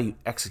on. It's how you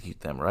execute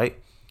them, right?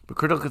 But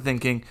Critical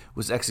Thinking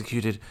was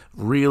executed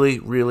really,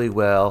 really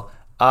well.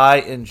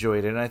 I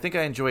enjoyed it, and I think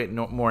I enjoy it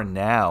more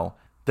now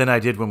than I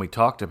did when we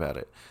talked about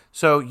it.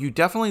 So you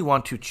definitely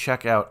want to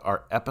check out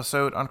our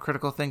episode on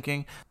critical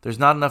thinking. There's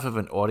not enough of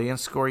an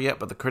audience score yet,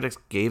 but the critics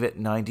gave it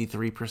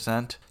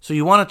 93%. So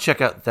you want to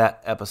check out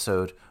that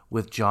episode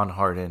with John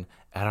Hardin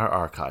at our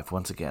archive,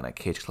 once again at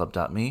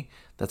cageclub.me.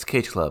 That's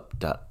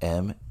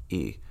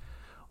cageclub.me.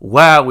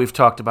 Wow, we've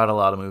talked about a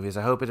lot of movies.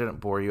 I hope it didn't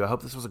bore you. I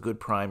hope this was a good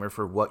primer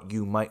for what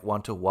you might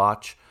want to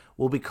watch.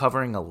 We'll be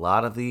covering a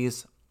lot of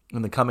these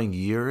in the coming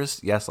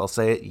years. Yes, I'll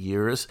say it,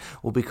 years.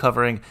 We'll be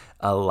covering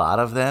a lot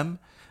of them.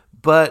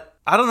 But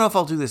I don't know if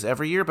I'll do this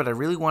every year, but I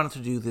really wanted to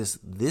do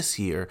this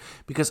year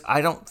because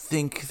I don't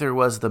think there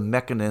was the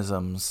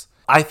mechanisms.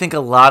 I think a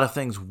lot of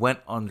things went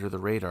under the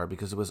radar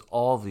because it was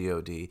all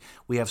VOD.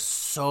 We have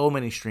so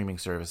many streaming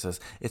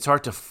services. It's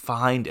hard to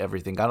find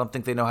everything. I don't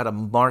think they know how to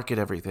market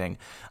everything.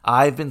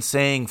 I've been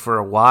saying for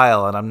a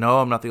while, and I know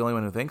I'm not the only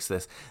one who thinks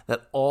this,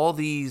 that all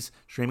these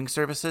streaming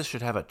services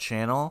should have a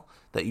channel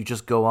that you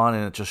just go on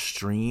and it just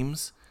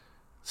streams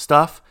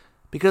stuff.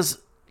 Because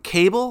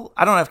cable,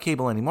 I don't have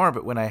cable anymore,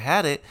 but when I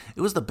had it,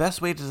 it was the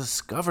best way to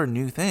discover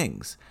new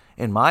things.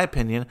 In my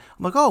opinion,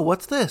 I'm like, oh,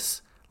 what's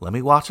this? Let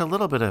me watch a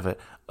little bit of it.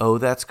 Oh,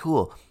 that's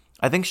cool.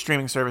 I think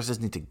streaming services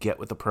need to get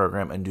with the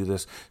program and do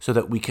this so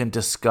that we can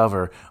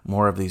discover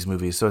more of these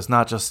movies. So it's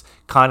not just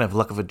kind of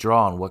luck of a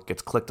draw on what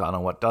gets clicked on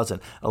and what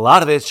doesn't. A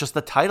lot of it's just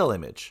the title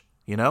image.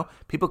 You know,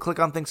 people click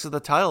on things to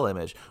the title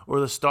image or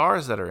the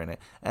stars that are in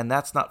it, and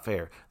that's not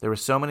fair. There were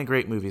so many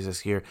great movies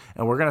this year,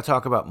 and we're going to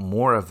talk about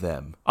more of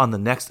them on the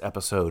next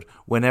episode,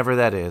 whenever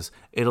that is.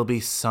 It'll be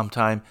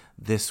sometime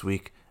this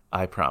week,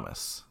 I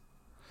promise.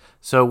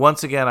 So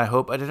once again, I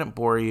hope I didn't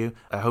bore you.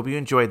 I hope you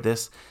enjoyed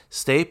this.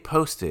 Stay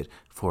posted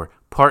for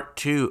part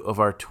 2 of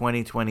our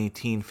 2020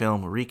 teen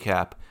film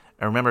recap.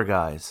 And remember,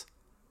 guys,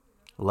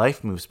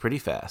 life moves pretty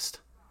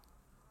fast.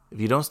 If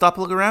you don't stop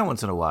to look around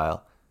once in a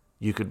while,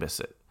 you could miss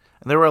it.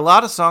 And there were a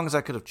lot of songs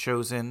I could have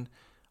chosen.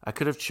 I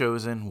could have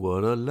chosen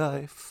What a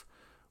Life,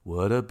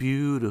 What a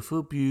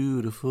Beautiful,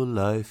 Beautiful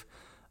Life.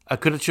 I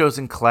could have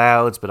chosen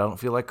Clouds, but I don't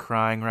feel like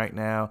crying right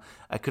now.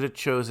 I could have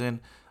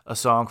chosen a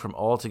song from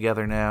All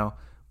Together Now,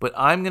 but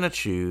I'm going to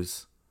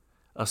choose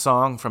a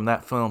song from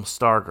that film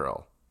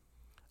Stargirl.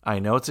 I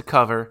know it's a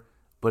cover,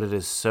 but it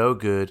is so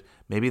good.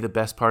 Maybe the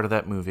best part of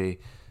that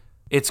movie.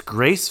 It's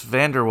Grace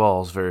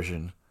VanderWaal's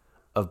version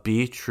of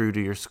Be True to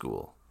Your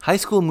School. High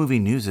School Movie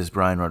News'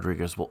 Brian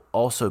Rodriguez will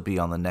also be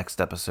on the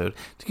next episode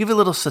to give you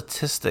little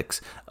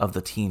statistics of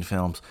the teen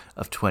films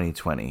of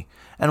 2020.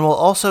 And we'll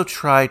also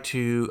try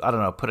to,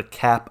 put a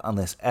cap on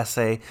this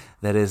essay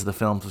that is the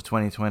films of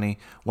 2020.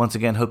 Once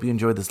again, hope you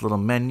enjoyed this little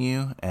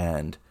menu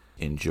and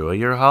enjoy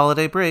your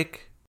holiday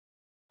break.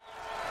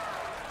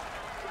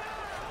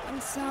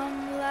 When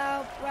some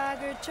loud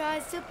bragger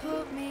tries to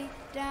put me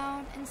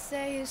down and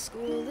say his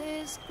school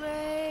is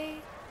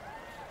great,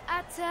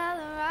 I tell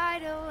him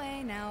right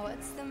away, now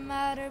what's the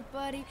matter,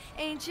 buddy?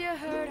 Ain't you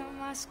heard of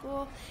my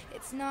school?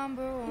 It's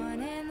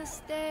 #1 in the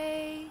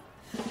state.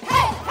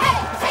 Hey, hey,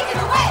 take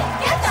it away!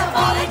 Get the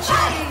ball and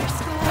try your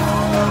school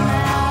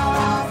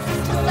now.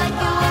 Just like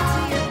you went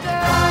to your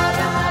girl.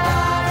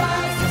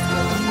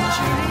 Be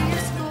true to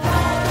your school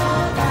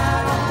now.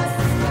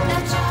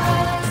 Let your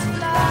colors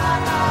fly.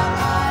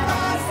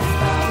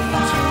 Be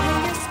true to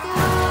your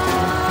school.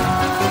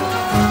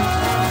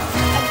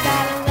 I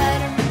got a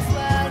letterman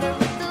sweater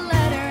with the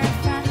letter in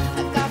front.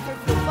 I got for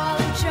football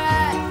and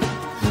track.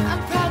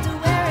 I'm proud to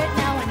wear it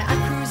now when I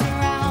cruise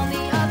around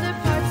the other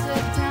parts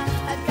of town.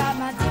 I got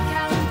my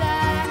decal and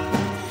that.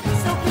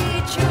 So be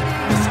true to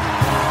your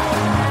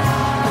school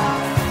now.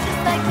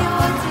 Just like you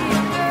would to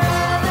your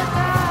girl that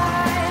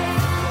high.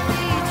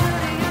 Be true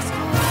to your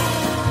school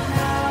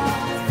now.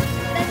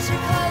 Let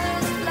your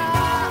colors fly.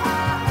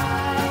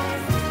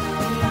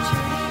 Be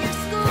true to your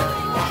school.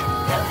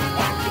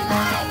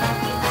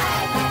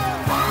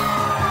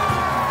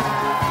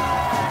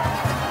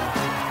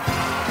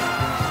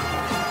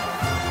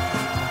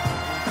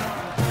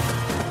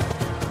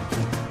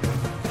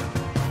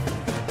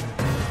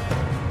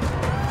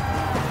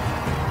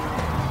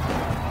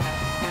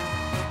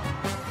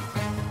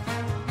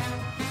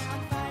 On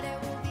Friday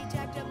we'll be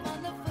jacked up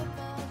on the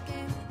football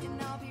game,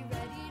 and I'll be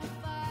ready to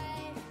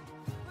fight.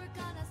 We're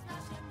gonna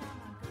smash it now.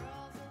 My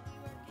girls will be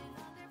working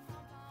on their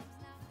pom-poms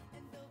now,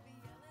 and they'll be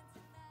yelling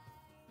tonight.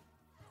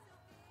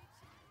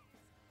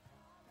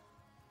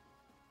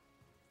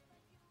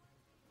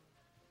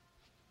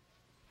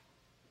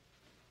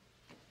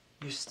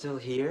 You're still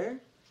here?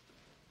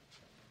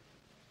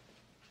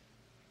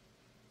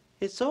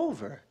 It's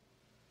over.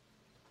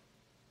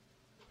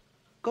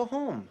 Go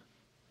home.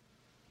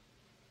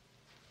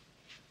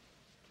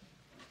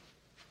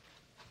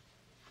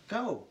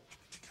 Go.